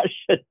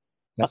discussion.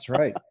 That's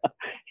right.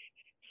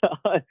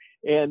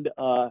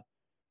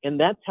 And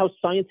that's how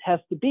science has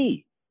to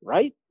be,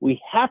 right?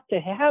 We have to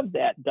have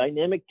that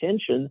dynamic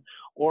tension,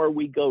 or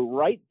we go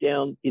right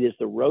down. It is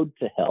the road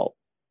to hell,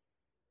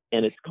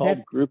 and it's called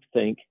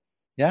groupthink.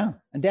 Yeah.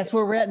 And that's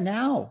where we're at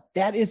now.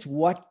 That is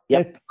what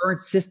Yep. the current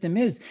system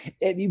is.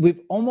 We've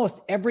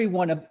almost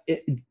everyone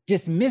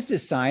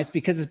dismisses science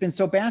because it's been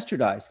so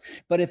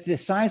bastardized. But if the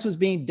science was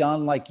being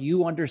done like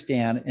you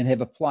understand and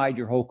have applied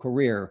your whole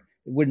career,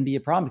 it wouldn't be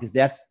a problem, because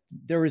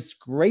there is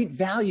great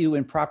value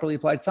in properly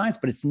applied science,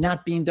 but it's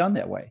not being done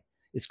that way.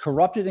 It's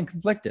corrupted and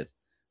conflicted.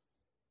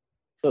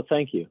 So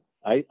thank you.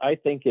 I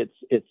think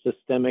it's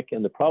systemic.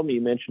 And the problem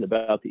you mentioned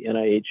about the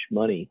NIH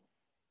money,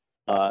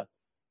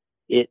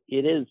 it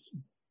is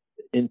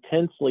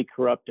intensely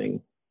corrupting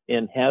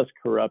and has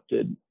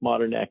corrupted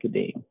modern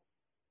academia.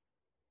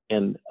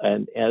 And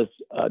as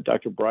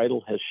Dr.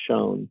 Bridle has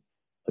shown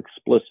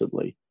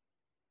explicitly,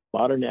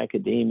 modern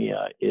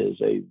academia is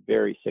a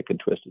very sick and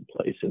twisted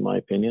place, in my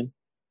opinion.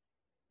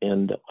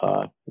 And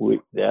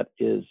that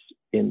is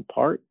in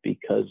part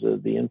because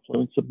of the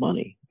influence of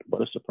money.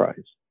 What a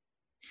surprise.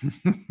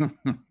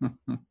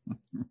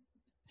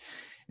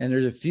 And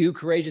there's a few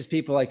courageous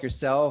people like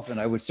yourself, and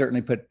I would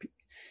certainly put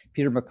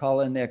Peter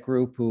McCullough in that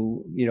group,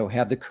 who,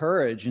 have the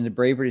courage and the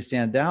bravery to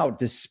stand out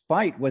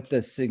despite what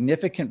the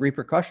significant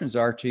repercussions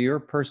are to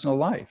your personal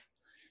life.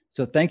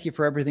 So thank you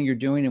for everything you're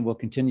doing and will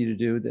continue to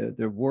do.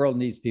 The world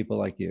needs people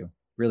like you,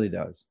 really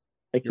does.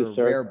 Thank you,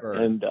 sir. Rare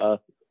bird.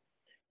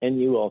 And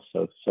you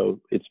also.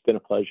 So it's been a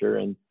pleasure,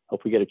 and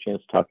hope we get a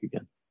chance to talk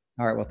again.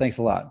 All right. Well, thanks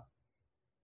a lot.